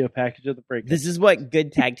the video package of the break. This is what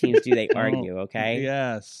good tag teams do. They argue, okay?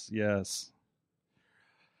 Yes.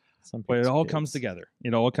 Some But it people's all kids. comes together.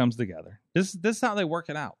 It all comes together. This is how they work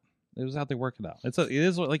it out. This is how they work it out. It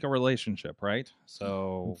is like a relationship, right?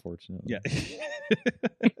 So Unfortunately, yeah.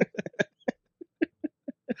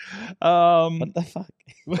 What the fuck?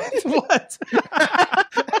 what?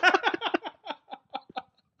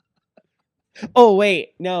 Oh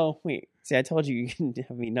wait, no, wait. See, I told you you can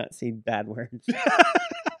have me not say bad words.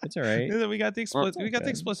 It's all right. We got the explicit. We got the Okay.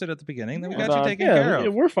 explicit at the beginning. Then we Yeah. got you taken care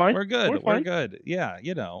of. We're fine. We're good. We're We're fine. good. Yeah,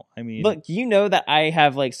 I mean, Look, you know that I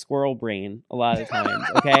have like squirrel brain a lot of times.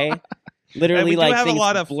 Okay, and literally we do like have a things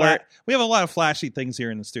lot of blur. we have a lot of flashy things here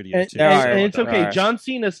in the studio And, too. There and- are. and it's There okay. are. John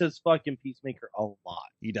Cena says fucking Peacemaker a lot.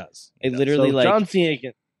 He does. I literally So like John Cena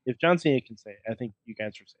can. If John Cena can say it, I think you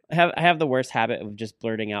guys are saying. I have the worst habit of just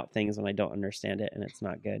blurting out things when I don't understand it and it's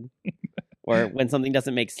not good, or when something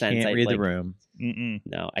doesn't make sense. Can't I read like, the room. Mm-mm.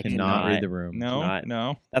 No, I Cannot cannot read the room. No, Not.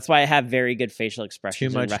 no. That's why I have very good facial Too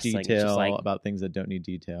expressions in much wrestling. It's detail just like about things that don't need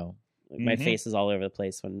detail. my Mhm. face is all over the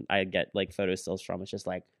place when I get like photo stills from. It's just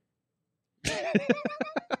like my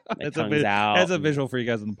That's tongue's out. That's a visual for you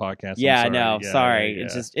guys in the podcast. I'm Yeah, I sorry. know. Yeah, Sorry, yeah.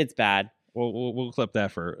 it's just it's bad. We'll clip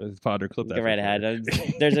that for Potter. Clip that. Go for right ahead.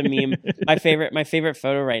 Potter. There's a meme. My favorite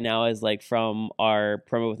photo right now is like from our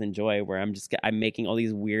promo with Enjoy, where I'm making all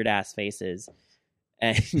these weird ass faces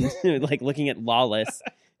and like looking at Lawless,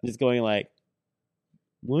 just going like,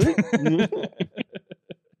 what?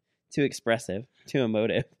 Too expressive, too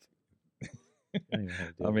emotive. I don't even know how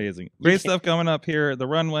to do it. Amazing. Great stuff coming up here. The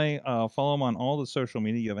Runway. Follow them on all the social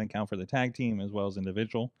media. You have an account for the tag team as well as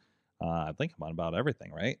individual. I think I'm on about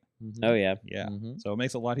everything, right? Mhm. Oh yeah, Yeah. Mhm. So it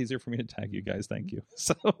makes it a lot easier for me to tag you guys. Thank you.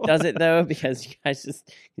 So does it though? Because you guys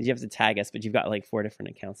you have to tag us, but you've got like 4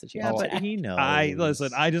 different accounts that you Yeah, have to but tag. he knows.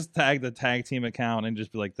 I just tag the tag team account and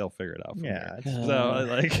just be like, they'll figure it out. From Yeah. there. it's- So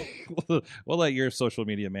like we'll let your social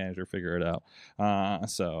media manager figure it out.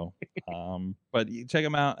 But you check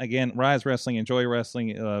them out again. Rise Wrestling, Enjoy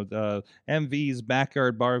Wrestling, MV's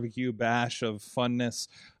Backyard Barbecue Bash of Funness.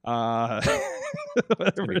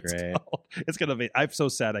 Whatever be it's great. called. It's gonna be. I'm so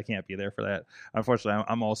sad I can't be there for that. Unfortunately,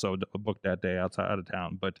 I'm also booked that day out of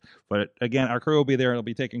town. But again, our crew will be there. It'll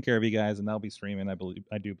be taking care of you guys, and they'll be streaming. I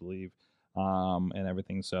do believe, and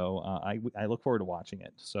everything. So I look forward to watching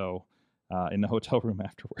it. So. In the hotel room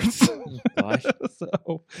afterwards. Gosh.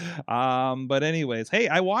 So, but anyways, hey,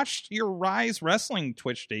 I watched your Rise Wrestling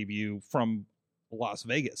Twitch debut from Las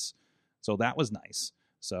Vegas, so that was nice.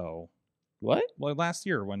 So, What? well, last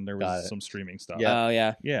year when there Got was it. some streaming stuff. Yeah. Oh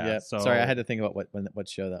yeah. yeah. Yeah. So, Sorry, I had to think about what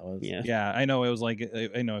show that was. Yeah. Yeah, I know it was like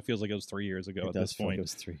I know it feels like it was 3 years ago It at does this feel like point. it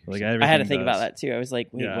was 3 years. Like ago. I had to everything think about does. that too. I was like,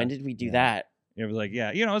 wait, Yeah. when did we do Yeah. that? It was like,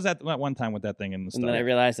 yeah, it was that one time with that thing in the And stuff. then I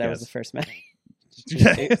realized that was Yes. the first match.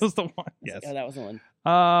 Yeah, it was the one. I was Yes. like, oh, that was the one.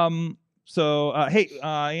 So hey,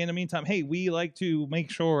 in the meantime, hey, we like to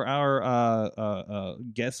make sure our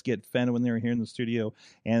guests get fed when they're here in the studio,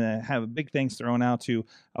 and have a big thanks thrown out to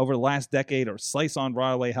over the last decade or Slice on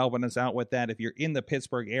Broadway helping us out with that. If you're in the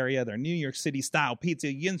Pittsburgh area, their New York City style pizza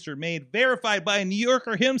Yinzer made, verified by a New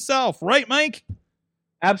Yorker himself, right, Mike?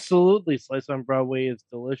 Absolutely, Slice on Broadway is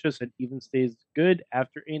delicious and even stays good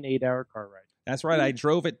after an 8-hour car ride. That's right. I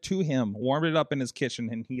drove it to him, warmed it up in his kitchen,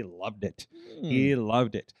 and he loved it. Hmm. He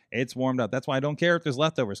loved it. It's warmed up. That's why I don't care if there's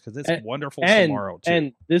leftovers, because it's And- wonderful And tomorrow too.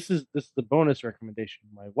 and this is the bonus recommendation.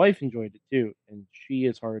 My wife enjoyed it too, and she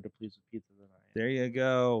is harder to please with pizza than I am. There you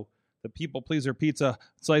go. The People Pleaser Pizza,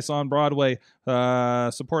 Slice on Broadway,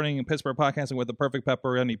 supporting Pittsburgh podcasting with the perfect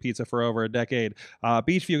pepperoni pizza for over a decade.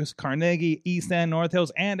 Beachview, Carnegie, East End, North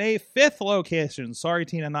Hills, and a 5th location. Sorry,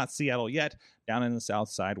 Tina, not Seattle yet. Down in the South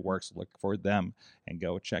Side Works. Look for them and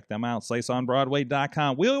go check them out.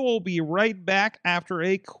 SliceOnBroadway.com. We will be right back after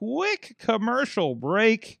a quick commercial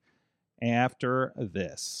break after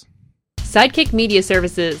this. Sidekick Media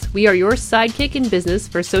Services. We are your sidekick in business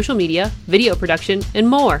for social media, video production, and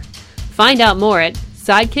more. Find out more at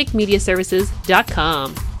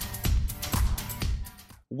sidekickmediaservices.com.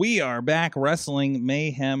 We are back, Wrestling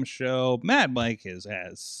Mayhem Show. Mad Mike is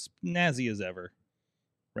as snazzy as ever,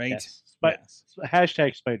 right? Yes. Yes.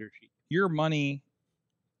 Hashtag spider sheet. Your money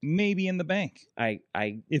may be in the bank, I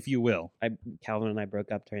if you will. Calvin and I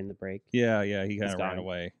broke up during the break. Yeah, he kind He's of ran gone.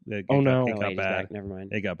 away. Oh, no. It Oh, wait, got he's bad. back. Never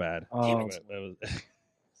mind. It got bad. Oh. It was-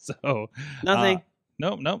 so Nothing.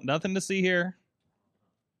 nope, nothing to see here.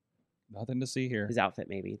 Nothing to see here. His outfit,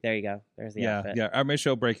 maybe. There you go. There's the Yeah, outfit. yeah. Our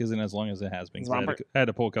show break isn't as long as it has been. 'Cause Robert. I had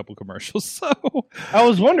to pull a couple commercials. So, I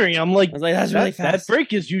was wondering. I'm like, I was like, that's really that fast.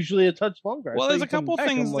 break is usually a touch longer. I well, thought there's you a couple come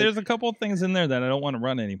back. things. I'm like, There's a couple things in there that I don't want to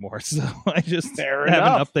run anymore. So I just Fair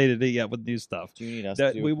haven't enough. updated it yet with new stuff. Do you need us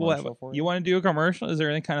That to do we a will have. commercial for You want to do a commercial? Is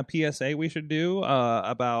there any kind of PSA we should do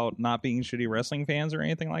about not being shitty wrestling fans or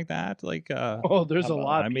anything like that? Like, oh, there's How a about-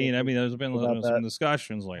 lot. I of mean, people. there's been about some that.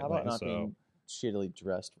 discussions How lately. about not So, being shittily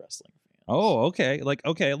dressed wrestling fans? oh, okay. Like,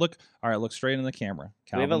 okay, look. All right, look straight in the camera.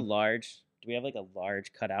 Do we have a Calvin. large? Do we have like a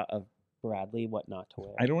large cutout of Bradley what not to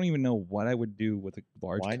wear. I don't even know what I would do with a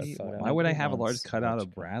large Why cut. do you- Why would I have a large wants cutout large of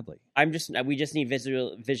cut? Bradley? We just need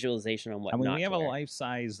visualization on what I mean, not we have to a wear. life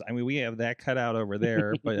size. I mean, we have that cutout over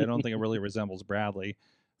there, but I don't think it really resembles Bradley.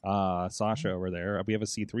 Sasha over there. We have a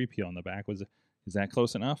C-3PO on the back. Is that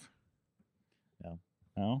close enough? No.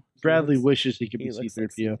 No. Bradley wishes he could He be looks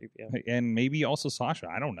like C-3PO. C-3PO. And maybe also Sasha.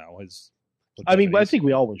 I don't know. I mean, I think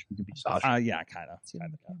we all wish we could be Sasha. Yeah, kind of. See it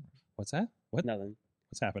on the camera. What's that? What? Nothing.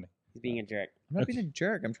 What's happening? He's being a jerk. I'm not being a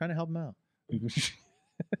jerk. I'm trying to help him out.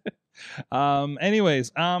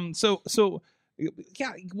 Anyways, so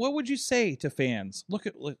yeah, what would you say to fans? Look,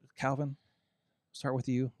 Calvin. Start with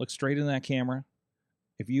you. Look straight in that camera.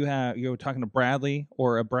 If you're talking to Bradley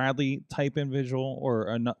or a Bradley type individual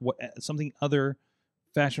or something other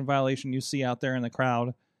fashion violation you see out there in the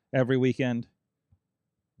crowd every weekend,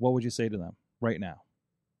 what would you say to them right now?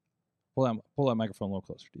 Pull that microphone a little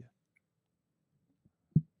closer to you.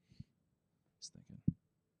 Just thinking.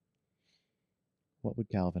 What would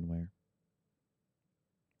Calvin wear?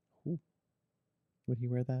 Ooh. Would he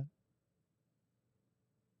wear that?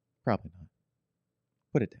 Probably not.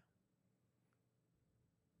 Put it down.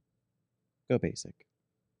 Go basic.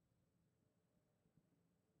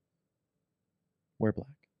 Wear black.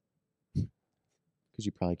 Because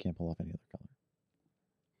you probably can't pull off any other color.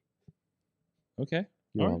 Okay.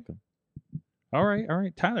 You're All right. welcome. All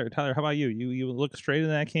right. Tyler, how about you? You look straight in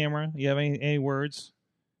that camera. You have any words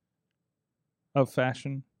of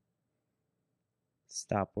fashion?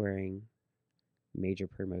 Stop wearing major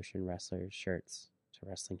promotion wrestlers' shirts to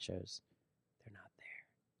wrestling shows. They're not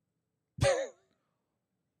there.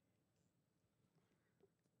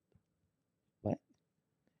 What?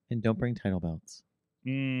 And don't bring title belts.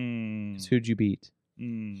 Mm. 'Cause who'd you beat?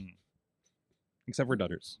 Except for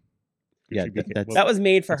Dutters. Yeah, She beat that's- That was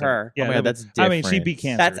made for That's all right. her. Yeah, Oh my God, that's I mean, she different. beat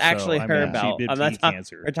cancer. That's actually so, I her mean, belt. She did I'm not beat talking.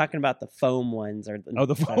 cancer. We're talking about the foam ones, or the, Oh,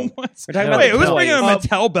 the foam ones. We're talking No, about Wait, the who's toys. bringing a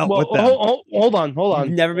Mattel belt with them? Hold on.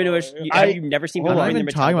 You've never been to a. You've never seen. I'm people not wearing even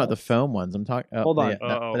the talking Mattel about the belts? foam ones. I'm talking. Hold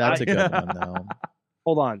on. That's a good one though.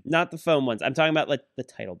 Hold on. Not the foam ones. I'm talking about like the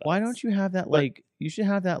title belts. Why don't you have that like? You should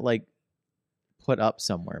have that like put up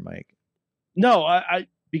somewhere, Mike. No, I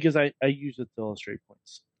because I use it to illustrate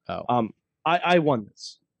points. Oh, I won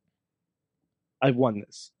this. I won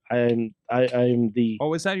this. I'm the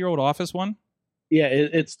Oh, is that your old office one?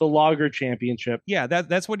 it's the Lager Championship. Yeah,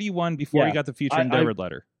 that's what he won before he Yeah. got the future I- endeavored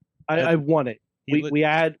letter. I won it. He We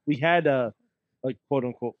had a like quote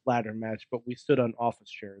unquote ladder match, but we stood on office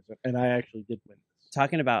chairs, and I actually did win this.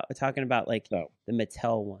 talking about like So the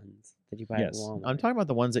Mattel ones that you buy Yes. at Walmart? I'm talking about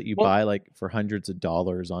the ones that you Well- buy like for hundreds of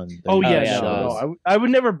dollars on. The oh yeah, yeah, no, I would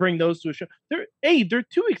never bring those to a show. They're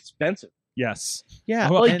too expensive. Yes. Yeah,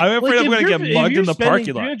 Well, and- I'm afraid I'm going to get mugged in the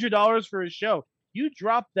parking lot. $300 for a show. You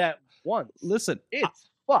drop that once. Listen, It's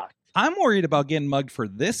fucked. I'm worried about getting mugged for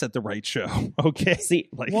this at the right show. Okay. See,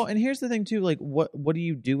 Like, well, and here's the thing too. Like, what do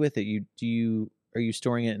you do with it? Are you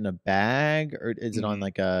storing it in a bag, or is it on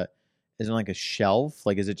like a shelf?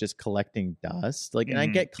 Like, is it just collecting dust? Like, and I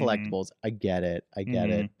get collectibles. I get it.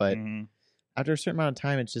 But after a certain amount of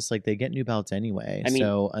time, it's just like they get new belts anyway. I mean-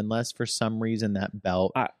 so unless for some reason that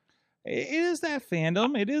belt, it is that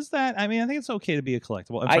fandom. It is that. I mean, I think it's okay to be a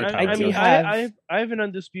collectible. I'm I- sorry, I Tyler, do go mean, ahead. I have an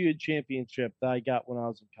undisputed championship that I got when I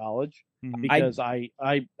was in college Mhm. because I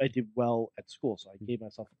did well at school, so I gave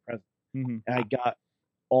myself a present. Mhm. And I got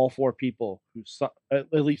all four people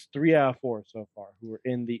at least 3 out of 4 so far who were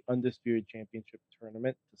in the undisputed championship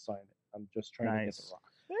tournament to sign it. I'm just trying to get Nice. the rock.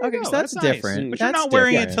 There you Okay, go. so that's nice. different. But you're That's not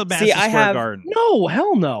wearing different. it to Madison See, I Square have- Garden. No,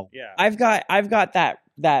 hell no. Yeah. I've got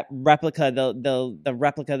that replica, the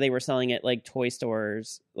replica they were selling at like toy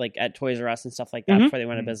stores, like at Toys R Us and stuff like that Mhm. before they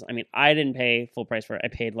went out of business. I mean, I didn't pay full price for it. I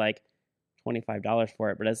paid like $25 for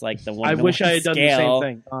it, but it's like the one. I to wish one I had done the scale. same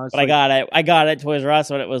thing. But Honestly. I got it at Toys R Us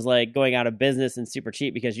when it was like going out of business and super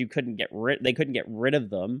cheap because they couldn't get rid of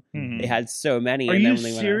them. Mhm. They had so many. Are and you then when they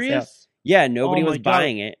went on sale- serious? Yeah, nobody Oh was my God.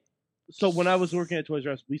 buying it. So when I was working at Toys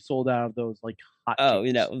R Us, we sold out of those like hot. Oh,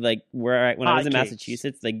 you know, like when I was in Hotcakes.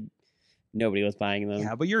 Massachusetts, like nobody was buying them.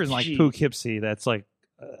 Yeah, but you're in like Gee. Poughkeepsie. That's like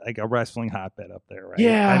a wrestling hotbed up there, right?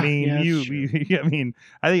 Yeah, I mean, yeah, that's I mean,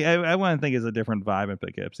 I think I want to think it's a different vibe in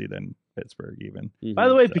Poughkeepsie than Pittsburgh, even. Mhm. By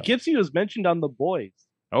the way, So. Poughkeepsie was mentioned on The Boys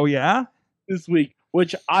Oh yeah, this week,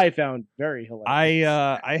 which I found very hilarious.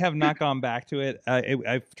 I have not gone back to it.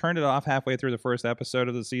 I've turned it off halfway through the first episode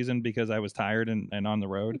of the season because I was tired and on the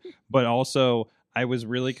road. But also, I was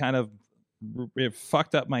really kind of it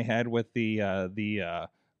fucked up my head with the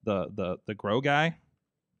grow guy.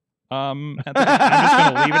 I'm just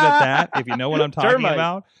gonna leave it at that. If you know what I'm talking Termite.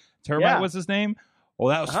 about, Termite Yeah. was his name. Well,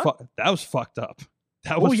 that was Uh-huh. that was fucked up.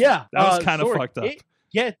 That Oh was yeah, that was kind of Sorg, fucked up.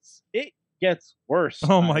 gets worse.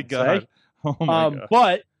 Oh I my would god. say. Oh my god.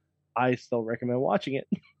 But I still recommend watching it.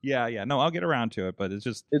 Yeah. No, I'll get around to it, but it's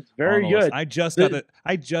just It's on very the list. good. I just The-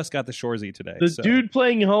 got the Shorzy today. The so. dude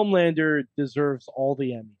playing Homelander deserves all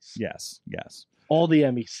the Emmys. Yes. All the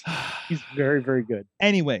Emmys. He's very, very good.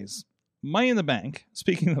 Anyways, Money in the Bank.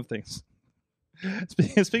 Speaking of things.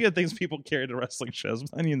 Speaking of things people carry to wrestling shows,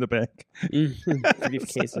 Money in the Bank.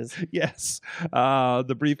 Briefcases. Yes.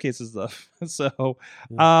 The briefcases stuff. So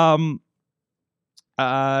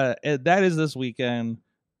that is this weekend.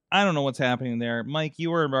 I don't know what's happening there. Mike,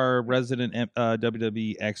 you are our resident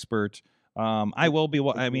WWE expert. I will be.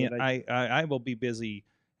 I mean, I will be busy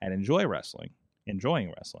and enjoying wrestling.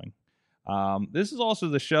 This is also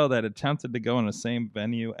the show that attempted to go in the same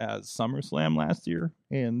venue as SummerSlam last year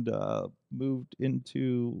and moved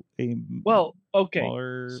into a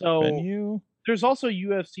smaller So venue. there's also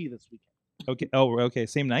UFC this weekend. Okay. Oh, okay.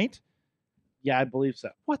 Same night. Yeah, I believe so.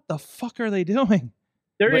 What the fuck are they doing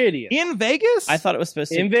They're Wait, idiots. in Vegas? I thought it was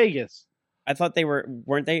supposed to. In Vegas. I thought they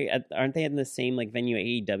weren't they? Aren't they in the same like venue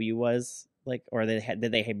AEW was like, or did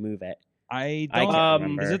they move it? I I don't. can't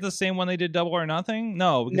remember. Is it the same one they did Double or Nothing?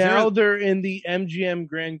 No. Because Now they're in the MGM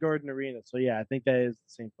Grand Garden Arena. So yeah, I think that is the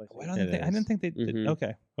same place. I It didn't think they did. Mhm.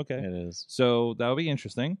 Okay. It is. So that would be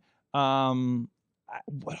interesting.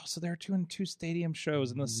 What else? They're doing 2 stadium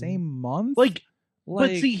shows in the same month. But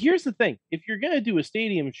see, here's the thing: if you're gonna do a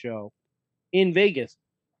stadium show in Vegas,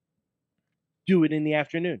 do it in the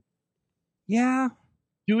afternoon. yeah.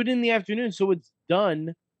 Do it in the afternoon, so it's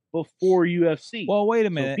done before UFC. Well, wait a so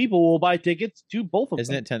minute. people will buy tickets to both of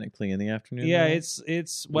Isn't them. it technically in the afternoon? Yeah, though? it's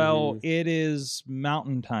Mhm. it is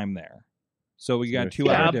mountain time there. So we got There's 2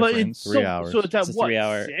 three hour Yeah, but difference. it's 3 hours. So it's at It's a what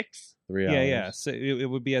 3-hour 6? 3 hours. Yeah. So it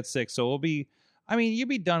would be at 6. So it'll be. I mean, you'd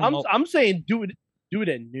be done. I'm saying do it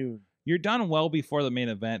at noon. You're done well before the main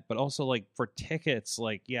event, but also like for tickets,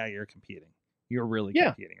 like you're competing. You're really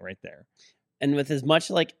competing right there. And with as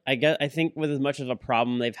much like I think with as much of a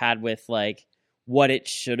problem they've had with like what it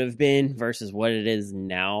should have been versus what it is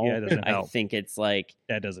now, Yeah, it doesn't I help. think it's like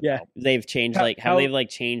That doesn't Yeah. help. they've changed How- like how how- they've like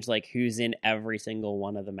changed like who's in every single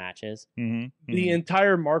one of the matches. Mm-hmm. The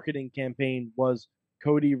entire marketing campaign was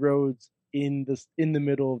Cody Rhodes in the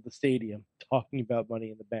middle of the stadium talking about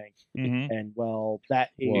Money in the Bank, Mm-hmm. and well,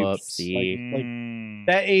 that aged Whoopsie. like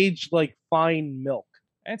that aged like fine milk.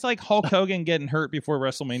 It's like Hulk Hogan getting hurt before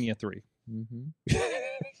WrestleMania 3. Mm-hmm.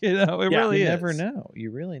 You know, it Yeah, really You is. never know.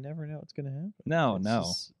 You really never know what's going to happen. No, It's no.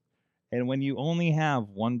 just- And when you only have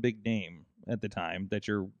one big name at the time that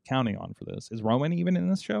you're counting on for this, is Roman even in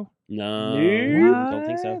this show? No, Nope. don't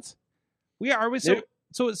think so. What? We are. So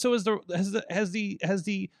Nope. so is has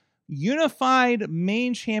the unified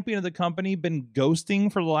main champion of the company been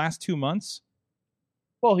ghosting for the last 2 months?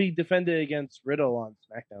 Well, he defended against Riddle on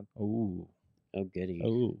SmackDown. Oh, Oh goody.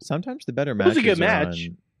 oh. Sometimes the better It matches was a good are match.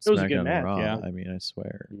 on It was a good SmackDown and match, Raw. yeah. I mean, I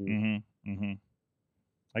swear. Mm-hmm. Mm-hmm.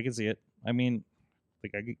 I can see it. I mean,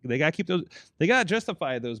 they got to keep those. They got to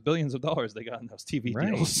justify those billions of dollars they got in those TV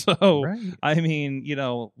Right. deals. So Right. I mean,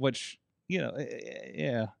 which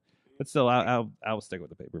yeah. But still, I'll stick with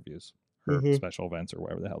the pay-per-views or special events or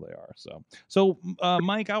whatever the hell they are. So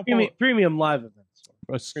Mike, I'll Premium live events.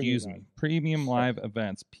 excuse me, premium live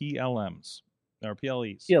events, PLMs or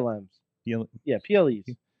PLEs. PLMs. PL, Yeah, PLEs.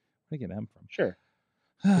 where do you get them from? Sure.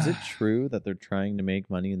 Is it true that they're trying to make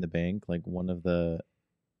Money in the Bank like one of the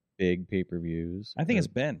big pay-per-views? I think Or- it's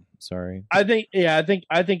Ben. Sorry. I think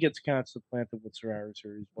it's kind of supplanted with Survivor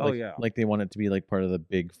Series. Oh yeah. Like they want it to be like part of the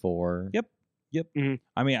big four. Yep. Mhm.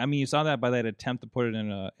 I mean, you saw that by that attempt to put it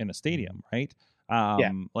in a stadium, right?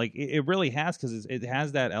 Yeah. Like it really has, because it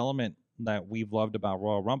has that element that we've loved about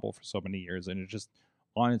Royal Rumble for so many years, and it just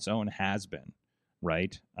on its own has been,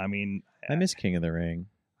 right? I mean, I miss King of the Ring.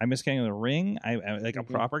 I miss King of the Ring. I like a Mhm.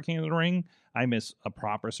 proper King of the Ring. I miss a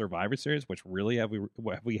proper Survivor Series, which really have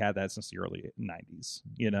we had that since the early 90s.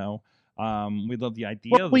 You know, we love the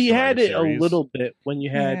idea. Well, of the we Survivor had it Series. a little bit when you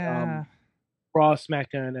had Yeah. Raw,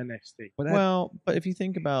 SmackDown, and NXT. But that- Well, but if you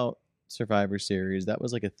think about Survivor Series, that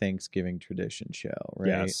was like a Thanksgiving tradition show, right?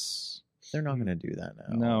 yes, They're not going to do that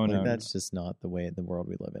now. No, Like, no, that's just not the way the world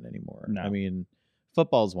we live in anymore. No. I mean,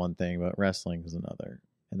 football's one thing, but wrestling is another,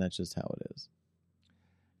 and that's just how it is.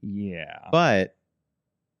 yeah. But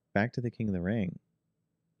back to the King of the Ring.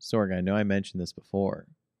 Sorg, I know I mentioned this before.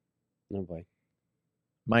 Oh boy.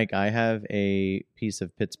 Mike, I have a piece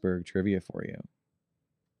of Pittsburgh trivia for you.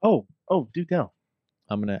 Oh, do tell.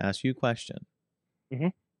 I'm going to ask you a question.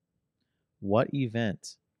 Mhm. What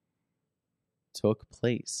event took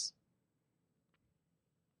place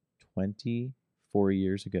 24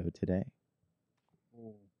 years ago today?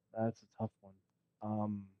 Oh, that's a tough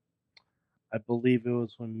one. I believe it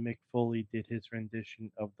was when Mick Foley did his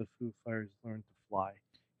rendition of the Foo Fighters' "Learn to Fly."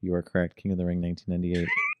 You are correct. King of the Ring, 1998,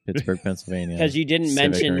 Pittsburgh, Pennsylvania. Because you didn't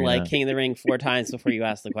Civic mention Arena. like King of the Ring 4 times before you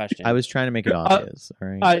asked the question. I was trying to make it obvious. All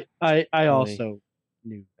right. I also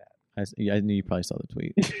knew that. I knew you probably saw the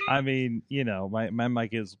tweet. I mean, my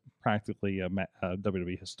Mike is practically a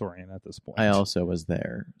WWE historian at this point. I also was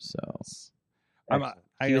there, so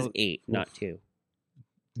He was 8, not 2.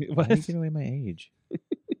 What? don't give away my age.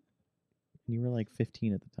 You were like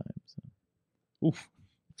 15 at the time. So. Oof.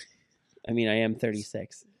 I mean, I am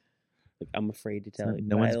 36. Like, I'm afraid to It's tell not- you.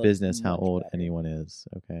 no but I one's look business how much old better. anyone is.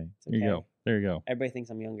 Okay, It's There you okay. go. There you go. Everybody thinks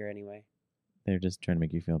I'm younger anyway. they're just trying to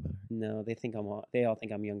make you feel better. No, they all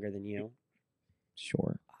think I'm younger than you.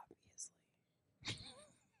 Sure. Obviously.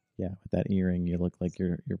 Yeah, with that earring, you look like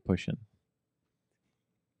you're pushing.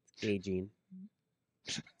 Gay gene.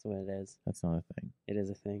 That's what it is. That's not a thing. It is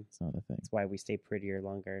a thing. It's not a thing. That's why we stay prettier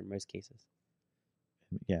longer in most cases.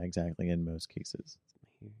 Yeah, exactly. In most cases.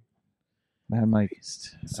 Man, Mike.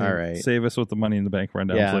 All right. Save us with the Money in the Bank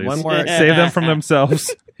rundown, Yeah, please. one more- Save them from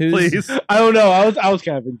themselves, Who's please. I don't know. I was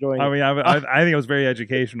kind of enjoying I it. mean, I think it was very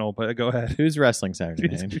educational, but go ahead. who's wrestling Saturday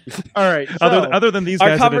night? All right. So, Other than these Our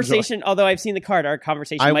guys, that enjoy- conversation, although I've seen the card, our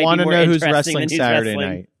conversation I might want be to more know who's interesting wrestling than who's Saturday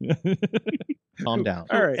wrestling. night. Calm down.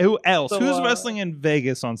 all right. Who else? So, Who's wrestling in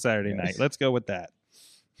Vegas on Saturday night? Let's go with that.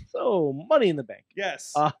 So, Money in the Bank.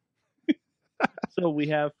 Yes. So we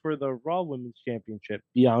have for the Raw Women's Championship,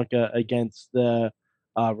 Bianca against the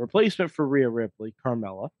replacement for Rhea Ripley,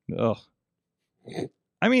 Carmella. Ugh.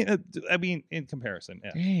 I mean, in comparison,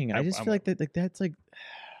 yeah. Dang, I just I'm- feel like that's like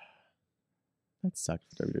that sucked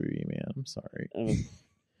for WWE, man. I'm sorry.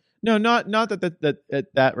 No, not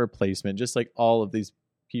that replacement. Just like all of these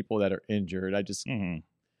people that are injured. I just Mhm.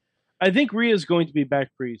 I think Rhea's going to be back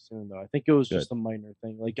pretty soon, though. I think it was Good. just a minor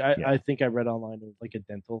thing. Like Yeah. I think I read online it was like a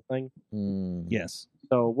dental thing, Yes.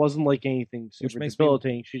 so it wasn't like anything Which super makes me-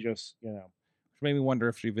 debilitating. She just, Which made me wonder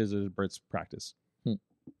if she visited Britt's practice. Hmm.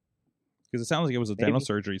 Because it sounds like it was a Maybe. dental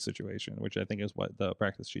surgery situation, which I think is what the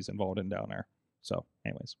practice she's involved in down there. So,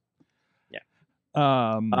 anyways. Yeah.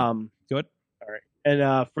 Good. All right.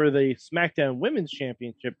 And for the SmackDown Women's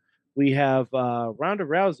Championship, we have Ronda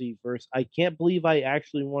Rousey versus, I can't believe I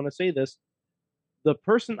actually want to say this, the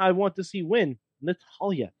person I want to see win,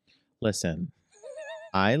 Natalya. listen.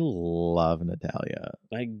 I love Natalia.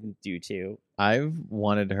 I do too. I've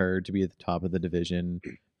wanted her to be at the top of the division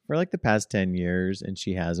for like the past 10 years, and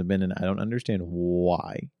she hasn't been, and I don't understand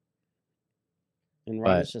why. And But,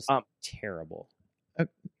 Ronda's just um, terrible.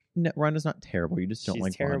 No, Ronda's not terrible. You just don't She's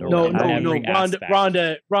like terrible Ronda. No, in no, every no. aspect.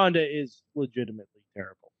 Ronda is legitimately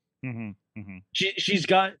terrible. Mm-hmm. Mm-hmm. She's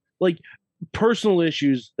got like personal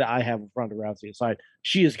issues that I have with Ronda Rousey aside.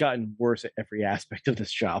 She has gotten worse at every aspect of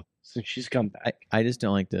this job since she's come back. I just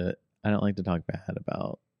don't like to. I don't like to talk bad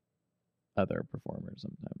about other performers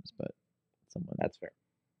sometimes, but someone. That's fair.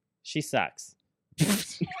 She sucks.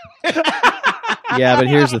 Yeah, but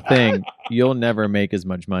here's the thing: you'll never make as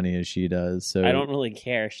much money as she does. So I don't really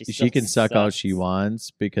care. She she can suck all she sucks.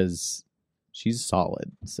 wants because she's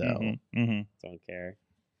solid. So Mm-hmm. Mm-hmm. Don't care.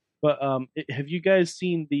 But have you guys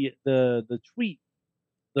seen the tweet?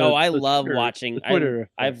 I the love Twitter- watching. the Twitter.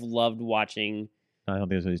 I've loved watching. I don't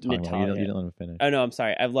think that's what he's talking about. You Natalia. didn't let him finish. Oh no, I'm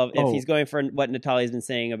sorry. I've loved. Oh. If he's going for what Natalia's been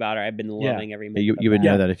saying about her, I've been Yeah. loving every Yeah, minute. you of would that.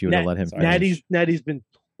 know that if you would have Nat- let him Sorry. finish. Natty's been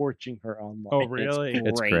torching her online. Oh, really?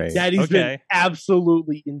 It's great. Natty's been Okay.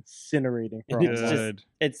 absolutely incinerating her It's online.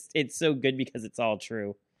 just- It's so good because it's all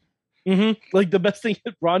true. Like the best thing,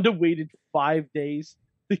 Rhonda waited 5 days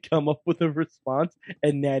to come up with a response,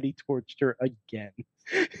 and Natty torched her again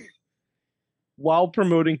while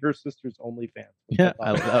promoting her sister's OnlyFans. Yeah,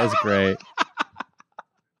 that was great.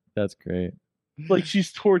 That's great. Like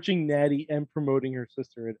she's torching Natty and promoting her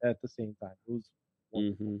sister at the same time. It was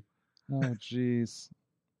hmm Oh, jeez.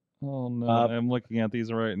 Oh, no. Uh, I'm looking at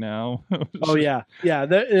these right now. oh yeah,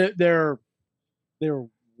 they're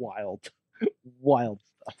wild, wild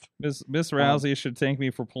stuff. Miss Rousey should thank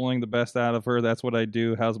me for pulling the best out of her. That's what I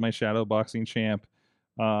do. How's my shadow boxing champ?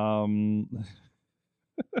 Real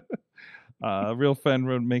fun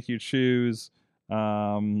would make you choose.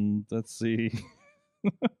 Let's see.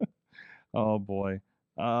 Oh boy.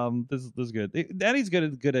 This is good. Natty's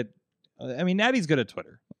good at. I mean, Natty's good at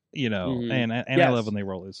Twitter. You know, Mhm. and I Yes. love when they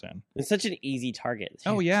roll this in. It's such an easy target.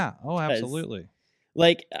 Oh yeah. Oh, Because- absolutely.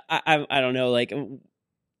 Like I don't know. Like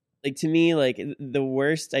to me, like the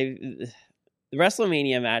worst. The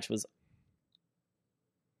WrestleMania match was.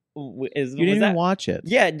 You didn't even watch it.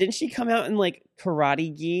 Yeah, didn't she come out in like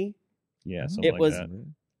karate gi? Yeah. Oh. Something It like was- that.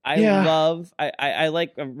 I Yeah. love. I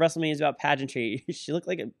like WrestleMania is about pageantry. She looked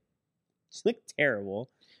terrible.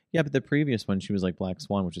 Yeah, but the previous one, she was like Black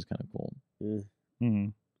Swan, which is kind of cool. Mm-hmm.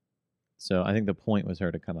 So I think the point was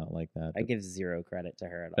her to come out like that. I give zero credit to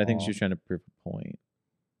her at But all. I think she was trying to prove a point.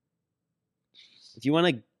 If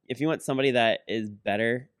you want somebody that is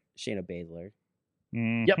better, Shayna Baszler.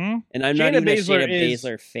 Yep. And I'm Shayna not even Baszler a Shayna is-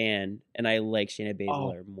 Baszler fan, and I like Shayna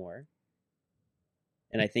Baszler more.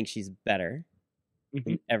 And I think she's better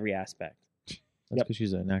in every aspect. That's because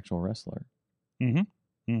she's an actual wrestler.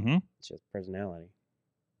 Mm-hmm. Mm-hmm. It's just personality.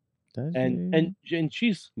 Does And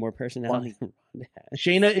she's More personality than Ronda has.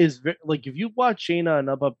 Shayna is like, if you watch Shayna on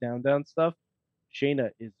Up Up Down Down stuff,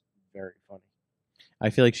 Shayna is very funny. I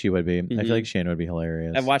feel like she would be. I Mhm. feel like Shayna would be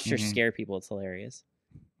hilarious. I've watched her Mhm. scare people. It's hilarious.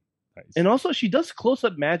 Nice. And also, she does close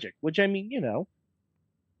up magic, which I mean,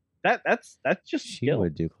 that's just She skill.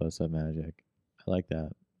 would do close up magic. I like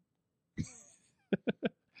that.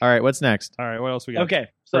 All right, what's next? All right, what else we got? Okay,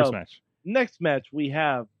 so First match. next match we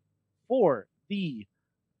have for the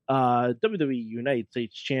WWE United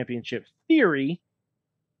States Championship, Theory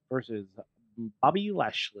versus Bobby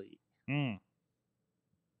Lashley. Mm.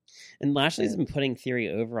 And Lashley's been putting Theory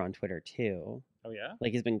over on Twitter too. Oh yeah.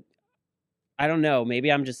 Like he's been. I don't know.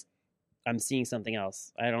 Maybe I'm seeing something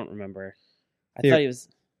else. I don't remember. I Theory- thought he was.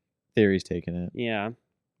 Theory's taking it. Yeah.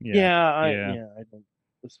 I don't.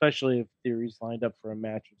 Especially if Theory's lined up for a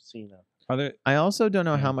match with Cena. Are there? I also don't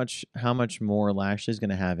know Yeah. how much more Lashley's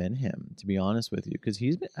going to have in him, to be honest with you, because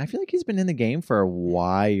I feel like he's been in the game for a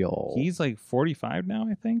while. He's like 45 now,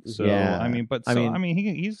 I think. So Yeah. I mean, but I so, mean-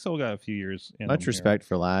 he's still got a few years. In Much him respect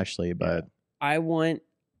for Lashley, but I want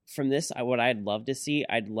from this. What I'd love to see.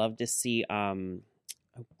 I'd love to see.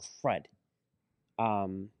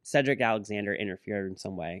 Cedric Alexander interfere in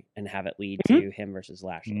some way and have it lead to him versus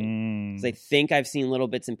Lashley. Here. Mm. 'Cause I think I've seen little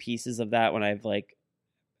bits and pieces of that when I've like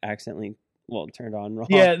accidentally turned on Raw.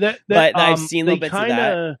 Yeah, But I've seen little bits of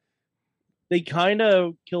that. They kind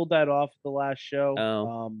of killed that off the last show.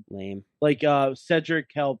 Oh. Lame. Like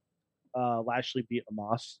Cedric helped Lashley beat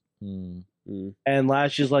Amos, Mm. and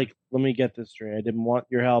Lashley's like, "Let me get this straight. I didn't want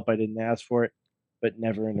your help. I didn't ask for it, but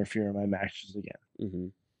never interfere in my matches again." hmm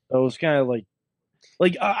So it was kind of like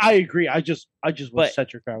I agree. I just wish But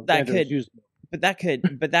Cedric Alexander could- was used more. But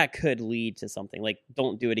that could lead to something like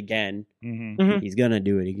don't do it again. Mm-hmm. He's gonna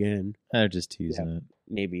do it again. they're just teasing it.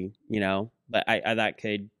 Maybe but I that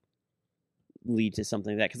could lead to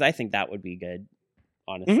something like that because I think that would be good,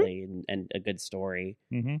 honestly, and a good story.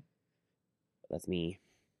 Mm-hmm. That's me.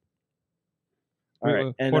 All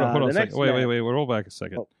right, and hold on the a next second. Wait. match- Roll back a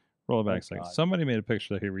second. Oh. Roll it back Oh, a second. God. Somebody made a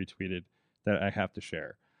picture that he retweeted that I have to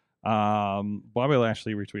share. Bobby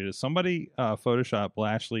Lashley retweeted. Somebody photoshopped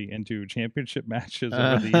Lashley into championship matches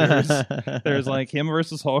over the years. There's like him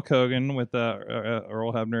versus Hulk Hogan with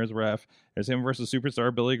Earl Hebner as ref. There's him versus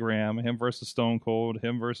Superstar Billy Graham. Him versus Stone Cold.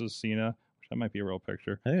 Him versus Cena. That might be a real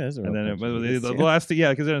picture. I think that's a And real then picture. the last,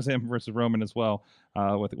 because there's him versus Roman as well,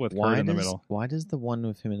 with Kurt in the middle. Why does the one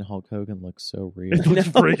with him and Hulk Hogan look so real? It looks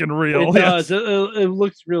freaking real. It yes. does. It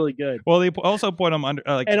looks really good. Well, they also put him under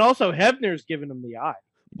like. And also, Hebner's giving him the eye.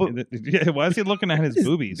 Why is he looking at his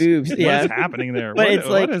boobies? Boobs, What yeah. is happening there? But What- it's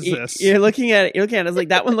like what is this? you're looking at it. It's like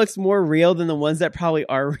that one looks more real than the ones that probably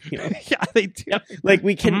are real. Yeah, they do. Like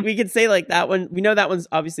we can say like that one. We know that one's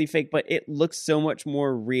obviously fake, but it looks so much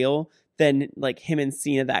more real than like him and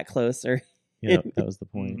Cena that close. Or Yeah, that was the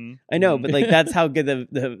point. Mhm. I know, but like that's how good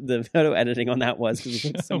the photo editing on that was because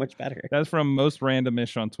it looks so much better. That's from Most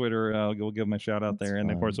Randomish on Twitter. We'll give him a shout out That's there, and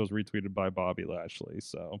of course, it fun. was retweeted by Bobby Lashley.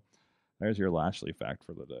 So there's your Lashley fact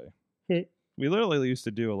for the day. We literally used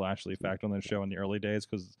to do a Lashley fact on the show in the early days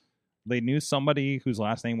because they knew somebody whose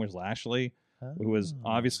last name was Lashley, who was Oh.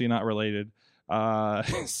 obviously not related.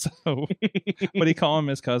 So, but he called him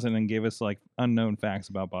his cousin and gave us like unknown facts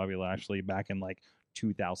about Bobby Lashley back in like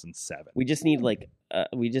 2007. We just need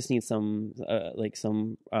some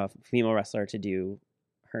female wrestler to do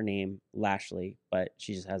her name Lashley, but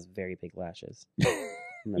she just has very big lashes.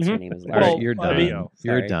 And that's her name is All Lashley. right, you're I done. mean-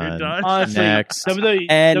 You're Sorry. done. Honestly, Next. WWE,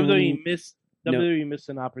 And WWE missed no. WWE missed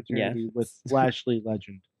an opportunity with Lashley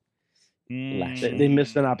Legend. They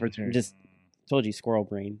missed an opportunity. Just told you, squirrel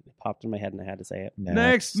brain. It popped in my head and I had to say it.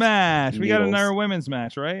 Next match, we got Needles. another women's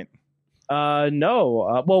match, right?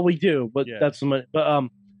 No. Well, we do, but Yeah. that's some. But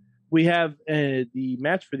we have the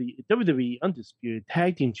match for the WWE Undisputed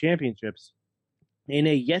Tag Team Championships in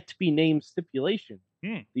a yet to be named stipulation.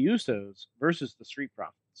 Hmm. The Usos versus the Street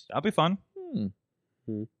Profits. That'll be fun.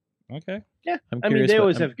 Hmm. Okay. Yeah, I'm I mean curious they what-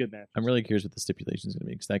 always I'm- have good matches. I'm really curious what the stipulation is going to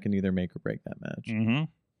be because that can either make or break that match. Mm-hmm.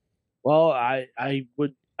 Well, I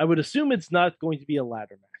would assume it's not going to be a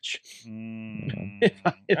ladder match. If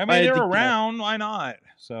I I mean, had they're to guess. around. Why not?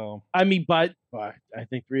 So I mean, but I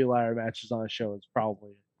think 3 ladder matches on a show is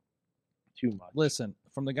probably too much. Listen,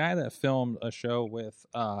 from the guy that filmed a show with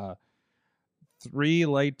 3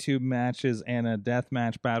 light tube matches and a death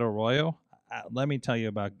match battle royal, let me tell you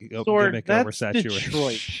about Sorg, gimmick that's oversaturation.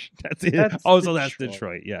 Detroit. That's it. That's So that's Detroit.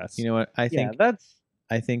 Detroit. Yes. You know what? I think that's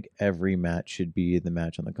I think every match should be the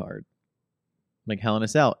match on the card. Like Hell in a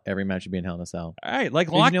Cell, every match should be in Hell in a Cell. All right, like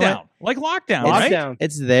Because you know Lockdown. Like Lockdown, right? lockdown.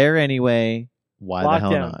 It's there anyway. Why the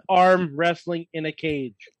hell Lockdown. not? Arm wrestling in a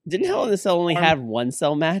cage. Didn't Hell in a Cell only Arm- have one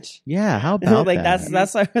cell match? Yeah, how about Like that?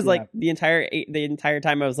 that's why I was Yeah. like the entire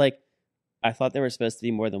time I was like, I thought there were supposed to be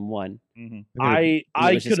more than one. Mhm. I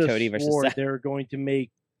was just could have Cody versus swore Seth. they were going to make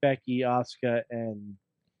Becky, Asuka, and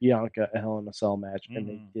Bianca a Hell in a Cell match, and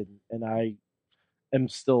they Mhm. didn't. And I am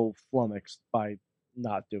still flummoxed by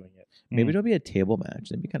not doing it. Maybe Mm. it'll be a table match.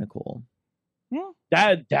 That'd be kind of cool.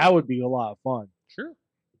 That would be a lot of fun. Sure.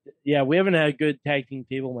 Yeah, we haven't had a good tag team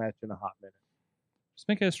table match in a hot minute. Just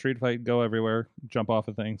make it a street fight, go everywhere, jump off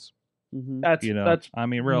of things. Mm-hmm. That's You know, that's I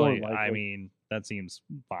mean, more really, likely. I mean, that seems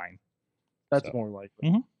fine. So. more likely.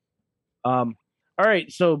 Mhm. All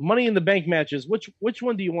right, so Money in the Bank matches. Which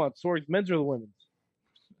one do you want? Swords, men's or the women's?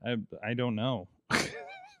 I don't know.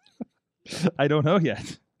 I don't know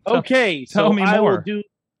yet. Okay, so tell me I more. will do.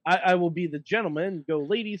 I will be the gentleman. And go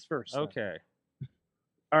ladies first. then. Okay.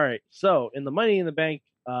 All right. So in the Money in the Bank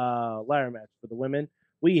ladder match for the women,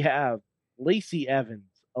 we have Lacey Evans,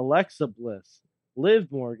 Alexa Bliss,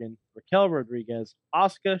 Liv Morgan, Raquel Rodriguez,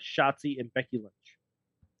 Asuka, Shotzi, and Becky Lynch.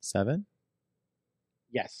 7?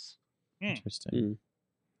 Yes, Interesting.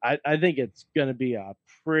 I think it's gonna be a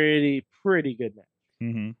pretty good match.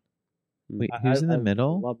 Mm-hmm. Wait, who's in the I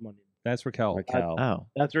middle? love Money. That's Raquel. Raquel. Oh,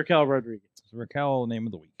 That's Raquel Rodriguez. Raquel, name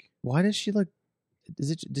of the week. why does she look?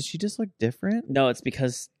 Does she just look different? No, it's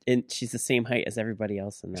because she's the same height as everybody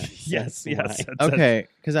else in that. Yes, That's yes. why. that's- Okay,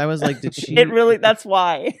 because I was like, did she? It really. That's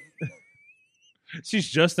why. She's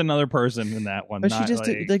just another person in that one. But she not just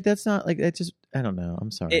like, that's not like that. Just I don't know.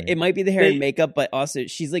 I'm sorry. It might be the hair They- and makeup, but also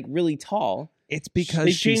she's like really tall. it's because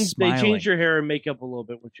They she's changed smiling. her hair and makeup a little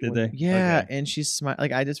bit when she Did went they? Yeah, Okay. and she's smart.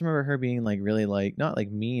 Like I just remember her being like really like not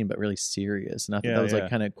like mean, but really serious. And I thought Yeah, that was yeah. like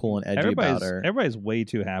kind of cool and edgy Everybody's about her. everybody's way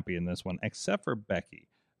too happy in this one, except for Becky.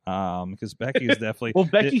 Because Becky is definitely Well,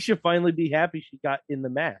 Becky should finally be happy she got in the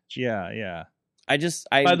match. Yeah. I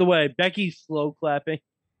By the way, Becky's slow clapping,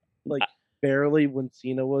 like barely when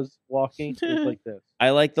Cena was walking. It was like this. I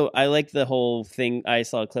like the whole thing. I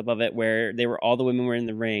saw a clip of it where all the women were in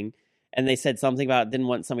the ring, and they said something about didn't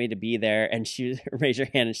want somebody to be there, and she raised her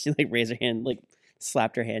hand, and she like raised her hand, like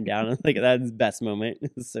slapped her hand down, and like that's the best moment.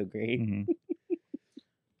 It was so great. Mhm.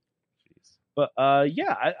 But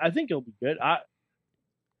yeah, I think it'll be good.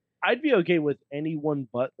 I'd be okay with anyone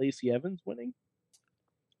but Lacey Evans winning.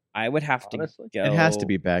 I would have Honestly. to go. It has to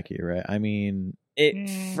be Becky, right? I mean,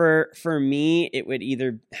 Mm. For me. It would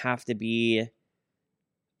either have to be.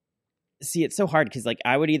 See, it's so hard because like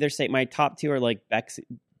I would either say my top two are like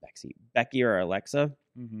Becky or Alexa,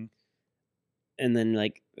 Mhm. and then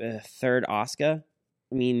like third Asuka.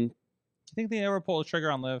 I mean, Do you think they ever pull the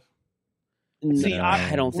trigger on Liv? See, No.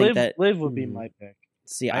 I don't think that. Liv would be Mm. my pick.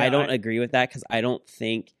 See, I- I don't I- agree with that because I don't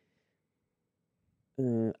think.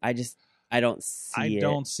 I don't see. I it.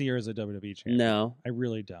 don't see her as a WWE champion. No, I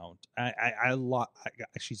really don't.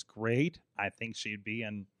 She's great. I think she'd be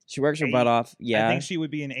in. she works her butt off. Yeah, I think she would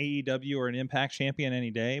be an AEW or an Impact champion any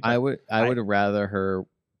day. But I would I- rather her.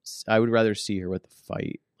 I would rather see her with the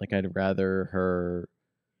fight. Like I'd rather her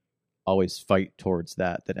always fight towards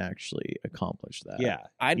that than actually accomplish that. Yeah,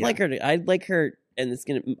 I'd yeah. like her to. I'd like her, and it's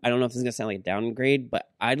gonna. I don't know if this is gonna sound like a downgrade, but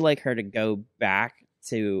I'd like her to go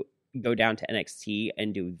down to NXT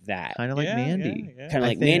and do that. kind of like Yeah, Mandy. yeah, yeah. Kind of I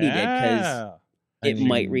like think- Mandy did because Yeah. it I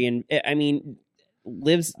might mean- I mean,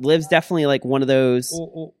 Liv's definitely like one of those.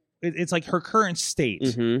 Well, it's like her current state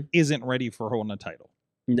Mhm. isn't ready for holding a title,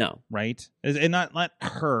 No, right? And not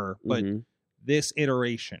her, but Mhm. this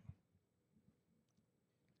iteration.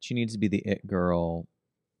 She needs to be the it girl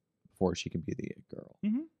before she can be the it girl.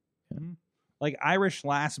 Like Irish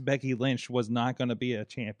Lass Becky Lynch was not going to be a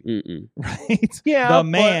champion, Mm-mm. right? Yeah, the but-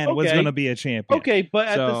 man was okay. going to be a champion. Okay, but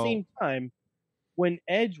at the So- same time, when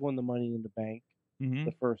Edge won the Money in the Bank Mhm.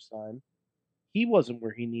 the first time, he wasn't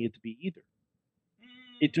where he needed to be either.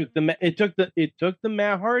 It took the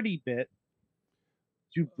Matt Hardy bit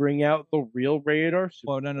to bring out the real Rated R Superstar.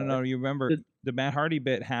 Well, no. You remember the Matt Hardy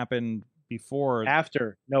bit happened before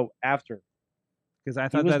After because I he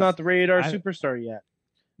thought was that's not the Rated R I- Superstar yet.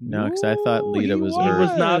 No, 'cause I thought Lita was He her-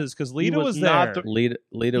 was not- because he Lita was was not there.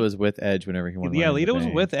 Lita was with Edge whenever he won. Yeah, Money in the Lita was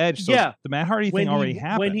Bank. with Edge. So Yeah. the Matt Hardy When thing already he,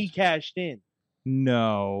 happened. when he cashed in,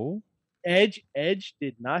 No. Edge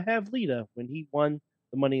did not have Lita when he won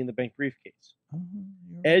the Money in the Bank briefcase. Oh,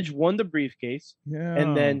 you're Edge won the briefcase, Yeah.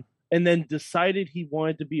 and then decided he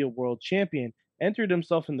wanted to be a world champion. Entered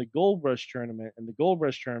himself in the Gold Rush tournament, and the Gold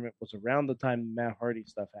Rush tournament was around the time the Matt Hardy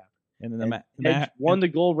stuff happened. And then And Edge won the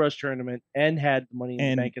Gold Rush tournament and had the Money in the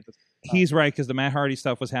and Bank at the same time. he's right, because the Matt Hardy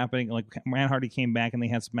stuff was happening. Like Matt Hardy came back and they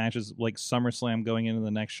had some matches like SummerSlam going into the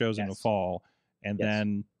next shows in the Yes. fall, and Yes.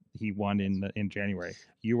 then he won in January.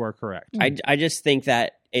 You are correct. I just think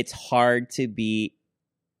that it's hard to be.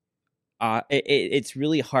 It's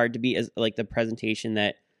really hard to be as like the presentation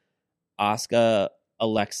that Asuka,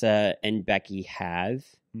 Alexa, and Becky have.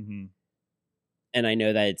 Mm-hmm. And I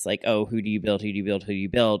know that it's like, oh, who do you build? Who do you build? Who do you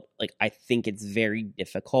build? Like, I think it's very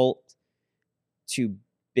difficult to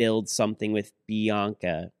build something with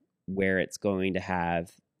Bianca where it's going to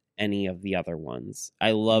have any of the other ones.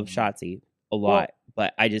 I love Shotzi a lot,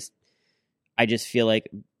 but I just feel like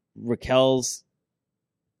Raquel's.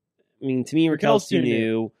 I mean, to me, Raquel's too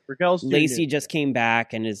new. Raquel's too Lacey new. just came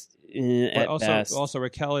back and is at best. Also,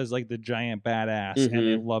 Raquel is like the giant badass, and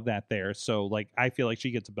they love that there. So, like, I feel like she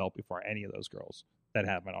gets a belt before any of those girls that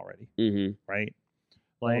haven't already, right?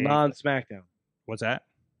 Well, Like, not on SmackDown. what's that?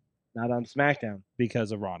 Not on SmackDown.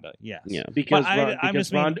 Because of Ronda, yes. Yeah. Because, But I'm because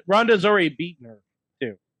just mean- Ronda's already beaten her.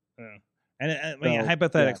 Yeah. And I mean, So,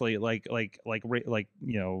 hypothetically, like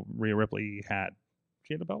you know, Rhea Ripley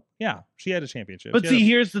she had a belt. Yeah, she had a championship. But She had see, a-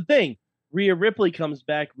 here's the thing. Rhea Ripley comes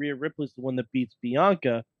back. Rhea Ripley's the one that beats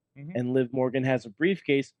Bianca, Mhm. and Liv Morgan has a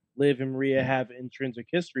briefcase. Liv and Rhea have intrinsic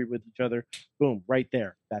history with each other. Boom, right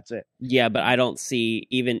there. That's it. Yeah, but I don't see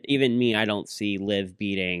even me. I don't see Liv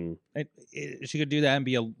beating. she could do that and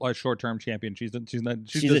be a short-term champion. She's not.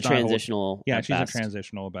 She's does a not hold- transitional. Yeah, at she's best. a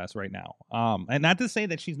transitional at best right now. And not to say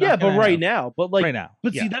that she's not. Yeah, but gonna right have- now. But like, right now.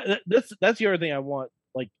 but yeah. see, that's the other thing I want.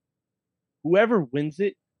 Like, whoever wins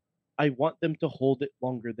it, I want them to hold it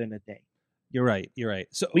longer than a day. You're right. You're right.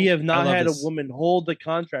 So We have not love had this. a woman hold the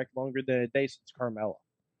contract longer than a day since Carmella.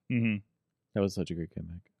 Mm-hmm. That was such a great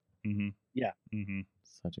comeback. Mm-hmm. Yeah. Mm-hmm.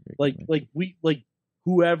 Such a great Like comeback.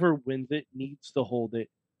 whoever wins it needs to hold it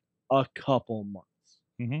a couple months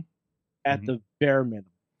Mhm. at Mhm. the bare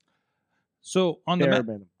minimum. So on the Bare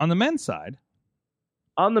minimum. on the men's side,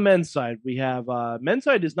 On the men's side, we have men's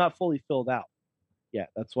side is not fully filled out. Yeah,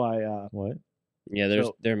 that's why. What? Yeah,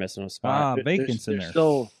 So- they're missing a spot. vacants in there's there.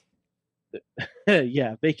 Still,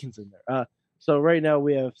 yeah, vacants in there. So right now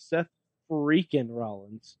we have Seth freaking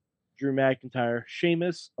Rollins, Drew McIntyre,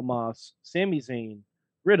 Sheamus, Amos, Sami Zayn,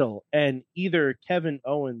 Riddle, and either Kevin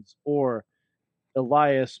Owens or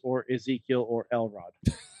Elias or Ezekiel or Elrod.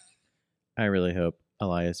 I really hope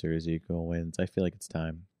Elias or Ezekiel wins. I feel like it's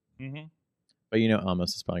time. Mm-hmm. But you know,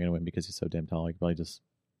 Amos is probably going to win because he's so damn tall. He probably just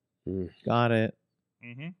got it.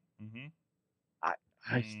 Mm-hmm. Mm-hmm.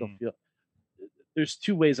 I still feel there's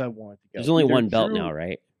two ways I want it to go. There's only Either one belt Drew- now,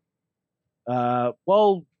 right?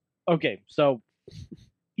 Well, okay, so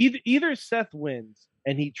either Seth wins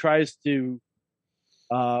and he tries to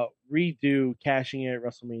redo cashing in at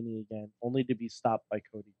WrestleMania again, only to be stopped by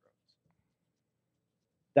Cody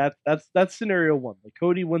Rhodes. That's scenario one. Like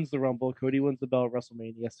Cody wins the Rumble, Cody wins the belt at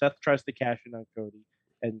WrestleMania. Seth tries to cash in on Cody,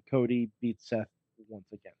 and Cody beats Seth once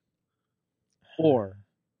again. Or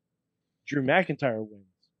Drew McIntyre wins,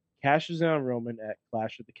 cashes in on Roman at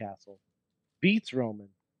Clash at the Castle, beats Roman,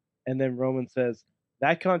 and then Roman says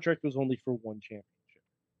that contract was only for one championship.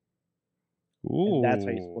 Ooh. And that's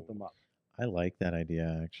how you split them up. I like that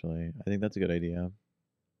idea, actually. I think that's a good idea.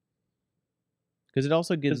 Because it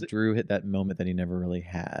also gives 'Cause it- Drew hit that moment that he never really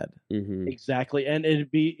had. Mm-hmm. Exactly, and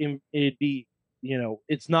it'd be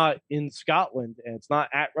it's not in Scotland and it's not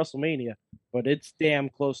at WrestleMania, but it's damn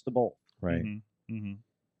close to both Right. Mm-hmm.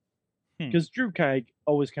 Mm-hmm. because Drew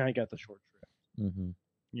always got the short shrift. Mm-hmm.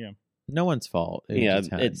 Yeah. No one's fault. It Yeah,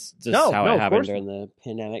 just happened. it's just No, how no, it of happened course during the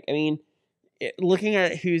pandemic. I mean, looking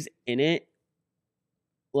at who's in it,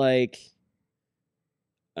 like,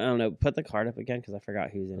 I don't know. Put the card up again because I forgot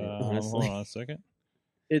who's in it. Honestly, Hold on a second.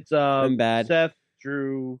 It's I'm bad. Seth,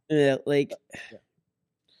 Drew. Like,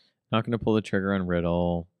 not going to pull the trigger on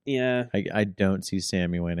Riddle. yeah, I don't see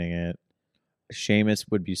Sammy winning it. Sheamus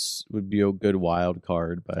would be a good wild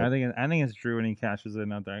card, but I think it's Drew when he cashes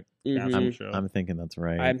in at that Mhm. Castle show. I'm thinking that's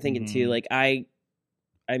right. I'm thinking too. Mhm. Like, I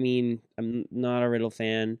mean, I'm not a Riddle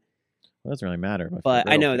fan, Well, it doesn't really matter. if but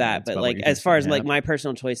you're a I Riddle know fan, that. it's But about like, what you as think's far as gonna like my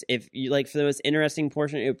personal choice, if you like for the most interesting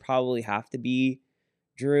portion, it would probably have to be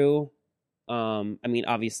Drew. I mean,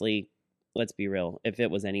 obviously, let's be real. If it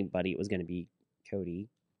was anybody, it was going to be Cody.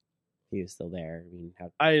 He was still there. I mean,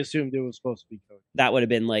 I assumed it was supposed to be Cody. that would have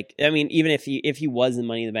been like. I mean, even if he was in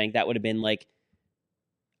Money in the Bank, that would have been like.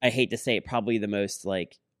 I hate to say it, probably the most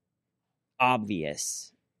like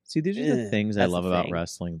obvious. See, these are the things I That's love the about thing.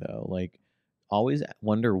 wrestling, though. Like, always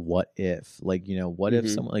wonder what if, like, what if Mhm.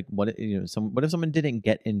 someone, like, what if someone didn't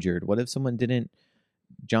get injured? What if someone didn't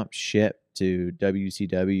jump ship to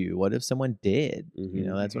WCW? What if someone did? Mhm.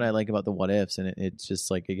 That's what I like about the what ifs, and it's just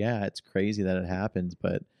like, yeah, it's crazy that it happens,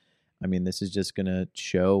 but I mean, this is just gonna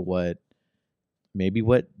show what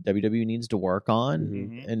WWE needs to work on,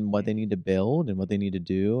 Mhm. and what they need to build and what they need to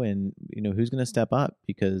do, and who's gonna step up,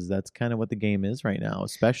 because that's kind of what the game is right now,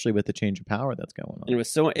 especially with the change of power that's going on. And it was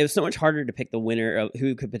so much harder to pick the winner of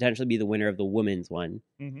who could potentially be the winner of the women's one,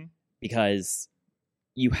 Mm-hmm. because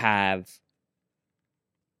you have.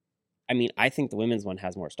 I mean, I think the women's one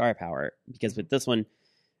has more star power, because with this one,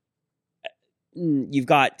 you've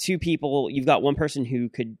got two people. You've got one person who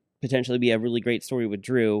could potentially be a really great story with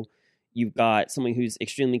Drew. You've got someone who's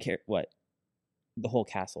extremely the whole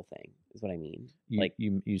castle thing is what I mean.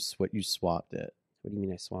 You swapped it. What do you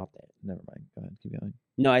mean I swapped it? Never mind. Go ahead. Keep going.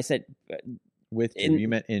 No, I said With Drew, you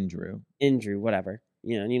meant in Drew. in Drew, whatever.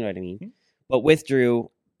 You know what I mean. Mhm. But with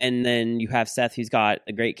Drew, and then you have Seth, who's got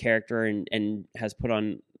a great character and has put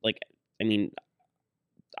on, like, I mean,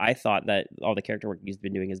 I thought that all the character work he's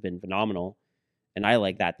been doing has been phenomenal, and I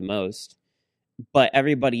like that the most. But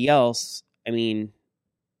everybody else, I mean,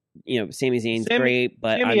 Sami Zayn's great,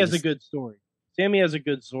 but Sammy has a good story. Sammy has a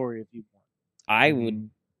good story if you want.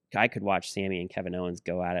 I could watch Sammy and Kevin Owens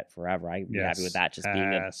go at it forever. I'd be happy with that. Just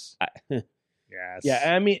being Yes. Yes.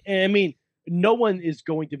 Yeah, I mean, no one is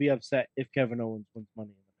going to be upset if Kevin Owens wins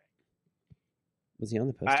Money in the Bank. Was he on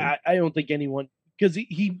the poster? I don't think anyone, because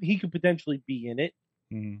he could potentially be in it,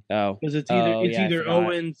 Mhm. Oh, because it's Oh, either yeah, I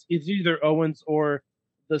forgot. it's either Owens or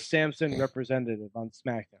the Samson representative on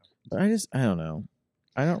SmackDown. But I don't know.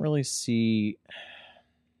 I don't really see.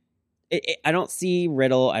 I don't see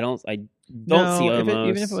Riddle. I don't see No, Omos.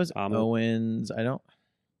 even if it was Owens,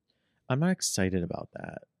 I'm not excited about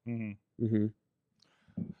that. Mhm. hmm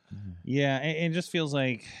Yeah, it just feels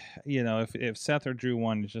like, if Seth or Drew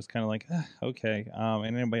won, it's just kind of like, okay, and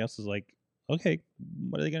anybody else is like, okay,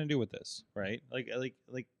 what are they going to do with this, right? Like,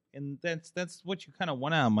 and that's what you kind of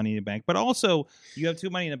want out of Money in the Bank. But also, you have two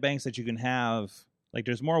Money in the Banks that you can have. Like,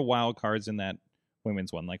 there's more wild cards in that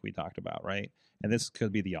women's one, like we talked about, right? And this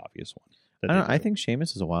could be the obvious one. I think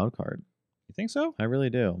Sheamus is a wild card. You think so? I really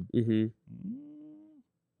do. hmm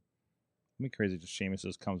Me crazy. Just Sheamus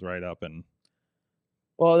just comes right up and.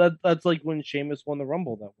 Well, that's like when Sheamus won the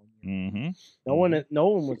Rumble that one year. Mm-hmm. No one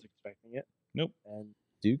was expecting it. Nope. And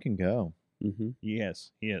Dude can go. hmm He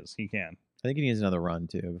is. He can. I think he needs another run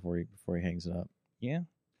too before he hangs it up. Yeah.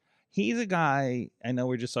 He's a guy. I know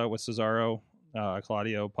we just saw it with Cesaro,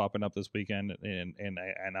 Claudio popping up this weekend, and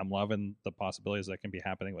I'm loving the possibilities that can be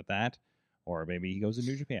happening with that. Or maybe he goes to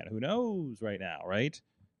New Japan. Who knows right now, right?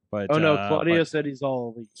 But Claudio said he's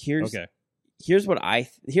all elite. Here's what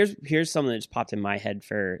here's something that just popped in my head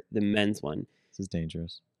for the men's one. This is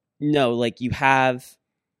dangerous. No, like you have,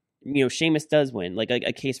 Sheamus does win. Like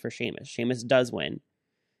a case for Sheamus. Sheamus does win.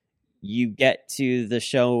 You get to the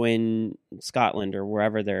show in Scotland or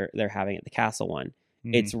wherever they're having it, the Castle one.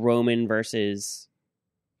 Mhm. It's Roman versus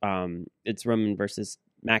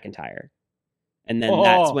McIntyre, and then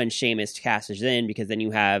that's when Sheamus cashes in, because then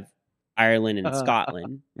you have Ireland and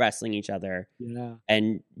Scotland wrestling each other. Yeah.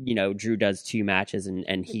 And, Drew does 2 matches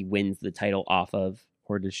and he wins the title off of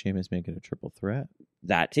Or does Sheamus make it a triple threat?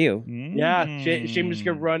 that too. Yeah, Sheamus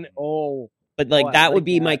could run. But like I that like would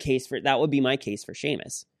be that. my case for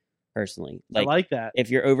Sheamus, personally. I like that. If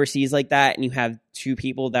you're overseas like that and you have 2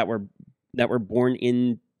 people that were born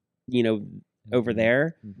in, over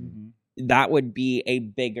there, that would be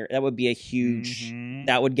a huge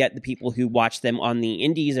that would get the people who watch them on the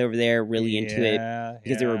indies over there really into it,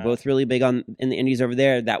 because they were both really big in the indies over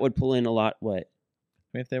there. That would pull in a lot. What?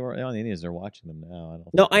 I mean, if they were on the Indies, they're watching them now.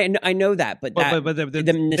 I know that, but the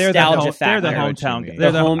they're nostalgia factor. They're the I know what you hometown. mean.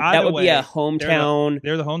 They're That would be a hometown.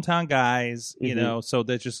 They're the hometown guys, Mhm. So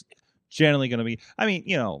they're just generally going to be. I mean,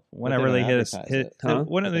 whenever they hit Huh?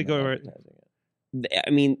 when do they go over? I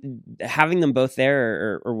mean, having them both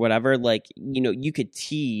there or whatever, like, you could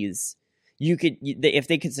tease. If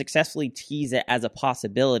they could successfully tease it as a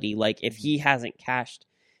possibility, like if he hasn't cashed,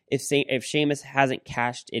 if Sheamus hasn't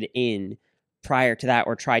cashed it in prior to that,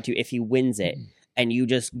 or tried to, if he wins it, and you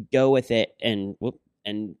just go with it and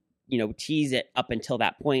tease it up until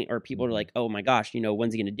that point, or people are like, oh my gosh,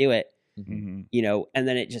 when's he going to do it? Mhm. And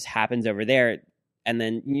then it just happens over there. And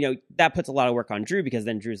then, that puts a lot of work on Drew, because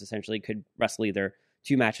then Drew's essentially could wrestle either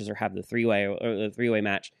 2 matches or have the 3-way or the 3-way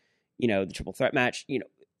match, the triple threat match.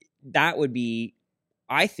 That would be,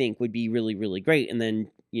 I think, would be really, really great. And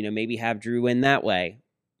then, maybe have Drew win that way,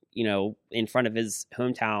 in front of his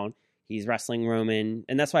hometown. He's wrestling Roman.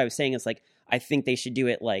 And that's why I was saying, it's like, I think they should do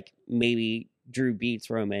it like maybe Drew beats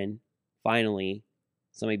Roman. Finally,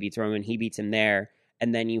 somebody beats Roman. He beats him there.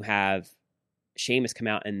 And then you have Sheamus come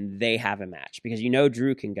out and they have a match because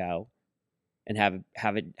Drew can go and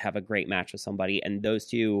have a great match with somebody. And those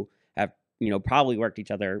two have, probably worked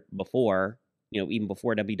each other before, even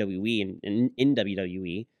before WWE and in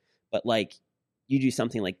WWE. But like, you do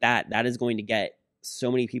something like that is going to get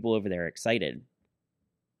so many people over there excited.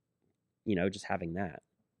 Just having that.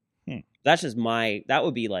 That's just that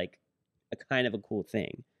would be like a kind of a cool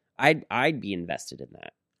thing. I'd be invested in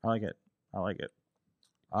that. I like it.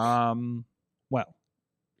 Well,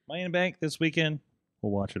 Money in the Bank this weekend.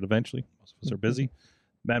 We'll watch it eventually. Most of us are busy.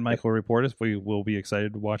 Mad Mike will report us. We will be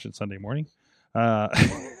excited to watch it Sunday morning.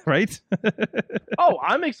 Right? Oh,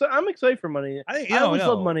 I'm excited for Money. I always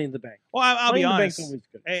love Money in the Bank. Well, I'll be honest. Money in the Bank's always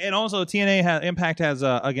good. And also, Impact has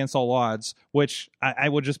Against All Odds, which I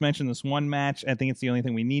will just mention this one match. I think it's the only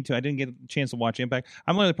thing we need to. I didn't get a chance to watch Impact.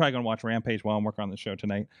 I'm literally probably going to watch Rampage while I'm working on the show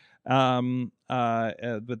tonight.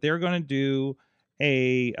 But they're going to do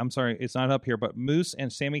I'm sorry, it's not up here, but Moose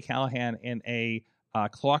and Sami Callihan in a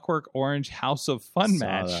Clockwork Orange House of Fun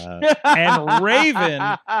match. And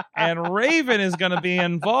Raven is going to be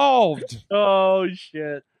involved. Oh,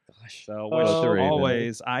 shit. So,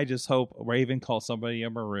 always, I just hope Raven calls somebody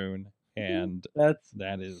a maroon. And that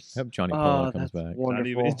is. I hope Johnny Polo comes back.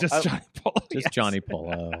 Wonderful. It's just Johnny Polo. Just Johnny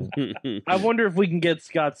Polo. I wonder if we can get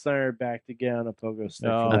Scott Steiner back to get on a pogo stick.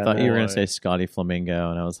 I thought you were going to say Scotty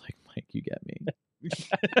Flamingo, and I was like, Mike, you get me.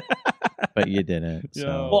 But you didn't.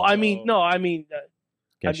 So. Well, I mean,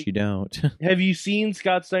 Guess you don't. Have you seen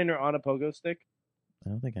Scott Steiner on a pogo stick? I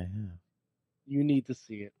don't think I have. You need to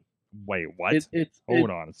see it. Wait, what?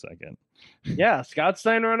 Hold on a second. Yeah, Scott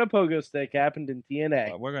Steiner on a pogo stick happened in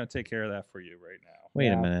TNA. We're going to take care of that for you right now. Wait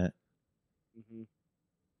a minute. Mm-hmm.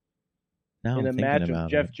 Now in I'm a match about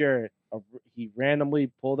with Jeff Jarrett, he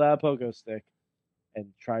randomly pulled out a pogo stick and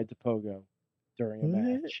tried to pogo during a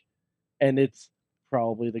match. And it's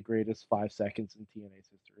probably the greatest 5 seconds in TNA's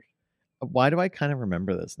history. Why do I kind of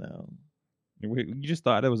remember this now? You just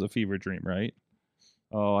thought it was a fever dream, right?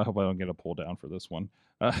 Oh, I hope I don't get a pull down for this one.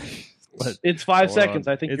 But it's 5 seconds.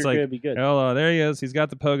 I think it's going to be good. Oh, there he is. He's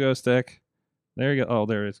got the pogo stick. There you go. Oh,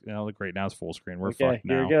 there it is. Now, great. Now it's full screen. We're fucked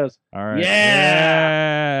now. Here it goes. All right.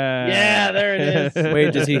 Yeah, there it is.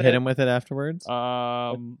 Wait, does he hit him with it afterwards?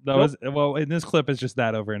 In this clip, it's just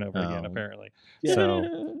that over and over again, apparently. Yeah.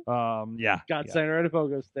 So, Scott Steiner on a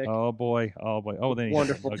pogo stick. Oh boy. Oh, then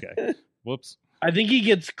wonderful. Okay. Whoops. I think he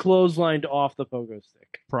gets clotheslined off the pogo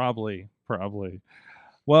stick. Probably.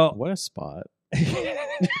 Well, what a spot.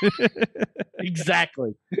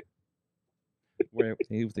 Exactly. Where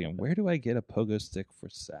do I get a pogo stick for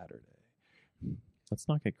Saturday? Let's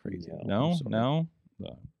not get crazy. No.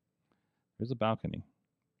 There's a balcony.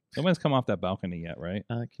 Nobody's come off that balcony yet, right?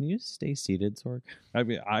 Can you stay seated, Sorg? I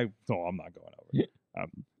mean, I'm not going over.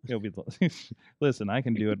 It'll be. Listen, I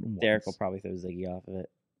can do it. Derek will probably throw Ziggy off of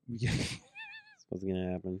it. That's what's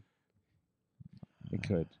gonna happen. It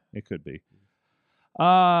could be.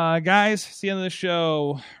 Guys, it's the end of the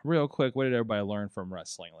show. Real quick, what did everybody learn from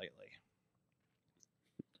wrestling lately?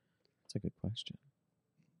 That's a good question.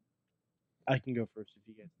 I can go first if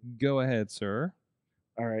you guys. Go ahead, sir.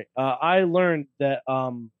 All right. I learned that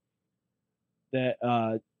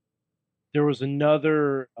there was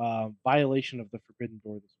another violation of the Forbidden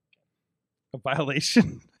Door this weekend. A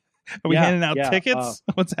violation? Are we handing out tickets?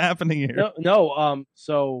 What's happening here? No.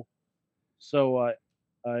 So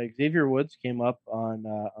Xavier Woods came up on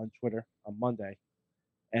Twitter on Monday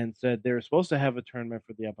and said they were supposed to have a tournament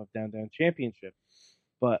for the Up Up Down Down Championship,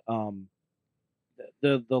 but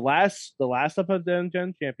the last Up Up Down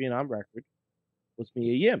Down champion on record was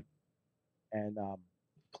Mia Yim, and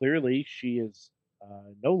clearly she is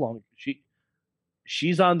no longer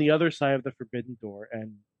she's on the other side of the Forbidden Door,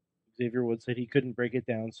 and Xavier Woods said he couldn't break it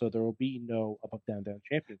down, so there will be no Up Up Down Down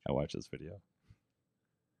Championship. I watched this video.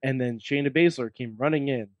 And then Shayna Baszler came running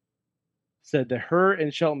in, said that her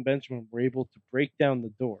and Shelton Benjamin were able to break down the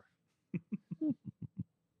door.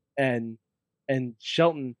 and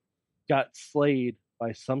Shelton got slayed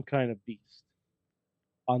by some kind of beast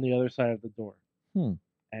on the other side of the door. And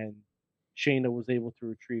Shayna was able to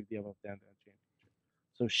retrieve the Up Up Down Down Championship.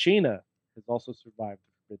 So Shayna has also survived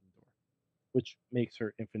the Forbidden Door, which makes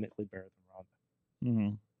her infinitely better than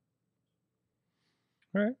Ronda.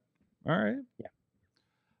 All right. Yeah.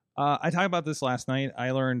 I talked about this last night.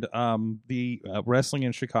 I learned the wrestling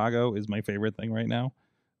in Chicago is my favorite thing right now.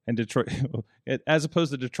 And Detroit, as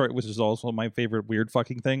opposed to Detroit, which is also my favorite weird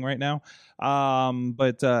fucking thing right now.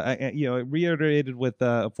 But it reiterated with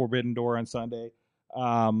Forbidden Door on Sunday.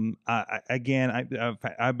 I've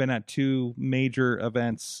been at 2 major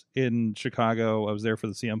events in Chicago. I was there for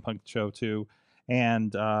the CM Punk show too,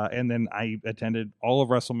 and then I attended all of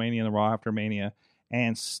WrestleMania and the Raw After Mania,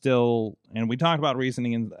 and we talked about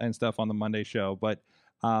reasoning and stuff on the Monday show, but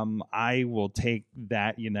I will take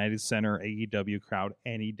that United Center AEW crowd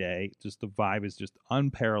any day. Just the vibe is just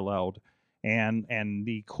unparalleled. And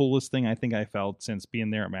the coolest thing I think I felt since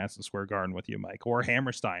being there at Madison Square Garden with you, Mike, or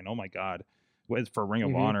Hammerstein, oh my God, was for Ring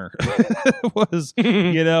of Honor was,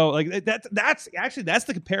 like that's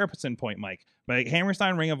the comparison point, Mike. Like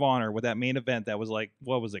Hammerstein Ring of Honor with that main event that was like,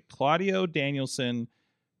 what was it? Claudio, Danielson,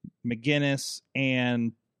 McGuinness,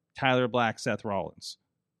 and Tyler Black, Seth Rollins.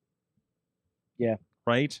 Yeah.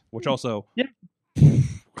 Right? Which also... Yeah.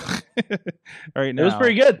 Right now. It was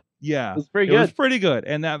pretty good. Yeah. It was pretty good. It was pretty good.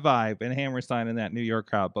 And that vibe and Hammerstein and that New York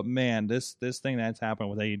crowd. But man, this thing that's happened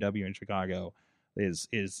with AEW in Chicago is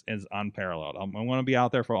unparalleled. I'm going to be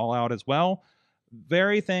out there for All Out as well.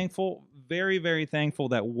 Very thankful, very, very thankful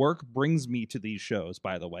that work brings me to these shows,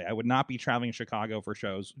 by the way. I would not be traveling to Chicago for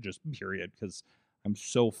shows, just period, because I'm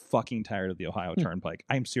so fucking tired of the Ohio Turnpike.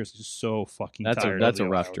 I'm seriously so fucking tired. That's of a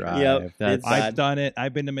the rough Ohio drive. Yep, That's, it's I've bad. done it.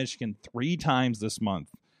 I've been to Michigan 3 times this month,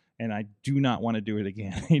 and I do not want to do it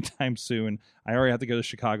again anytime soon. I already have to go to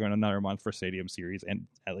Chicago in another month for Stadium Series, and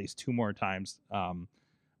at least 2 more times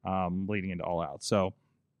leading into All Out. So,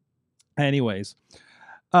 anyways,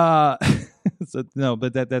 so no,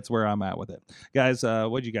 but that's where I'm at with it, guys.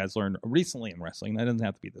 What did you guys learn recently in wrestling? That doesn't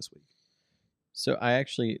have to be this week. So I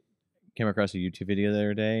actually came across a YouTube video the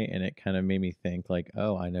other day, and it kind of made me think, like,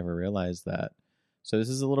 oh, I never realized that. So this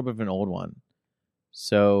is a little bit of an old one.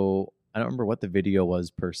 So I don't remember what the video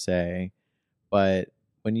was per se, but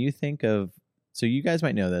when you think of, so you guys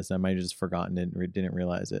might know this, I might have just forgotten it and didn't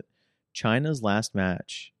realize it. China's last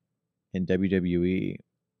match in WWE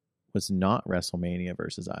was not WrestleMania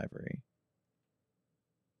versus Ivory.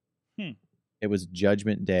 It was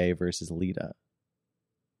Judgment Day versus Lita.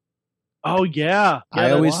 Oh yeah.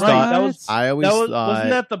 I always that's right. thought. Wasn't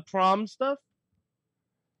that the prom stuff?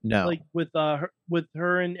 No. Like with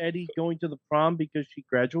her and Eddie going to the prom because she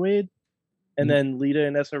graduated, and then Lita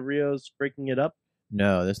and Essa Rios breaking it up.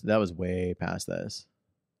 No, that was way past this.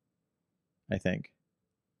 I think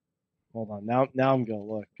Hold on, now I'm gonna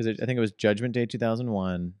look. because I think it was Judgment Day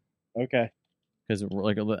 2001. Okay. Because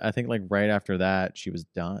I think right after that she was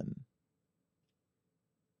done.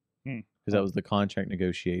 Because that was the contract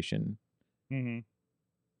negotiation. Mm-hmm.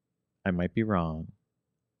 I might be wrong,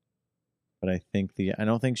 but I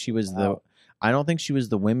don't think she was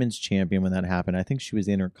the women's champion when that happened. I think she was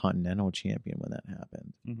the Intercontinental champion when that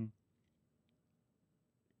happened. Mm-hmm.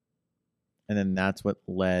 And then that's what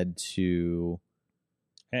led to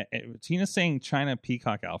Tina's saying China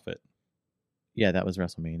peacock outfit. that was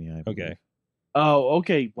WrestleMania. I believe. Okay. Oh,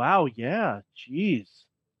 okay. Wow. Yeah. Jeez.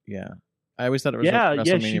 Yeah. I always thought it was she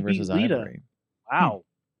WrestleMania beat versus Lita. Ivory. Wow.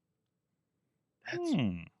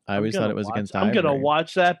 I always thought it was against I'm Ivory. gonna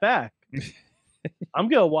watch that back. I'm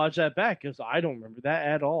gonna watch that back because I don't remember that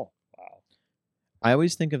at all. Wow. I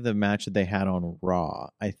always think of the match that they had on Raw,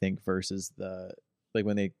 I think, versus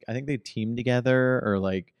when I think they teamed together, or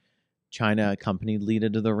like China accompanied Lita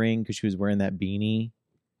to the ring because she was wearing that beanie.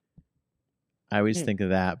 I always think of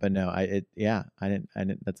that, but no, I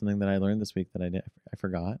didn't. That's something that I learned this week that I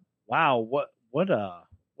forgot. Wow, what a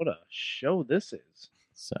show this is.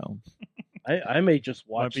 So I may just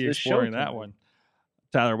Might watch be this show. exploring that tonight. one.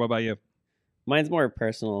 Tyler, what about you? Mine's more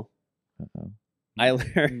personal. uh-oh. I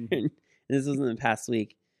learned this was in the past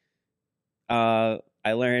week. I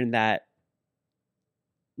learned that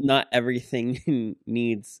not everything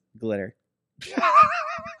needs glitter.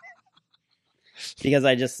 Because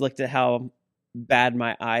I just looked at how bad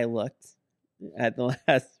my eye looked at the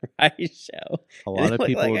last Rise show. A lot of looked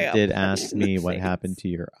people like I got did punched ask in the me what face. happened to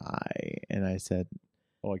your eye, and I said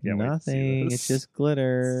Oh, I can't wait to see nothing. this. It's just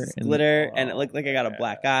glitter. It's glitter, and it looked like I got a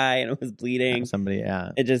black eye, and it was bleeding. Somebody,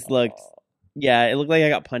 It just looked, it looked like I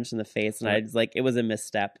got punched in the face, and I was like, it was a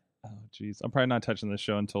misstep. Oh, jeez. I'm probably not touching this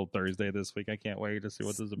show until Thursday this week. I can't wait to see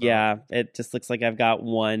what this is about. Yeah, it just looks like I've got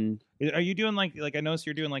one. Are you doing like I noticed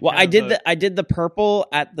you're doing like... Well, kind of I did the purple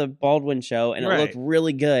at the Baldwin show, and it looked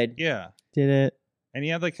really good. Yeah. did it. And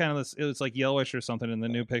you have like kind of this, it's like yellowish or something in the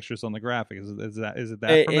new pictures on the graphic. Is it that from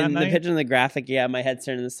that In the night? picture in the graphic, my head's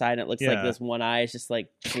turned to the side, and it looks like this one eye is just like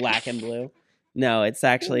black and blue. No, it's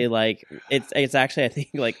actually like it's actually I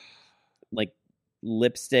think like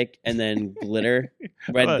lipstick and then glitter,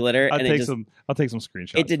 red glitter, I'll and take some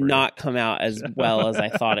screenshots. it did for you. not come out as well as I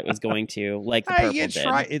thought it was going to, like the purple You did.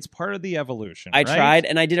 try. It's part of the evolution. I right? tried,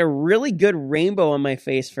 and I did a really good rainbow on my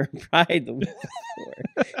face for Pride the week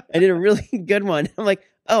before. I did a really good one. I'm like,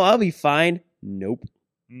 oh, I'll be fine. Nope.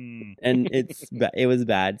 And it was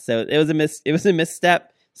bad. So it was a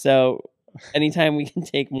misstep. So anytime we can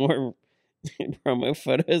take more promo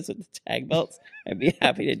photos with the tag belts, I'd be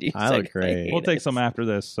happy to do so. I look great. We'll take some after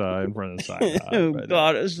this in front of the sign. Oh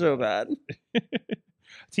God, it's so bad.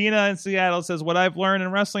 Tina in Seattle says, "What I've learned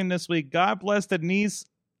in wrestling this week. God bless Denise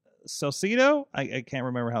Salcido. I can't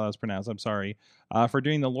remember how that was pronounced. I'm sorry. For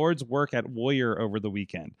doing the Lord's work at Warrior over the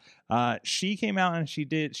weekend. She came out and she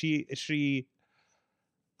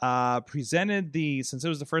presented since it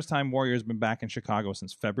was the first time Warrior's been back in Chicago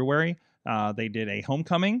since February. They did a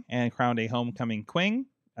homecoming and crowned a homecoming king.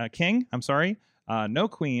 No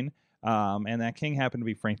queen. And that king happened to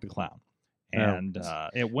be Frank the Clown. And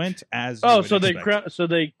it went as so they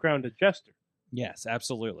crowned a jester. Yes,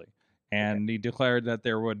 absolutely. And he declared that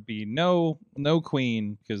there would be no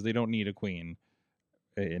queen because they don't need a queen,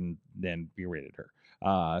 and then berated her.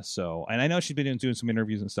 And I know she's been doing some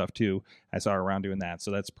interviews and stuff too. I saw her around doing that.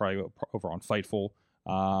 So that's probably over on Fightful.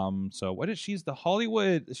 So what is she's the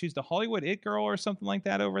Hollywood it girl or something like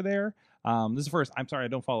that over there. This is the first. I'm sorry, I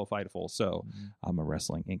don't follow Fightful, so I'm a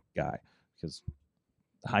Wrestling Inc. guy because.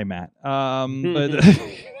 Hi Matt. But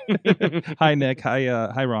hi Nick.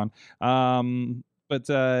 Hi Ron.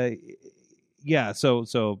 Yeah.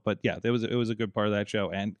 But yeah, it was a good part of that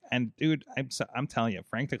show. And dude, I'm telling you,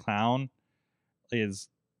 Frank the Clown is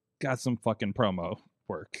got some fucking promo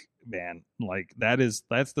work, man. Like that's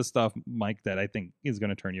the stuff, Mike, that I think is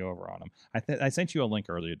going to turn you over on him. I sent you a link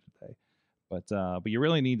earlier today, but you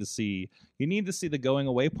really need to see the going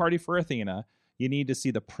away party for Athena. You need to see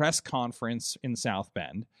the press conference in South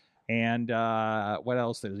Bend. And what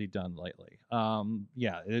else has he done lately?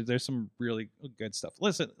 Yeah, there's some really good stuff.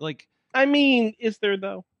 Listen, like... I mean, is there,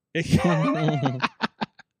 though?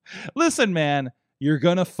 Listen, man, you're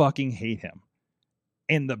going to fucking hate him.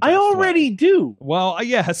 In the best I already way. Do. Well,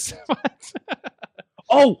 yes.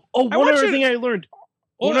 One other thing I learned.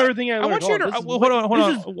 One other thing I learned. I want you to...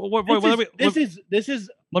 Hold on. This is...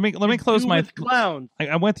 Let me close my clowns.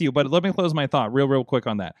 I'm with you, but let me close my thought real quick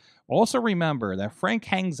on that. Also remember that Frank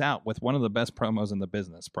hangs out with one of the best promos in the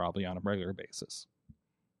business, probably on a regular basis.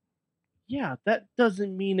 Yeah, that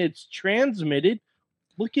doesn't mean it's transmitted.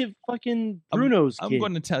 Look at fucking Bruno's kid. I'm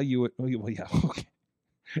going to tell you. Well, yeah, okay.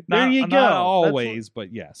 There you go. Not always,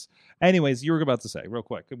 but yes. Anyways, you were about to say real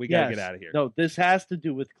quick. We got to get out of here. No, this has to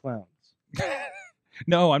do with clowns.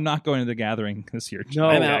 No, I'm not going to the gathering this year. No,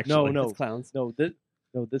 I'm out. no, It's clowns. No,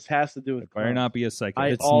 this has to do with clowns. Better not be a psycho.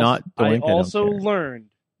 It's not Doink, I also don't care. learned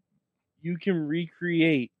you can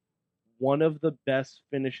recreate one of the best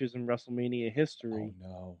finishes in WrestleMania history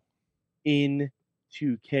in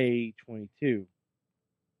 2K22.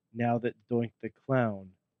 Now that Doink the Clown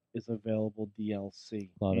is available DLC.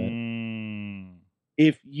 Love it.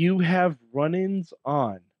 If you have run-ins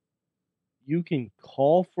on, you can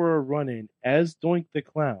call for a run-in as Doink the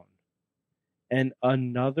Clown, and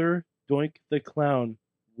another Doink the Clown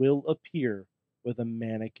will appear with a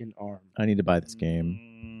mannequin arm. I need to buy this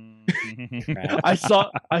game. I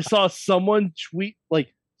saw someone tweet,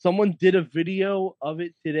 like someone did a video of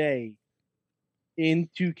it today in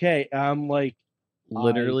 2K. I'm like,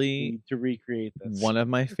 Literally I need to recreate this. One of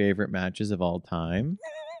my favorite matches of all time.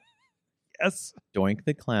 Yes. Doink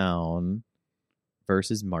the Clown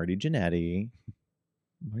versus Marty Jannetty.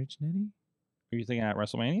 Marty Jannetty? Are you thinking at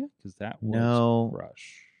WrestleMania? Because that was No.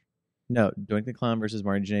 Rush. No, Doink the Clown versus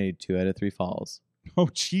Marty Jannetty, 2 out of 3 falls. Oh,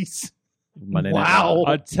 jeez. Monday Night Wow.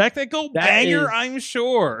 Raw. A technical That banger, is- I'm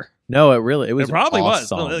sure. No, it was probably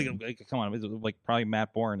awesome. was. Like, come on, it was like probably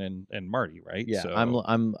Matt Bourne and Marty, right? Yeah, So, I will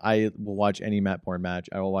watch any Matt Bourne match.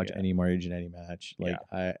 I will watch Yeah. any Marty Jannetty match. Like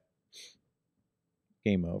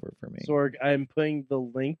game over for me. Sorg, I'm putting the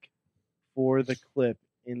link for the clip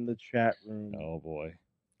in the chat room Oh boy,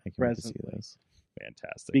 I can't wait to see presently. this.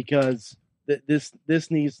 fantastic. because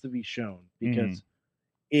this needs to be shown because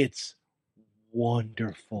it's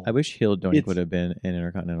wonderful. I wish Heel Doink It's- would have been an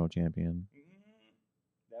Intercontinental Champion.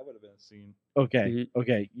 That would have been a scene. Okay,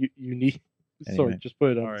 you need. Anyway. Sorry, just put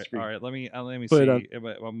it on All the right, screen. Let me Put see. it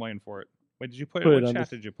I'm waiting for it. Wait, did you put Put it? it What on chat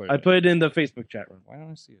the- did you put it? I in? put it in the Facebook chat room. Why don't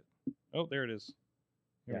I see it? Oh, there it is.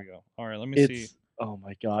 Here we go. All right, let me It's see. oh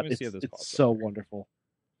my god, me see if this it's pops up so here. wonderful.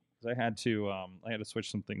 'Cause I had to switch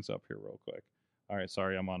some things up here real quick. All right,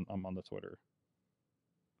 sorry, I'm on the Twitter.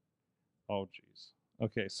 Oh jeez.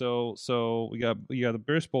 Okay, so we got the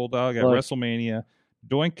British Bulldog at Look. WrestleMania.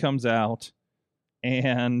 Doink comes out.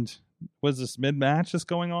 And was this mid-match just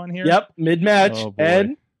going on here? Yep, mid-match. Oh, boy.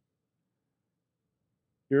 And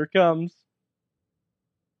here it comes.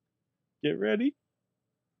 Get ready.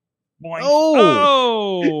 Boink.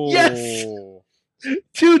 Oh! Oh! Yes!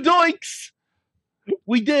 2 doinks!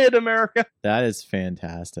 We did, America. That is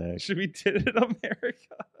fantastic. Should we did it,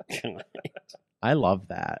 America? I love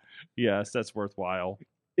that. Yes, that's worthwhile.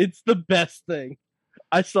 It's the best thing.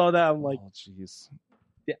 I saw that. I'm like, oh, jeez.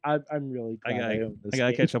 yeah, I'm really I glad I gotta, own this I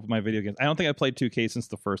gotta game. catch up with my video games. I don't think I played 2K since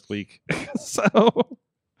the first week, so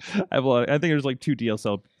I think there's like 2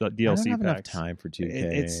 DLC I don't have enough packs. time for 2K.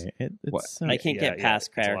 It's- It's so, I can't Yeah, get yeah, past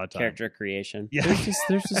it's a lot of time. character creation. Yeah,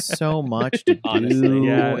 there's just so much to Honestly, do.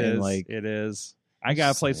 yeah, it and is. like It is. I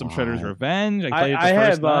gotta play some a Shredder's lot. Revenge. I I played it the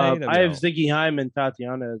first have night. I have Ziggy Heim and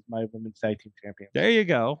Tatiana as my women's tag team champions. There you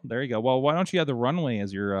go. There you go. Well, why don't you have the Runway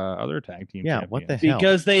as your other tag team? yeah, champion? what the hell?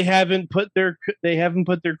 Because they haven't put their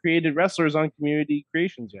created wrestlers on community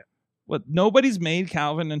creations yet. What? Nobody's made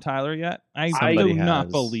Calvin and Tyler yet. I Somebody do not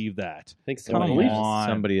has. believe that. I think so. Come believe it. on,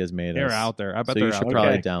 Somebody has made they're us. out there. I bet So they're you out should there.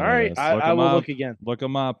 probably Okay. download All right, us. I Look 'em will up. look again. Look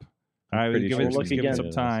them up. I'm I would pretty give sure it, Look give it again.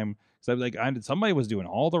 some time. So like somebody was doing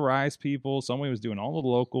all the Rise people, somebody was doing all the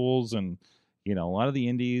locals, and a lot of the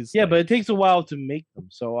indies. Yeah, like, but it takes a while to make them.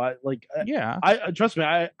 So I yeah, I trust me.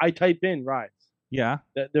 I type in Rise. yeah.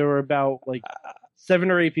 That there were about like 7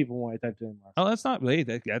 or 8 people when I typed it in last. Oh, that's not really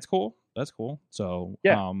that's cool. That's cool. So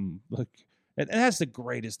Yeah. look, and that's the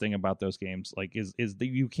greatest thing about those games. Like is that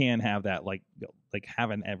you can have that like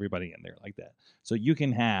having everybody in there like that. So you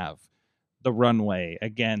can have the Runway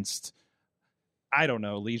against I don't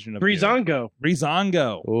know Legion of Doom. Breezango.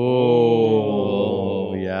 Breezango.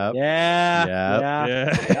 Oh, yeah. Yeah.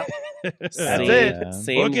 Yep. Yeah. That's Same, it.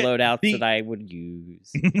 same Book it. loadouts The- that I would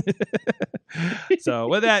use. So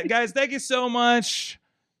with that, guys, thank you so much.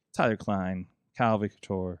 Tyler Klein, Kyle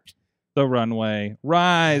Couture, The Runway,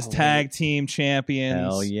 Rise Tag Team Champions.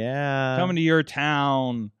 Hell yeah. Coming to your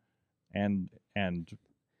town and a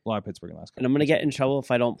lot of Pittsburgh and last And I'm gonna get in trouble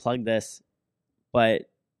if I don't plug this, but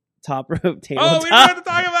Top Rope Tabletop. Oh, we don't have to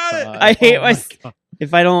talk about it. I hate Oh my my.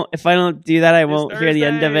 If I don't do that, I won't hear the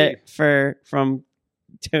end of Thursday. it from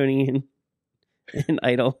Tony and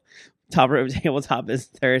Idol. Top Rope Tabletop is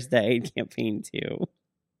Thursday, campaign 2.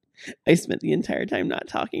 I spent the entire time not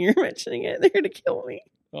talking or mentioning it. They're gonna kill me.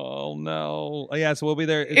 Oh no! Oh, yeah, so we'll be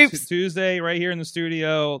there. Oops. It's Tuesday, right here in the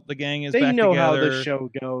studio. The gang is They back know together. how this show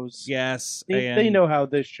goes. Yes, They and know how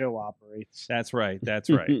this show operates. That's right. That's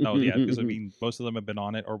right. Oh yeah, because I mean, most of them have been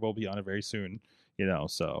on it or will be on it very soon.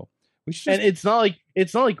 So we should. And it's not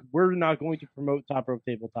like we're not going to promote Top Rope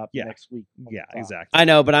Tabletop Yeah. next week. yeah, exactly. I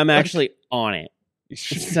know, but I'm actually on it.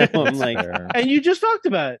 So I'm like, Fair. And you just talked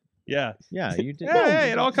about it. yeah. Yeah, you did. Yeah,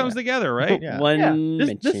 hey, it all comes together, right? Yeah. one Yeah,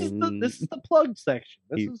 this is mention. the plug section.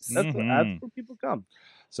 Peeps. That's Mhm. where people come.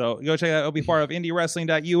 So go check that out. It'll be part of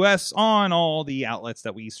IndieWrestling.us on all the outlets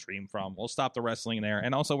that we stream from. We'll stop the wrestling there.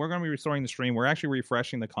 And also, we're going to be restoring the stream. We're actually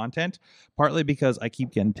refreshing the content, partly because I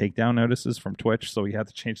keep getting takedown notices from Twitch, so we have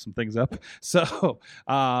to change some things up. So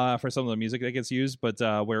for some of the music that gets used, but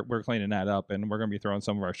we're cleaning that up, and we're going to be throwing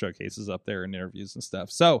some of our showcases up there and interviews and stuff.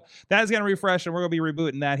 So that is going to refresh, and we're going to be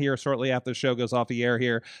rebooting that here shortly after the show goes off the air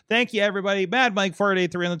here. Thank you, everybody. Mad Mike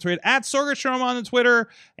 483 on the Twitter, at Sorgatron on the Twitter,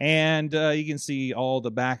 and you can see all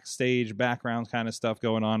the backstage background kind of stuff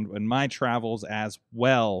going on in my travels as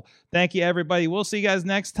well. Thank you, everybody. We'll see you guys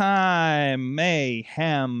next time.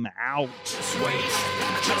 Mayhem out. Just wait,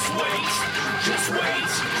 just wait, just wait,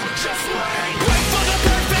 just wait. Wait for the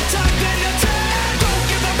perfect time, then attack. Don't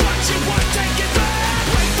give up what you want, take it back.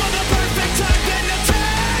 Wait for the perfect time, then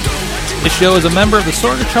attack. Do what you This show is a member of the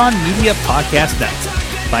Sorgatron Media Podcast Network.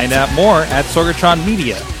 Find out more at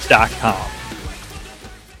sorgatronmedia.com.